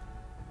bond?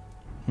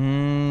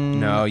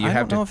 No, you I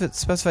have don't know to. if it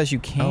specifies you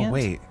can't. Oh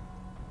wait,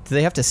 Do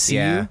they have to see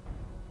yeah.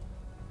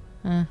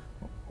 you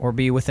or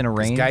be within a 'Cause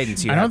range?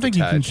 guidance. You I don't have think to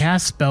you can touch.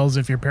 cast spells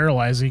if you're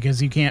paralyzed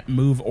because you can't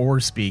move or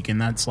speak,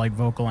 and that's like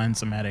vocal and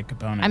somatic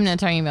components. I'm not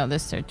talking about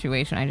this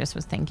situation. I just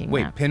was thinking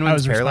Wait, that. I Pinwin's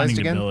was paralyzed responding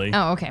to again? Billy.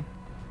 Oh, okay.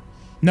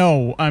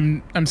 No,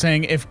 I'm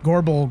saying if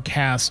Gorble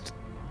cast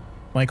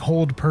like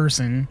hold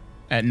person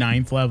at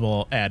 9th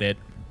level at it,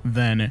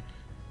 then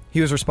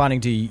He was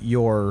responding to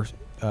your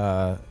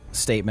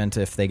statement.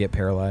 If they get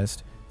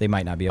paralyzed, they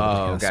might not be able to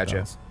Oh, cast gotcha.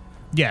 spells.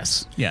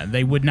 yes, yeah,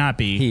 they would not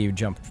be He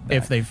jumped back.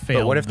 if they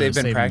failed. But what if the they've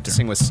been saving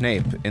practicing throw. with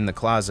Snape in the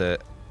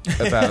closet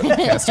about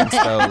casting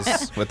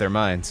spells with their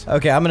minds?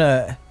 Okay,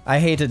 I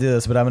hate to do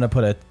this, but I'm gonna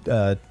put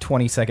a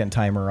 20-second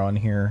timer on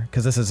here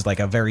because this is like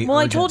a very. Well,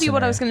 I urgent told you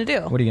what I was scenario.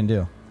 going to do. What are you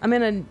gonna do?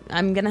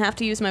 I'm gonna have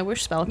to use my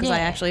wish spell because I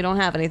Yeah. actually don't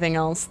have anything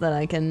else that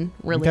I can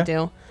really Okay. do,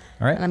 All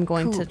right. and I'm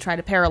going to try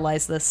to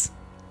paralyze this.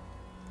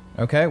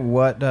 Okay.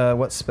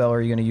 What spell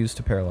are you gonna use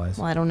to paralyze?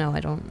 Well, I don't know. I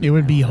don't. It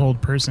would be hold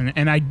person,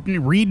 and I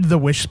read the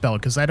wish spell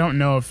because I don't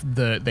know if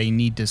they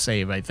need to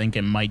save. I think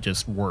it might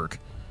just work.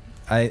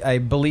 I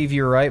believe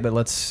you're right, but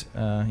let's.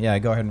 Yeah,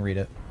 go ahead and read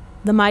it.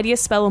 The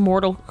mightiest spell a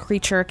mortal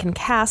creature can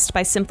cast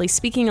by simply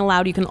speaking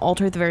aloud. You can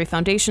alter the very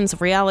foundations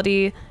of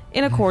reality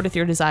in accord with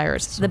your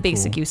desires. The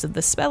basic use of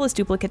this spell is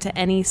duplicate to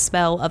any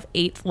spell of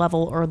 8th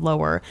level or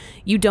lower.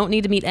 You don't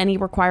need to meet any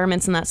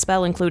requirements in that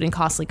spell, including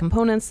costly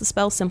components. The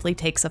spell simply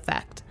takes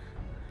effect.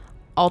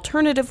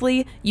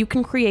 Alternatively, you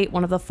can create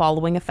one of the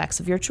following effects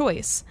of your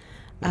choice.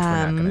 Which we're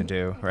not going to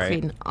do, right?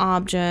 Create an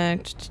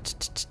object.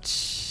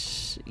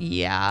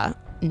 Yeah.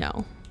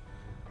 No.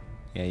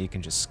 Yeah, you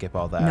can just skip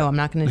all that. No, I'm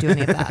not going to do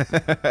any of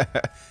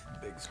that.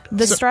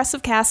 The stress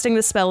of casting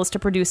the spell is to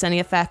produce any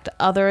effect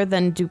other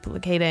than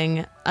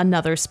duplicating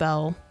another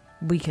spell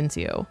weakens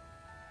you.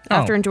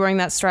 After enduring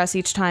that stress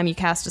each time you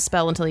cast a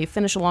spell until you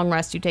finish a long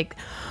rest, you take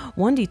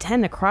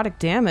 1d10 necrotic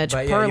damage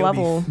But yeah, per you'll be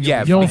level.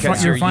 Yeah, You're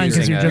because you're fine 'cause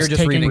using you're just an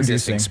taking-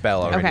 existing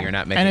spell already. Okay. You're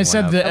not making And it one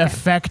said up. the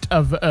effect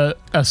of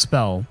a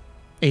spell,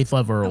 8th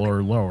level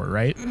or lower,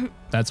 right?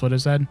 That's what it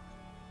said.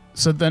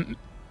 So then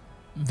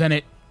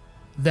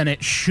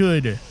it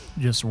should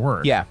just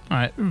work. Yeah.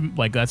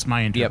 Like that's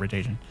my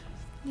interpretation.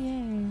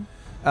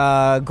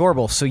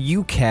 Gorble, so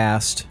you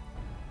cast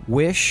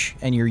Wish,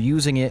 and you're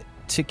using it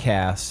to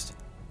cast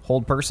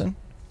Hold Person?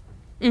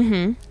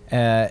 Mm-hmm.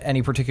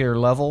 Any particular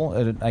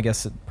level? I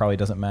guess it probably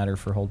doesn't matter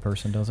for Hold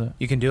Person, does it?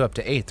 You can do up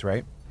to 8th,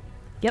 right?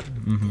 Yep.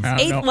 Mm-hmm. I don't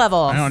 8th know- level.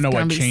 I don't know It's what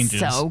gonna be changes.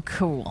 so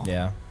cool.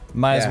 Yeah.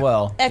 Might as Yeah.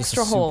 well. Just a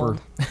Extra super-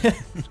 hold.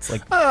 It's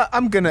like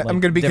I'm gonna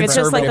be different- It's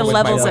just like conservative the with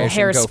levels my of knowledge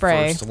and go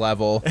Hairspray. First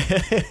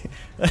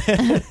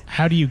level.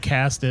 How do you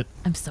cast it?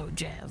 I'm so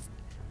jazzed.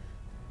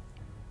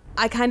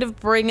 I kind of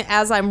bring,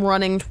 as I'm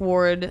running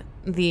toward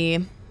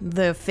the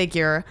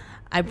figure,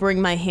 I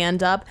bring my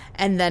hand up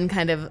and then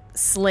kind of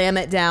slam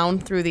it down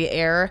through the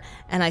air,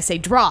 and I say,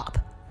 drop.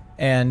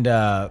 And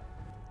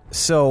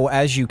so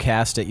as you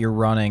cast it, you're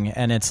running,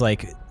 and it's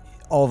like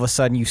all of a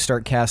sudden you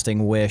start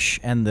casting Wish,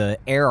 and the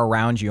air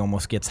around you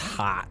almost gets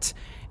hot,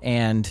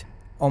 and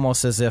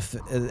almost as if,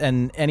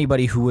 and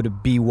anybody who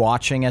would be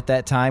watching at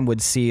that time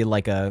would see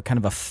like a kind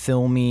of a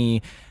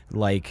filmy,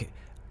 like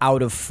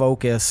out of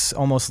focus,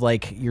 almost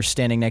like you're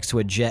standing next to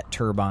a jet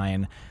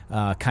turbine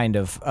kind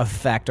of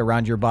effect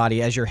around your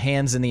body as your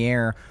hands in the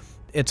air.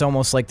 It's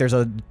almost like there's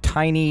a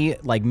tiny,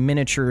 like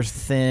miniature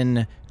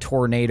thin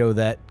tornado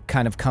that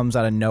kind of comes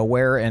out of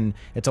nowhere, and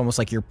it's almost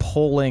like you're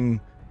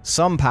pulling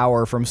some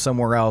power from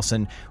somewhere else,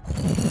 and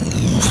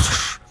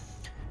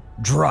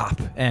drop,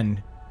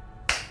 and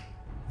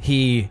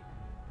the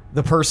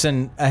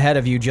person ahead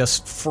of you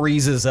just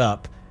freezes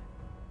up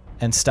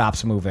and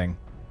stops moving.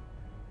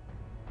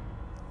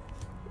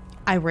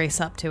 I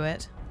race up to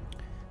it.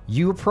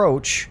 You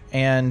approach,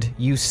 and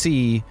you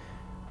see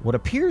what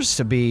appears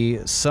to be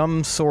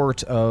some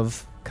sort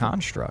of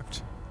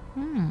construct.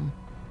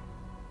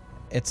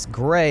 It's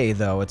gray,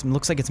 though. It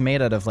looks like it's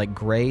made out of like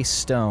gray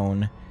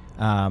stone.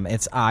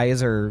 Its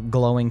eyes are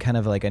glowing kind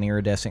of like an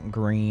iridescent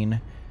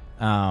green.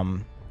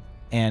 And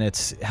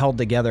it's held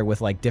together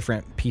with like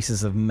different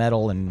pieces of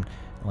metal and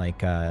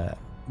like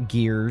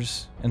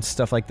gears and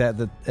stuff like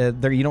that.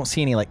 There you don't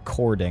see any like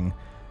cording.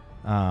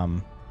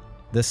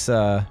 This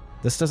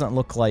doesn't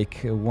look like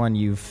one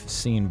you've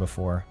seen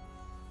before.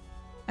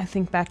 I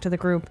think back to the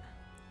group.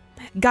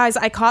 Guys,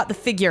 I caught the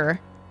figure.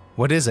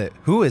 What is it?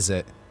 Who is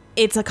it?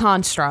 It's a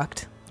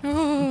construct.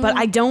 But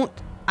I don't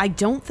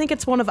think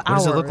it's one of ours. What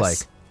does it look like?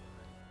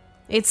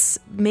 It's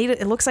made,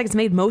 it looks like it's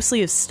made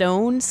mostly of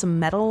stone, some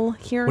metal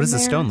here What and does the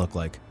there. stone look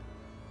like?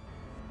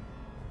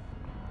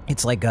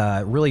 It's like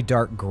a really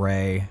dark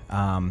gray.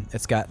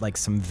 It's got like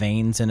some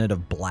veins in it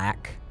of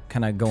black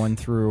kind of going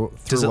throughout.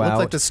 Does it look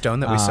like the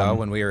stone that we saw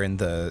when we were in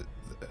the,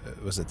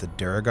 was it the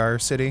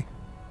Duragar city?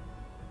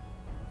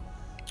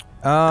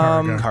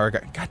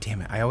 Karagar. God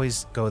damn it. I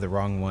always go the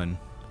wrong one.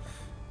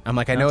 I'm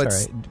like, I know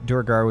That's it's... all right.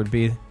 Duragar would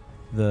be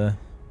the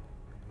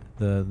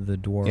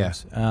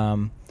dwarves.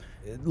 Yeah.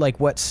 Like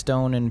what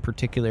stone in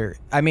particular?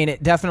 I mean,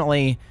 it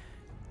definitely...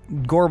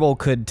 Gorbel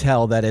could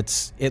tell that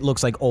it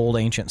looks like old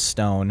ancient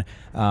stone,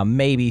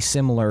 maybe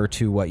similar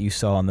to what you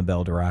saw on the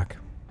Belderock.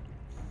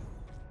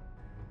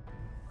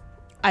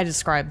 I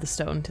described the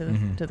stone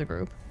to the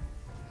group.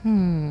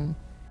 We're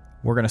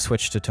going to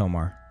switch to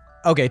Tomar.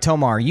 Okay,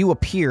 Tomar, you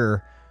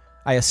appear,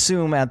 I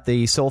assume, at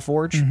the Soul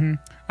Forge.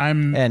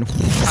 I'm And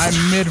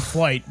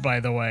mid-flight, by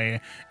the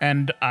way,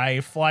 and I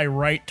fly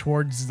right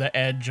towards the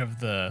edge of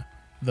the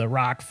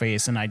rock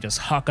face, and I just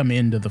huck them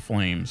into the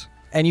flames.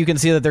 and you can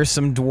see that there's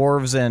some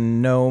dwarves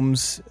and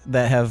gnomes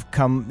that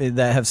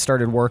have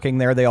started working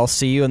there. They all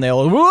see you, and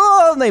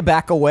whoa, and they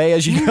back away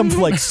as you come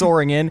like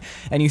soaring in,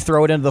 and you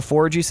throw it into the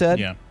forge, you said?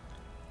 Yeah.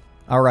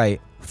 All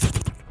right.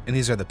 And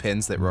these are the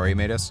pins that Rory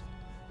made us?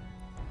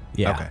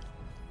 Yeah.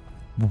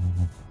 Okay.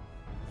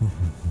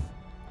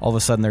 All of a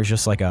sudden, there's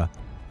just like a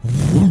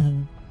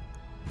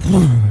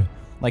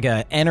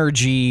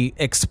energy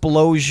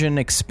explosion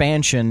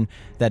expansion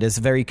that is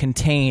very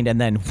contained, and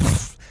then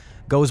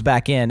goes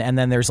back in, and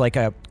then there's like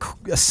a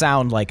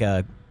sound like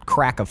a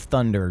crack of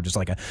thunder, just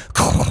like a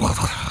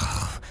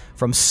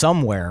from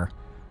somewhere.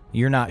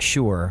 You're not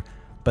sure,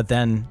 but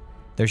then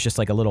there's just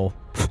like a little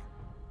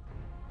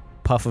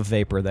puff of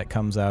vapor that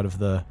comes out of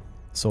the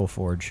Soul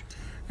Forge.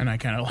 And I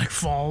kind of like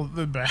fall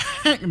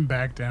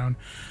back down.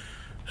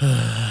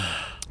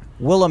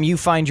 Willem, you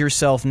find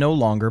yourself no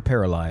longer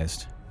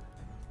paralyzed.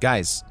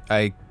 Guys,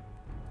 I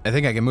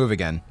think I can move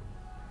again.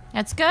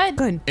 That's good.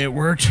 Good. It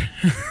worked.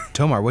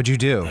 Tomar, what'd you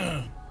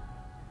do?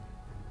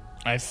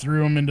 I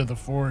threw him into the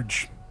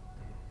forge.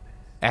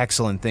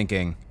 Excellent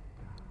thinking.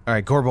 All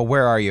right, Gorbel,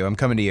 where are you? I'm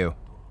coming to you.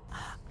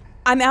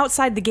 I'm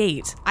outside the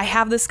gate. I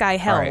have this guy All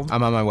held. right,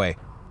 I'm on my way.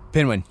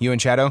 Pinwin, you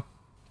and Shadow?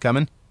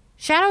 Coming?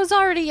 Shadow's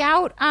already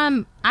out.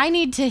 I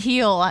need to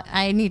heal.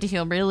 I need to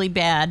heal really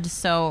bad,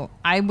 so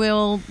I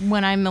will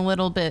when I'm a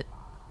little bit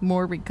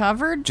more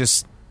recovered.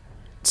 Just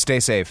stay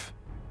safe.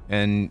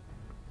 And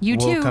You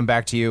we'll too. come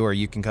back to you, or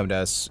you can come to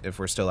us if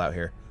we're still out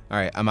here. All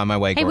right, I'm on my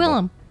way, Hey, Gorbel.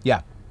 Willem.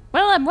 Yeah.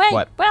 Willem, wait.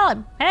 What?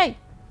 Willem, hey.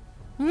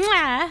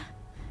 Mwah.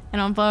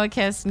 And I'll blow a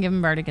kiss and give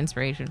him bardic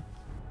inspiration.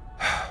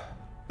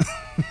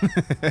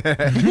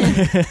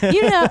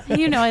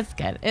 you know it's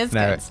good. It's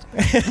No.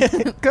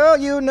 good. Girl,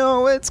 you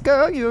know it's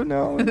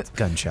it's.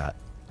 Gunshot.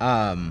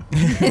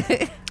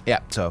 Yeah,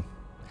 so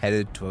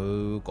headed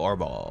to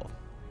Gorbel.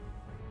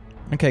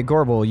 Okay,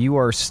 Gorbel, you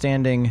are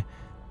standing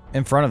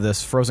in front of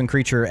this frozen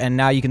creature, and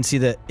now you can see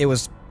that it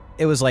was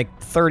like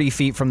 30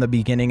 feet from the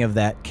beginning of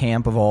that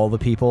camp of all the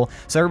people.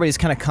 So everybody's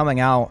kind of coming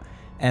out,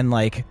 and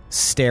like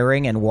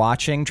staring and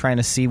watching, trying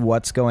to see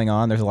what's going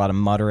on. There's a lot of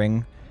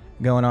muttering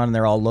going on, and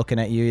they're all looking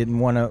at you.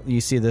 And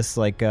you see this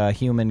like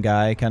human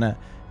guy kind of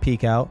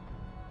peek out.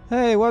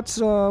 Hey, what's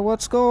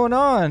going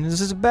on? Is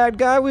this a bad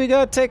guy we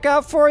gotta take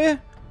out for you?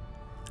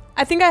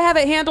 I think I have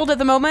it handled at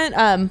the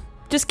moment.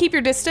 Just keep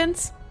your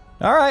distance.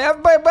 All right,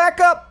 everybody, back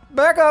up.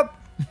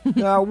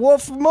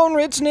 Wolf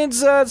Moonridge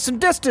needs some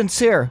distance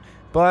here,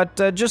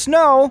 but just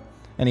know.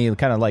 And he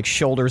kind of like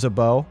shoulders a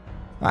bow.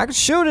 I can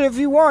shoot it if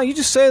you want. You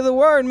just say the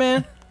word,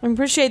 man. I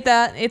appreciate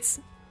that. It's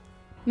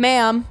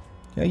ma'am.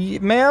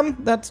 Ma'am,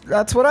 that's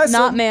what I said.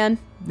 Not man.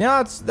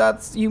 No,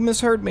 that's you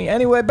misheard me.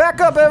 Anyway,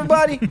 back up,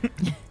 everybody.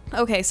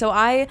 Okay, so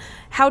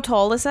how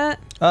tall is it?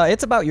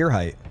 It's about your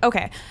height.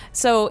 Okay,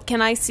 so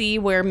can I see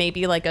where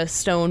maybe like a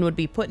stone would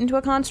be put into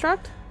a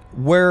construct?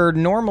 Where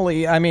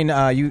normally,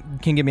 you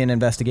can give me an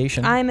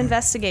investigation. I'm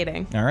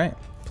investigating. All right,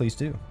 please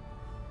do.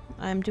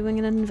 I'm doing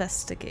an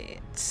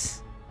investigate.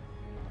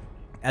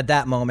 At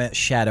that moment,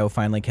 Shadow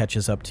finally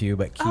catches up to you,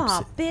 but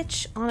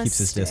bitch, on a keeps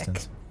his stick.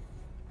 distance.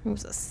 It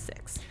was a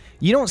 6.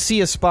 You don't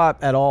see a spot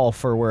at all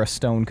for where a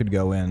stone could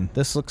go in.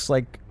 This looks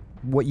like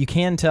what you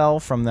can tell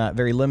from that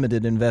very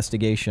limited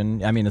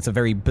investigation. I mean, it's a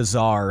very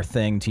bizarre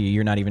thing to you.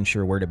 You're not even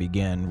sure where to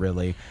begin,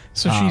 really.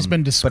 So she's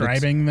been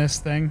describing this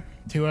thing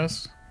to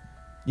us?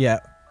 Yeah.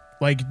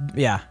 Like,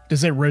 yeah.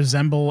 Does it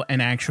resemble an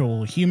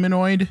actual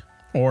humanoid?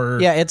 Or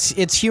yeah,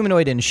 it's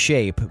humanoid in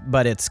shape,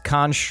 but it's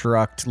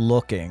construct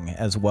looking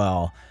as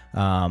well.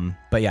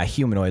 But yeah,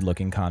 humanoid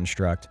looking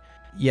construct.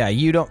 Yeah,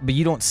 you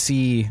don't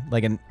see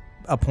like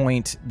a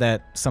point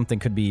that something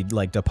could be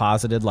like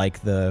deposited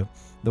like the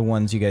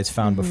ones you guys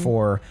found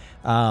before.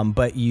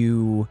 But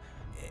you're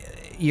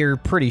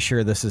pretty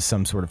sure this is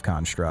some sort of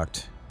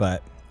construct.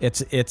 But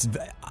it's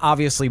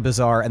obviously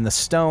bizarre. And the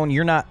stone,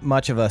 you're not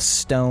much of a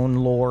stone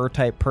lore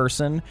type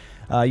person.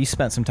 You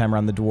spent some time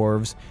around the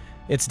dwarves.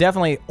 It's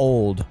definitely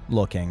old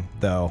looking,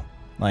 though.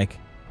 Like,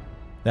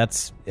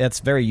 that's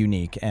very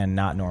unique and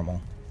not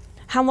normal.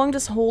 How long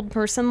does hold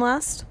person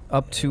last?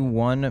 Up to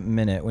 1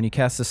 minute. When you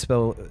cast a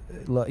spell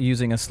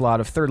using a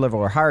slot of 3rd level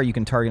or higher, you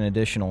can target an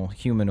additional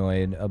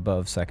humanoid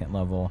above 2nd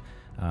level.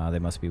 They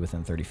must be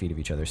within 30 feet of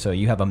each other. So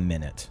you have a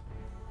minute.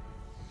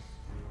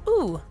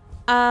 Ooh.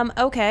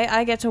 Okay,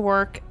 I get to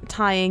work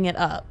tying it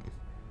up.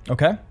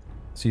 Okay.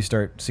 So you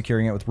start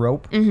securing it with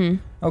rope? Mm-hmm.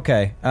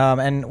 Okay.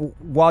 And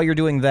while you're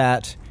doing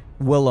that,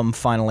 Willem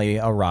finally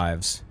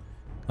arrives,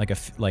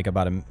 like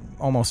about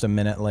almost a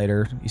minute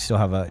later. You still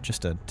have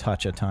just a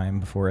touch of time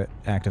before it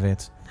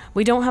activates.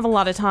 We don't have a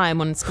lot of time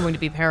when it's going to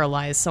be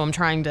paralyzed, so I'm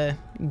trying to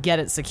get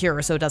it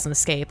secure so it doesn't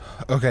escape.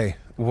 Okay,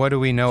 what do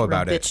we know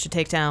about it? Bitch to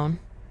take down.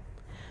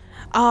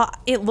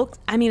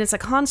 It's a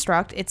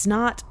construct. It's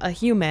not a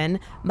human,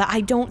 but I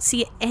don't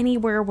see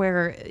anywhere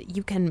where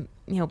you can,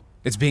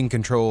 It's being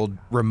controlled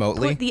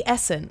remotely? put the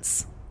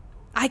essence.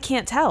 I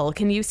can't tell.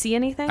 Can you see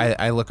anything?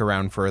 I look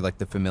around for like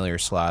the familiar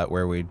slot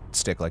where we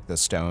stick like the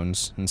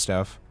stones and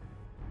stuff.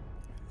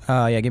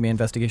 Yeah, give me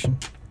investigation.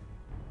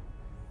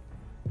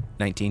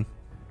 19.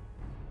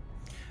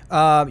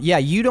 Yeah,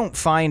 you don't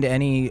find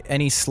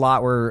any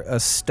slot where a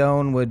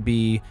stone would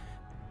be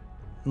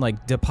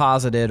like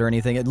deposited or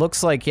anything. It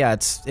looks like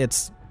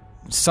it's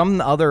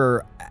some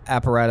other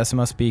apparatus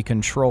must be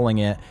controlling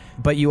it.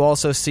 But you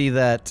also see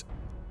that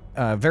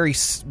very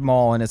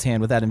small in its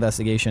hand with that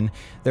investigation,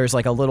 there's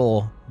like a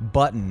little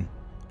button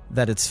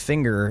that its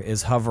finger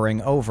is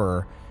hovering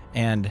over,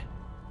 and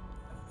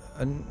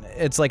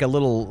it's like a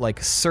little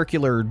like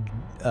circular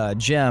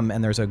gem,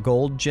 and there's a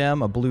gold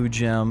gem, a blue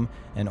gem,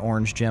 an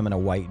orange gem, and a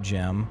white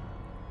gem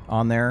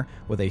on there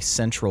with a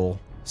central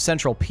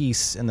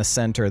piece in the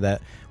center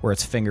where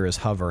its finger is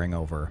hovering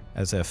over,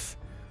 as if.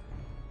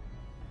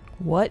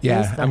 What is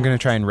Yeah, that? I'm going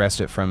to try and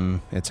wrest it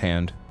from its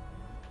hand.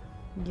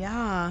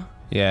 Yeah.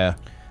 Yeah.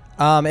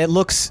 It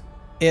looks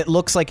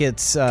like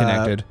it's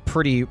Connected.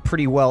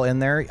 pretty well in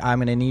there. I'm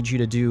going to need you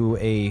to do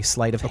a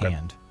sleight of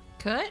hand.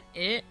 Cut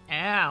it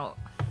out.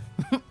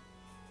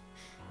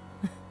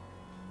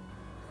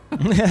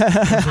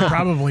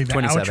 probably the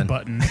 27. ouch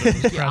button. That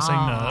was pressing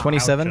the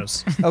 27?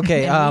 ouches.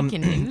 Okay, And we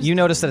can use you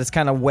notice that it's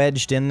kind of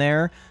wedged in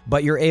there,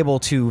 but you're able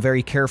to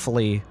very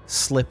carefully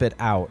slip it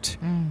out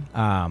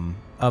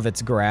of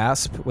its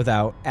grasp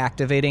without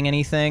activating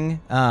anything.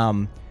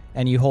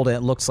 And you hold it.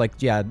 It looks like,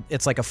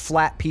 it's like a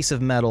flat piece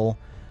of metal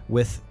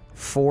with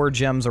 4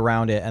 gems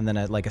around it, and then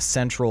a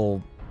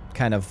central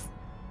kind of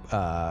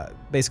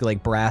basically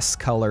like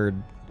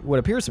brass-colored, what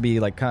appears to be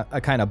like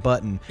a kind of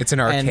button. It's an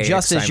archaic, and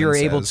just as Simon you're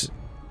able says. to.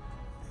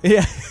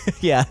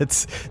 Yeah,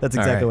 that's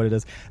exactly right. what it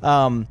is.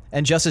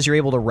 And just as you're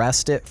able to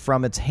wrest it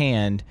from its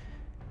hand,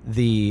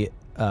 the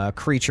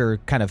creature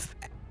kind of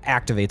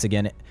activates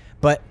again.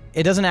 But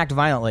it doesn't act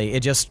violently. It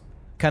just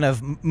kind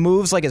of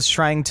moves like it's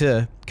trying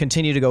to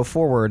continue to go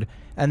forward.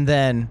 And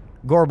then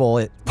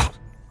Gorbel, it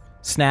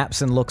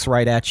snaps and looks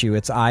right at you.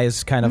 Its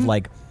eyes kind of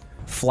like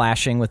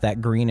flashing with that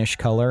greenish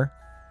color.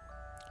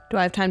 Do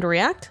I have time to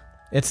react?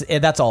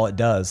 That's all it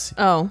does.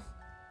 Oh.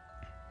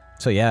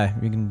 So yeah,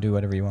 you can do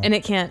whatever you want. And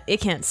it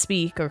can't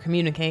speak or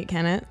communicate,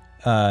 can it?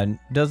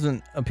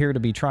 Doesn't appear to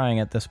be trying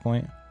at this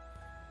point.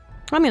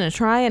 I'm going to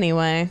try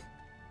anyway.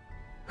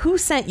 Who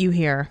sent you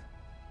here?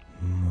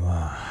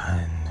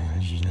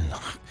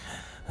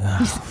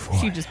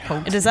 She just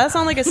poked. Does that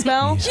sound like a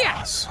spell?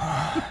 Yes.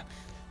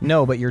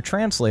 No, but your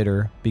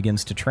translator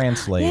begins to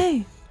translate.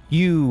 Yay.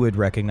 You would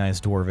recognize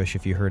Dwarvish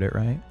if you heard it,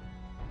 right?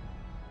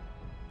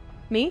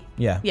 Me?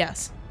 Yeah.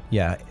 Yes.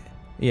 Yeah.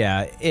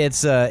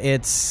 It's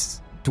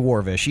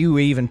Dwarvish. You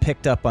even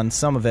picked up on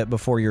some of it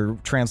before your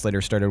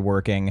translator started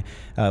working,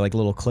 like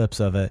little clips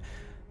of it,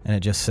 and it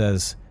just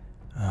says,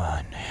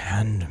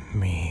 Hand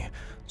me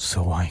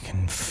so I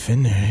can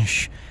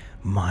finish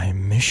my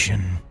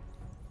mission.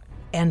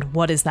 And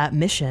what is that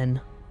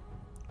mission?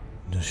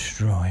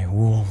 Destroy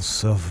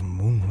wolves of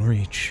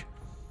Moonreach.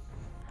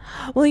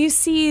 Well, you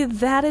see,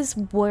 that is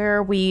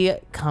where we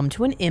come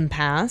to an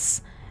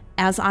impasse,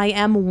 as I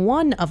am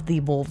one of the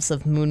wolves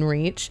of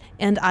Moonreach,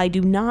 and I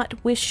do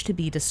not wish to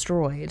be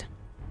destroyed.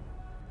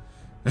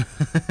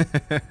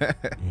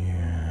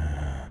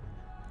 Yeah.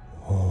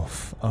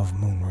 Wolf of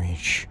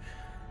Moonreach.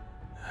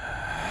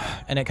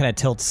 and it kind of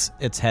tilts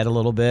its head a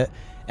little bit,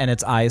 and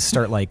its eyes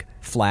start like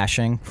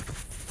flashing.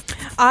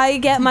 I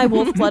get my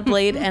wolf blood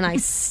blade and I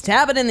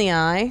stab it in the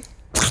eye.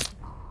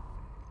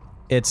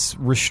 It's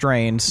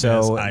restrained,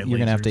 so Yes, eye you're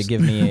gonna have to lasers.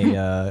 give me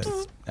a.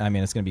 I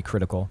mean, it's gonna be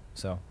critical.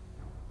 So,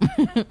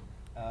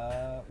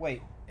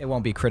 wait, it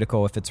won't be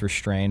critical if it's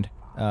restrained.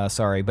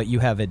 Sorry, but you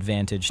have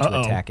advantage to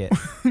Uh-oh. attack it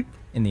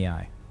in the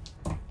eye.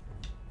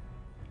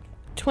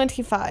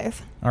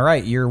 25. All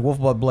right, your wolf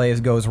blood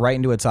blade goes right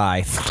into its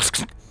eye,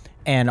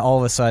 and all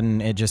of a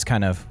sudden, it just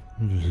kind of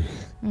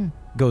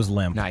goes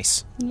limp.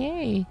 Nice.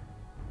 Yay.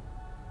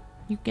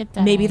 You get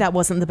that. Maybe that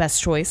wasn't the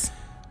best choice.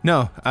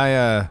 No,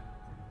 I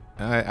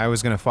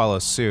was gonna follow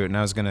suit, and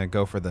I was gonna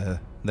go for the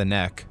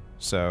neck.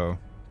 So,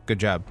 good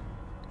job.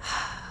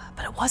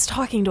 But it was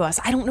talking to us.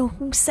 I don't know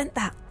who sent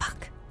that.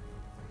 Fuck.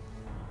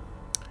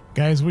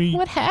 Guys,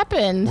 What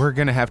happened? We're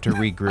gonna have to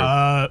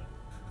regroup.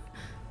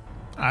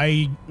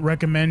 I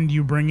recommend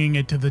you bringing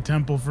it to the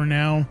temple for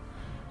now.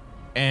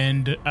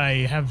 And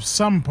I have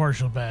some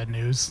partial bad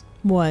news.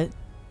 What?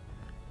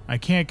 I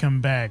can't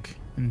come back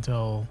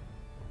until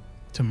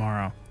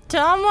tomorrow.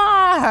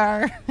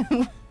 Tamar!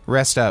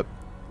 Rest up.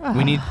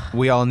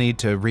 We all need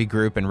to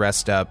regroup and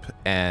rest up,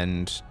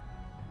 and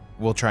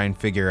we'll try and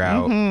figure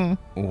out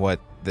what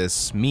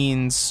this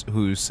means,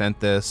 who sent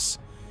this,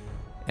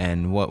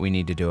 and what we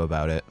need to do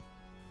about it.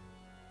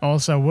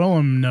 Also,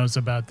 Willem knows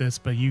about this,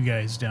 but you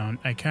guys don't.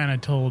 I kind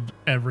of told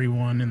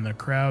everyone in the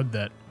crowd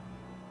that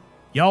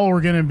y'all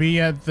were going to be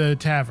at the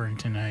tavern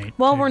tonight.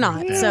 Well, to we're do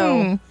not, that.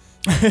 so...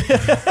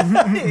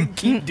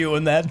 Keep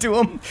doing that to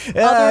him.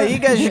 You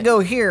guys should go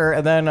here,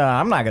 and then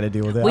I'm not going to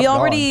deal with it. We I'm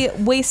already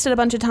gone. wasted a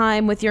bunch of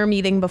time with your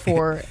meeting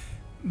before.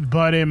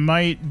 But it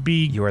might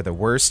be... You are the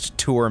worst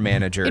tour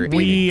manager in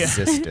We-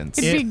 existence.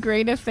 It'd be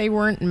great if they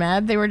weren't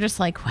mad. They were just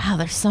like, wow,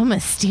 they're so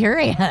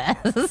mysterious.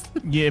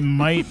 It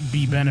might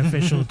be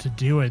beneficial to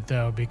do it,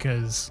 though,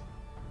 because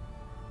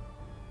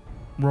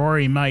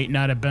Rory might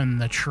not have been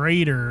the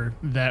traitor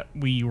that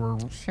we were...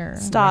 Sure.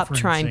 Stop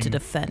trying to referencing.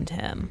 defend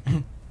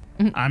him.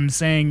 I'm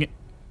saying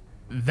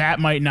that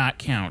might not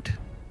count.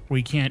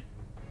 We can't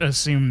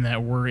assume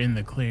that we're in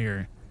the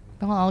clear.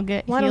 Well, I'll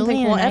get Well, I don't think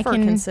Healy we'll and I ever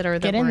can consider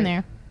that get in we're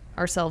there.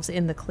 ourselves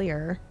in the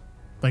clear.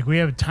 Like, we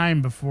have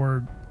time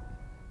before...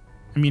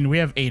 I mean, we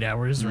have 8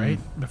 hours, right?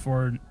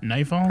 Before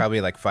nightfall? Probably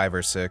like 5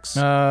 or 6.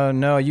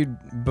 No,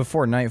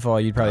 before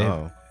nightfall, you'd probably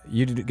Oh.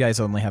 you guys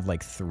only have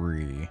like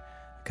 3,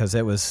 because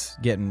it was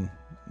getting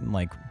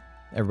like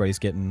everybody's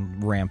getting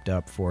ramped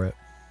up for it.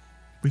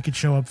 We could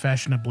show up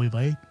fashionably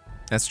late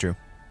That's true.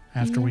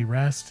 after we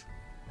rest.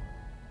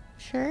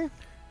 Sure.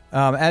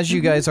 As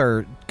you guys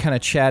are kind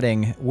of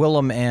chatting,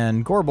 Willem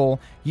and Gorbel,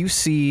 you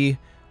see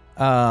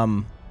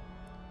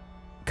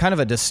kind of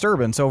a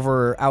disturbance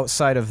over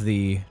outside of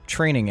the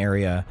training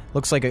area.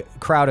 Looks like a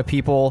crowd of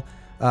people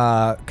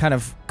kind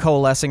of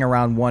coalescing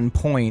around one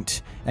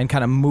point and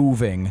kind of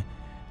moving.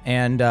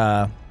 And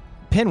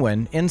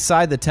Pinwin,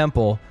 inside the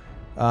temple,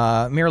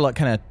 Mirlock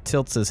kind of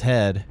tilts his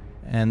head,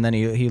 and then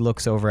he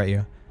looks over at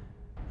you.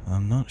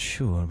 I'm not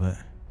sure, but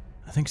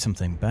I think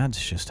something bad's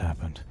just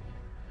happened.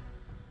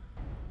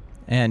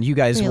 And you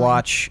guys Really?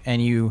 watch,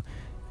 and you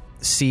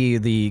see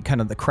the kind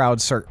of the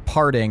crowd start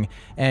parting,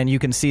 and you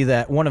can see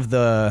that one of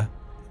the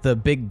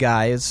big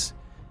guys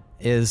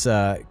is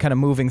kind of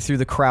moving through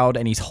the crowd,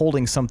 and he's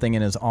holding something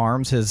in his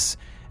arms. His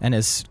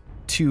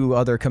 2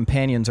 other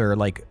companions are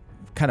like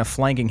kind of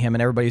flanking him,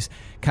 and everybody's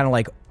kind of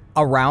like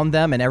around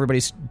them, and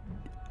everybody's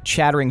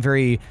chattering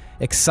very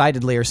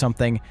excitedly or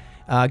something.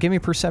 Give me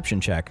a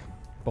perception check,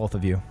 both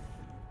of you.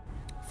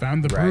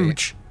 Found the Right.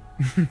 brooch.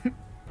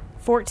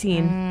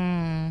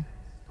 14.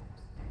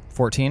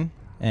 14,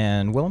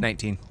 and Willem?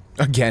 19.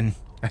 Again.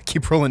 I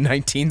keep rolling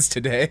 19s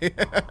today.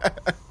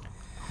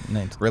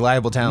 19.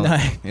 Reliable talent.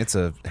 Nice. It's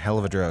a hell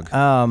of a drug.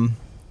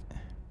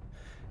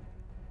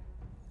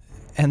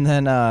 And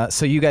then,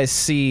 so you guys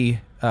see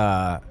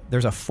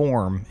there's a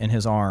form in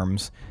his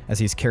arms as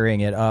he's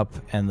carrying it up,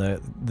 and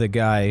the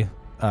guy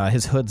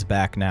his hood's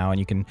back now, and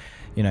you can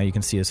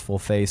see his full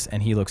face,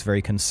 and he looks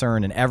very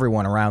concerned, and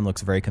everyone around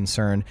looks very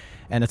concerned.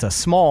 And it's a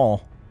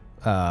small,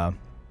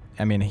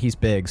 he's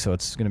big, so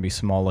it's going to be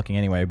small looking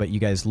anyway. But you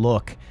guys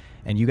look,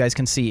 and you guys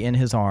can see in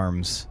his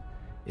arms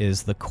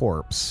is the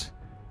corpse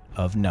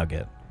of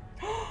Nugget.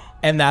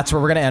 And that's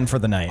where we're going to end for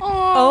the night.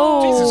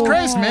 Oh, Jesus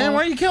Christ, man!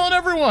 Why are you killing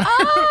everyone?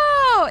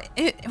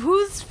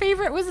 Whose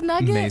favorite was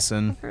Nugget?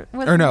 Mason.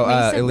 Was Or no,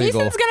 Mason? illegal.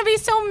 Mason's gonna be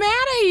so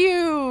mad at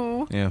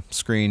you. Yeah,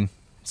 screen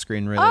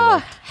really. Oh,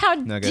 loved how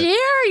Nugget.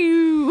 dare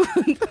you!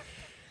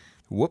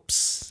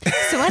 Whoops.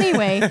 So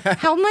anyway,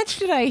 how much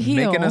did I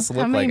heal? Making us How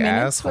look many like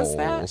minutes was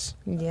that? assholes.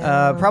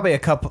 yeah. Probably a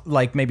couple,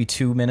 like maybe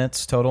 2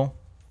 minutes total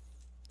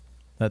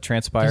that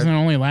transpired. Doesn't it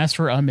only last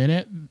for a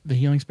minute? The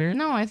healing spirit?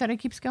 No, I thought it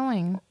keeps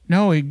going.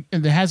 No, it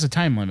has a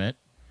time limit.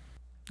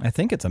 I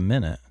think it's a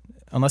minute,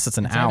 unless it's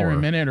an It's hour. either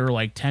a minute or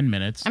like 10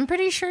 minutes. I'm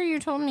pretty sure you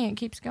told me it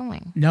keeps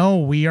going. No,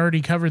 we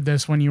already covered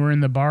this when you were in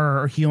the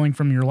bar healing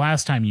from your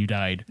last time you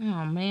died.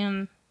 Oh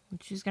man,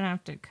 she's gonna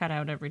have to cut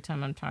out every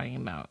time I'm talking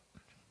about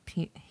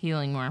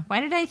healing more.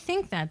 Why did I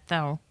think that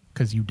though?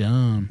 Because you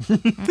dumb.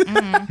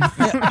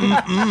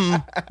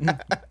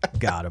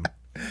 Got him.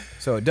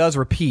 So it does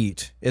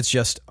repeat. It's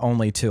just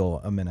only till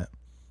a minute.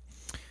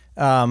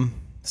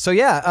 So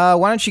yeah,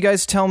 why don't you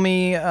guys tell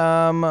me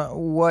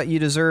what you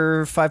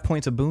deserve 5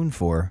 points of boon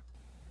for?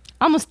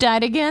 Almost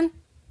died again.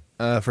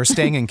 For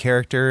staying in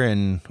character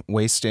and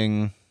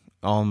wasting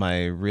all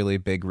my really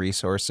big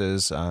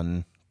resources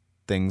on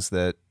things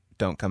that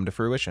don't come to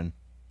fruition.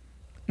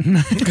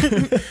 Pinwin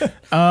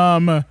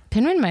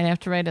might have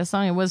to write a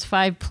song. It was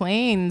 5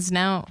 planes.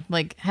 Now,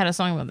 had a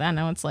song about that.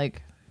 Now it's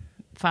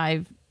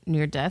 5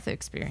 near-death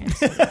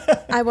experiences.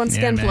 I once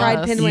again man. pried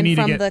You Pinwin need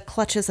to from get- the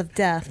clutches of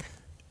death.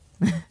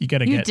 You got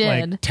to You get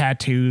did.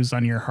 tattoos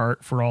on your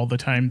heart for all the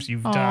times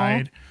you've Aw.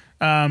 died.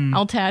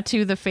 I'll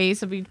tattoo the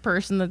face of each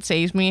person that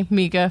saves me.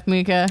 Mika, or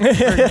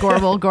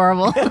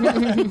Gorble.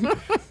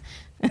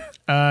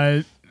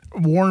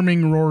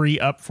 Warming Rory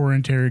up for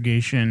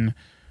interrogation,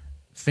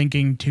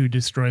 thinking to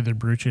destroy the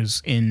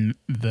brooches in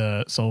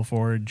the Soul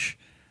Forge.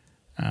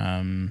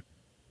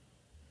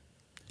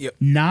 Yep.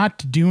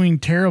 Not doing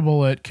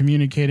terrible at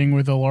communicating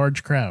with a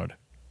large crowd.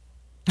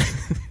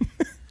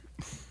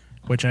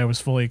 Which I was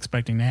fully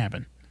expecting to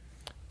happen.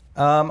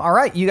 All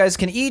right, you guys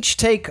can each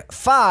take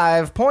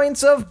 5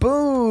 points of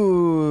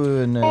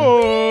boon.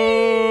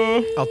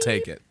 I'll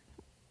take it.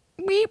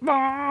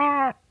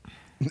 Meatball.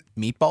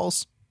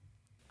 Meatballs?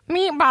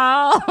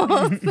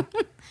 Meatball.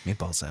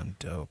 Meatballs sound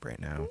dope right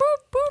now.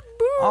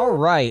 All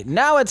right,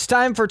 now it's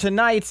time for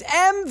tonight's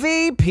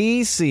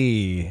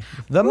MVPC,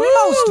 the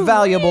most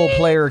valuable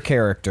player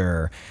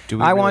character. Do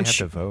we I really want have you-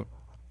 to vote?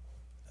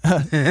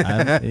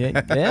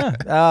 Yeah.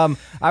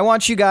 I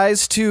want you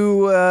guys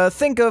to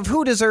think of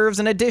who deserves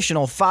an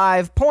additional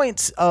 5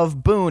 points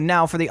of boon.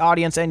 Now, for the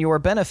audience and your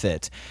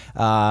benefit,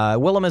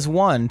 Willem is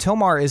 1,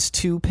 Tomar is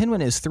 2, Pinwin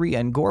is 3,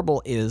 and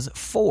Gorble is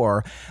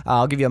 4.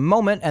 I'll give you a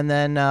moment, and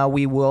then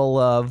we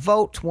will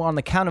vote on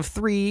the count of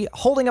 3,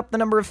 holding up the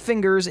number of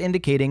fingers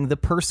indicating the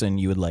person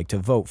you would like to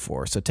vote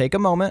for. So take a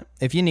moment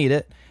if you need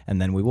it, and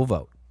then we will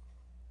vote.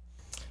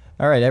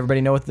 All right, everybody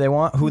know what they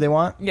want, who they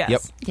want? Yes.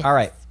 Yep. Yes. All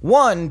right.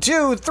 1,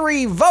 2,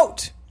 3,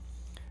 vote.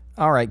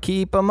 All right,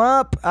 keep them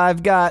up.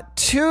 I've got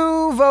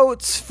 2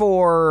 votes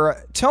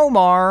for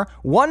Tomar,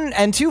 1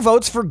 and 2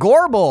 votes for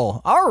Gorble.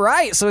 All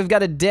right, so we've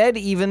got a dead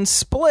even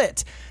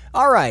split.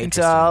 All right,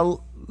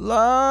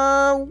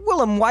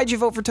 Willem, why'd you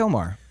vote for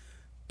Tomar?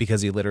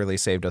 Because he literally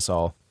saved us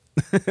all.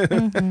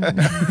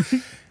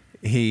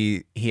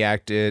 He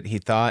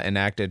thought and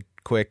acted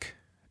quick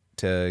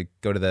to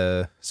go to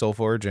the Soul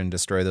Forge and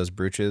destroy those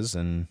brooches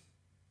and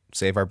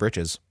save our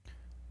britches.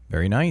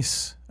 Very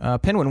nice.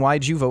 Pinwin,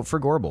 why'd you vote for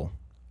Gorble?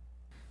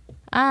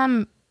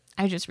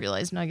 I just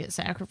realized Nugget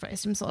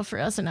sacrificed himself for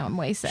us, and now I'm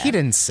way sad. He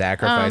didn't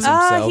sacrifice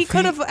himself. He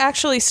could have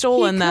actually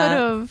stolen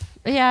that.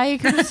 Yeah, he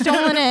could have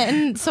stolen it,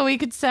 and so he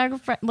could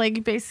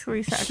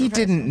basically sacrifice. He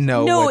didn't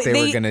know No, what they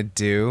they- were going to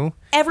do.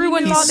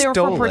 Everyone He thought they were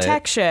stole for it.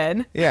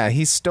 protection. Yeah,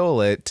 he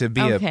stole it to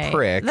be Okay, a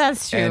prick.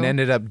 that's true. And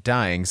ended up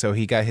dying, so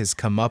he got his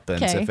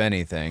comeuppance, Okay. if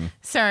anything.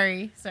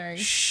 Sorry.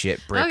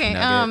 Shit, brick Okay,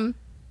 nugget.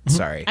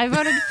 Sorry. I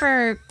voted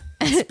for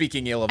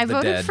Speaking ill of I the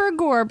voted dead. for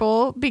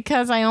Gorble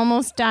because I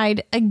almost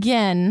died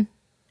again,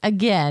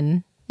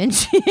 and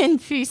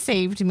she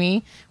saved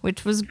me,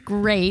 which was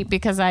great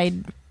because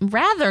I'd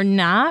rather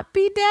not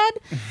be dead,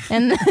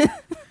 and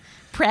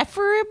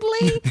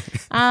preferably.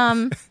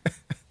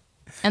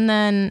 And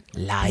then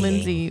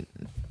Lindsay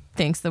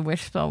thinks the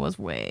wish spell was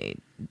way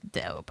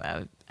dope.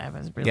 I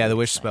was really The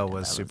wish excited. spell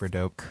was That super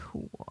dope.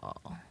 cool.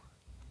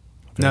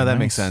 No, that nice.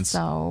 makes sense.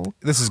 So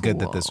This is good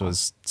that this cool.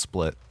 was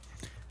split.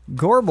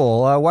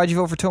 Gorble, why'd you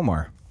vote for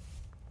Tomar?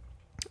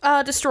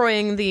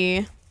 Destroying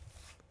the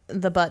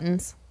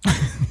buttons.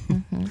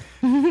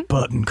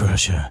 Button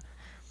crusher.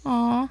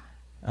 Aw.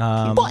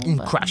 Button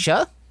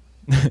crusher.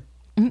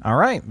 All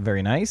right,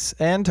 very nice.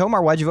 And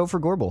Tomar, why'd you vote for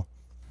Gorble?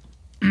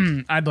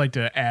 I'd like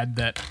to add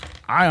that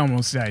I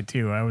almost died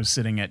too. I was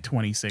sitting at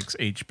 26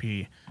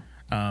 HP.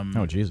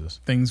 Oh, Jesus.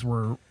 Things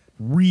were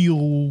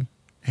real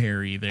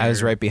hairy there. I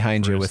was right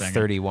behind for you a with second.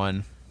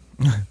 31.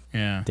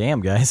 Yeah.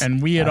 Damn, guys.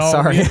 And we had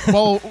Sorry.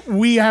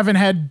 we haven't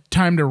had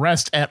time to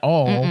rest at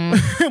all.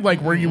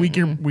 Like we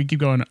keep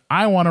going,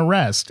 I want to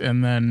rest,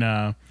 and then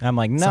I'm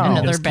like, no.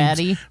 Another just keeps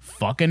baddie.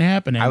 fucking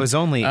happening. I was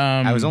only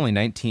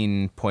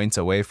 19 points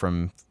away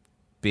from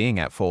being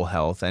at full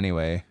health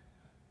anyway,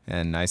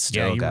 and I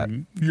still got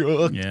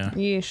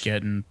Yeesh.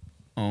 getting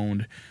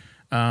owned.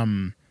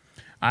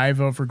 I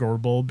vote for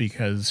Gorbel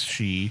because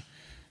she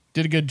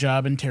did a good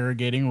job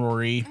interrogating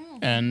Rory,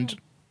 and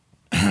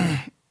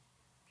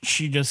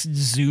she just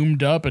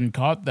zoomed up and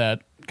caught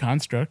that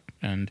construct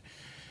and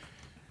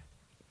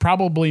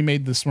probably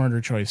made the smarter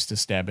choice to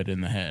stab it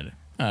in the head.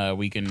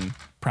 We can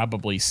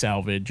probably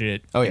salvage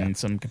it in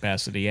some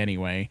capacity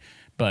anyway,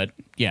 but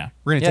yeah.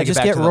 We're gonna Yeah, take just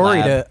it back get to the Rory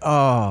lab. to.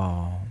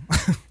 Oh.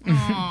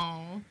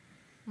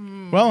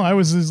 Well, I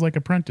was his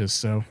apprentice,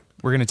 so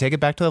We're gonna take it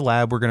back to the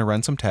lab. We're gonna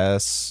run some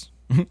tests,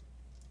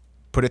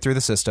 put it through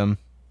the system.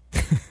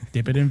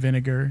 dip it in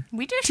vinegar.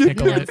 We just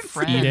Pickle should it, be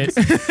friends.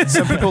 eat it.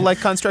 Some people like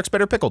constructs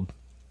better pickled.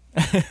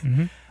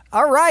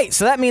 All right,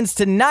 so that means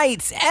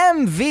tonight's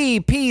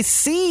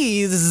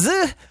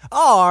MVPCs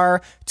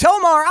are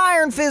Tomar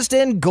Iron Fist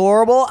and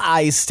Gorbel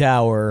Ice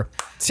Tower.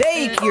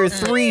 Take your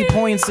 3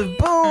 points of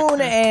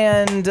boon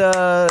and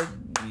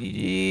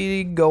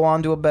go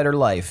on to a better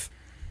life.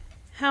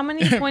 How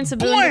many points of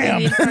boon do we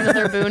need for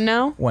another boon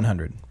now?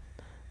 100.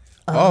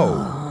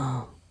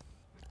 Oh,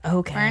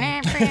 Okay.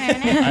 I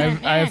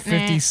have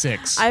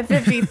 56. I have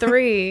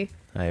 53.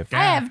 I have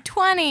I have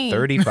 20.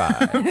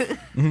 35.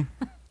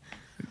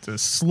 It's a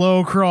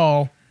slow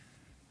crawl,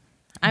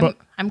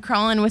 I'm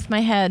crawling with my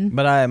head.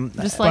 But I'm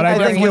Just but like I think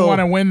definitely you'll- want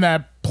to win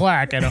that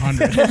plaque at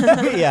 100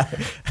 yeah.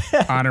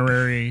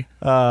 honorary.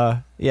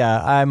 Yeah,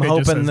 I'm It just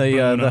hoping says boon the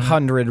on it.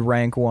 100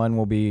 rank one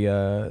will be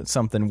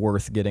something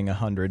worth getting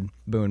 100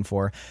 boon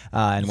for.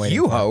 And waiting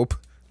You for. hope.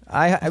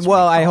 I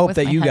crawl hope with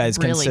that my you head guys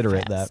really consider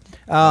it that.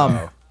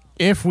 fast.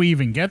 If we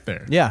even get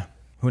there. Yeah,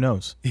 who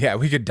knows? Yeah,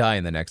 we could die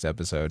in the next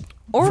episode.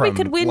 Or we From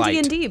could win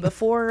light. D&D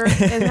before it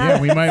Yeah,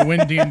 happens. we might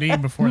win D&D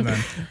before then.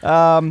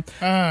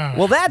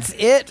 Well, that's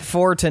it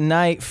for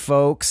tonight,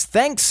 folks.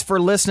 Thanks for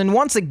listening.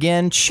 Once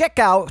again, check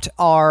out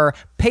our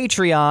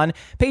Patreon,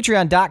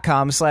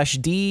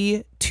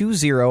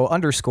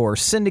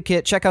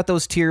 patreon.com/D20_syndicate. Check out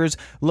those tiers,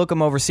 look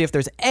them over, see if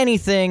there's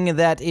anything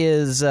that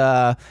is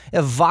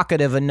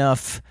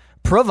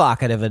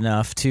provocative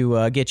enough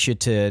to get you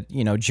to,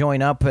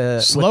 join up with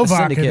the syndicate.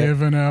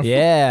 Slovacative enough.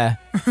 Yeah.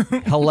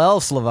 Hallel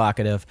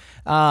Slovacative.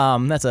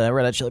 That's a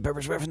Red Hot Chili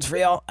Peppers reference for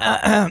y'all.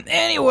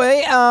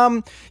 Anyway,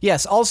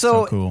 yes,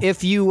 also, So cool.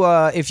 if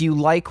you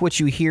like what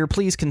you hear,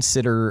 please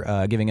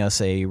consider giving us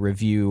a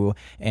review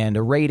and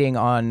a rating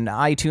on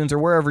iTunes or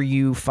wherever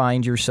you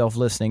find yourself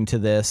listening to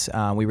this.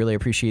 We really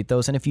appreciate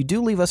those. And if you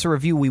do leave us a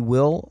review, we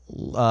will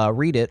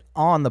read it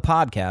on the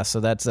podcast. So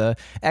that's a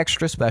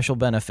extra special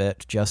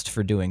benefit just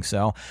for doing so.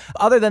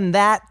 Other than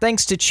that,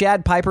 thanks to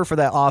Chad Piper for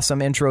that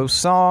awesome intro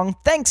song.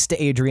 Thanks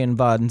to Adrian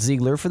Von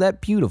Ziegler for that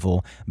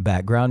beautiful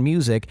background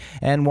music.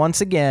 And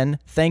once again,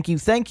 thank you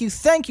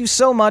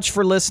so much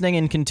for listening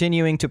and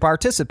continuing to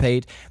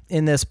participate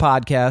in this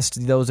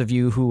podcast. Those of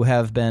you who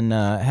have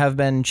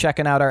been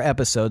checking out our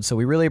episodes, so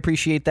we really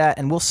appreciate that.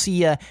 And we'll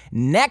see you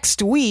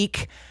next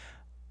week.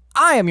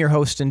 I am your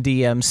host and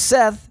DM,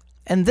 Seth,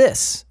 and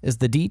this is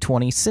the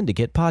D20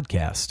 Syndicate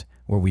Podcast,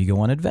 where we go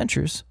on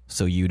adventures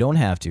so you don't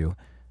have to.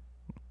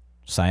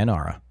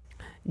 Sayonara.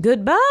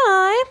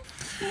 Goodbye.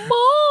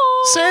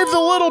 Save the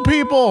little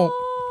people.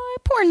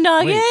 Poor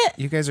Nugget. Wait,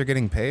 you guys are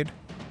getting paid?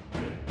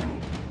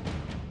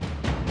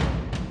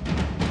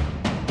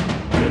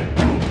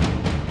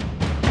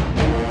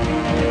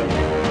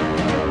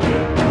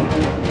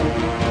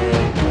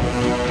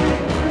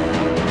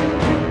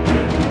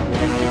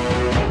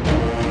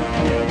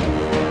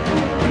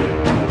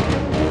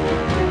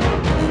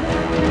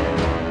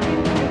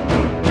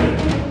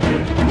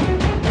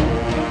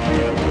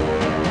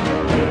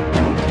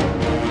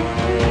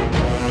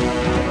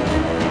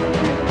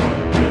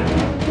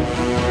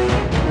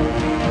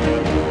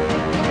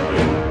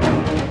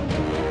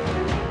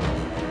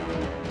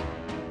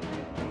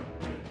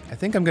 I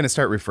think I'm going to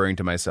start referring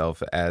to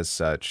myself as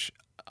such,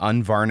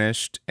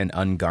 unvarnished and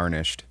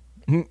ungarnished.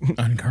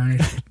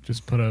 Ungarnished.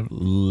 Just put a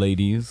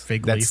Ladies.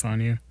 fake That's- leaf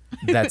on you.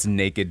 That's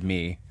naked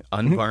me,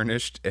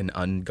 unvarnished and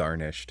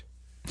ungarnished.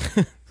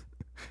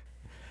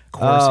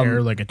 Coarse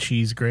hair like a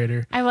cheese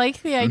grater. I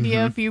like the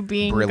idea of you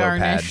being Brillo pad.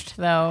 garnished,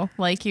 though.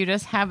 Like you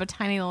just have a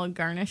tiny little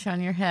garnish on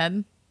your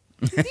head.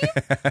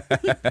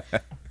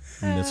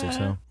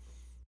 Mistletoe.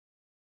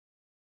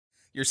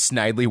 Your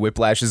Snidely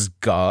Whiplash's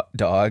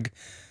dog.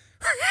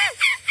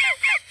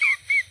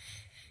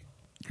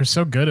 You're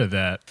so good at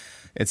that.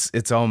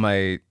 It's all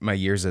my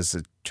years as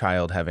a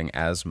child having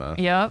asthma.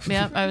 Yep.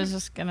 I was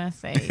just gonna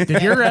say.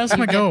 Did your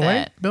asthma You go get away,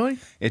 that. Billy?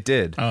 It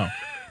did. Oh.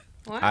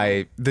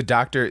 The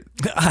doctor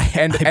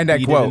and I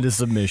beat it quote into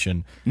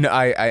submission. no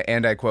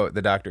I quote,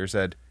 the doctor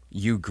said,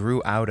 "You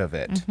grew out of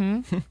it."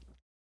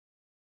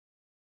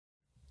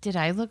 Did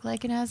I look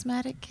like an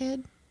asthmatic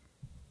kid?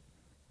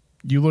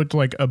 You looked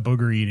like a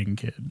booger eating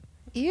kid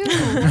Ew,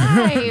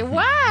 why?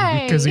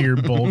 Why? because of your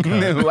bowl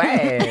cut.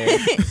 Way.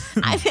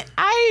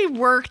 I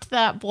worked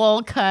that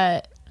bowl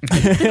cut.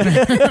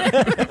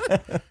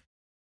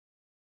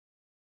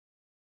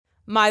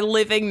 My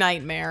living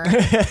nightmare.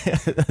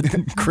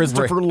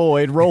 Christopher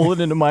Lloyd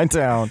rolling into my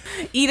town.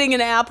 Eating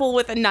an apple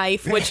with a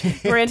knife, which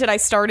granted I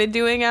started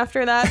doing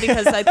after that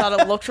because I thought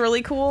it looked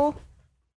really cool.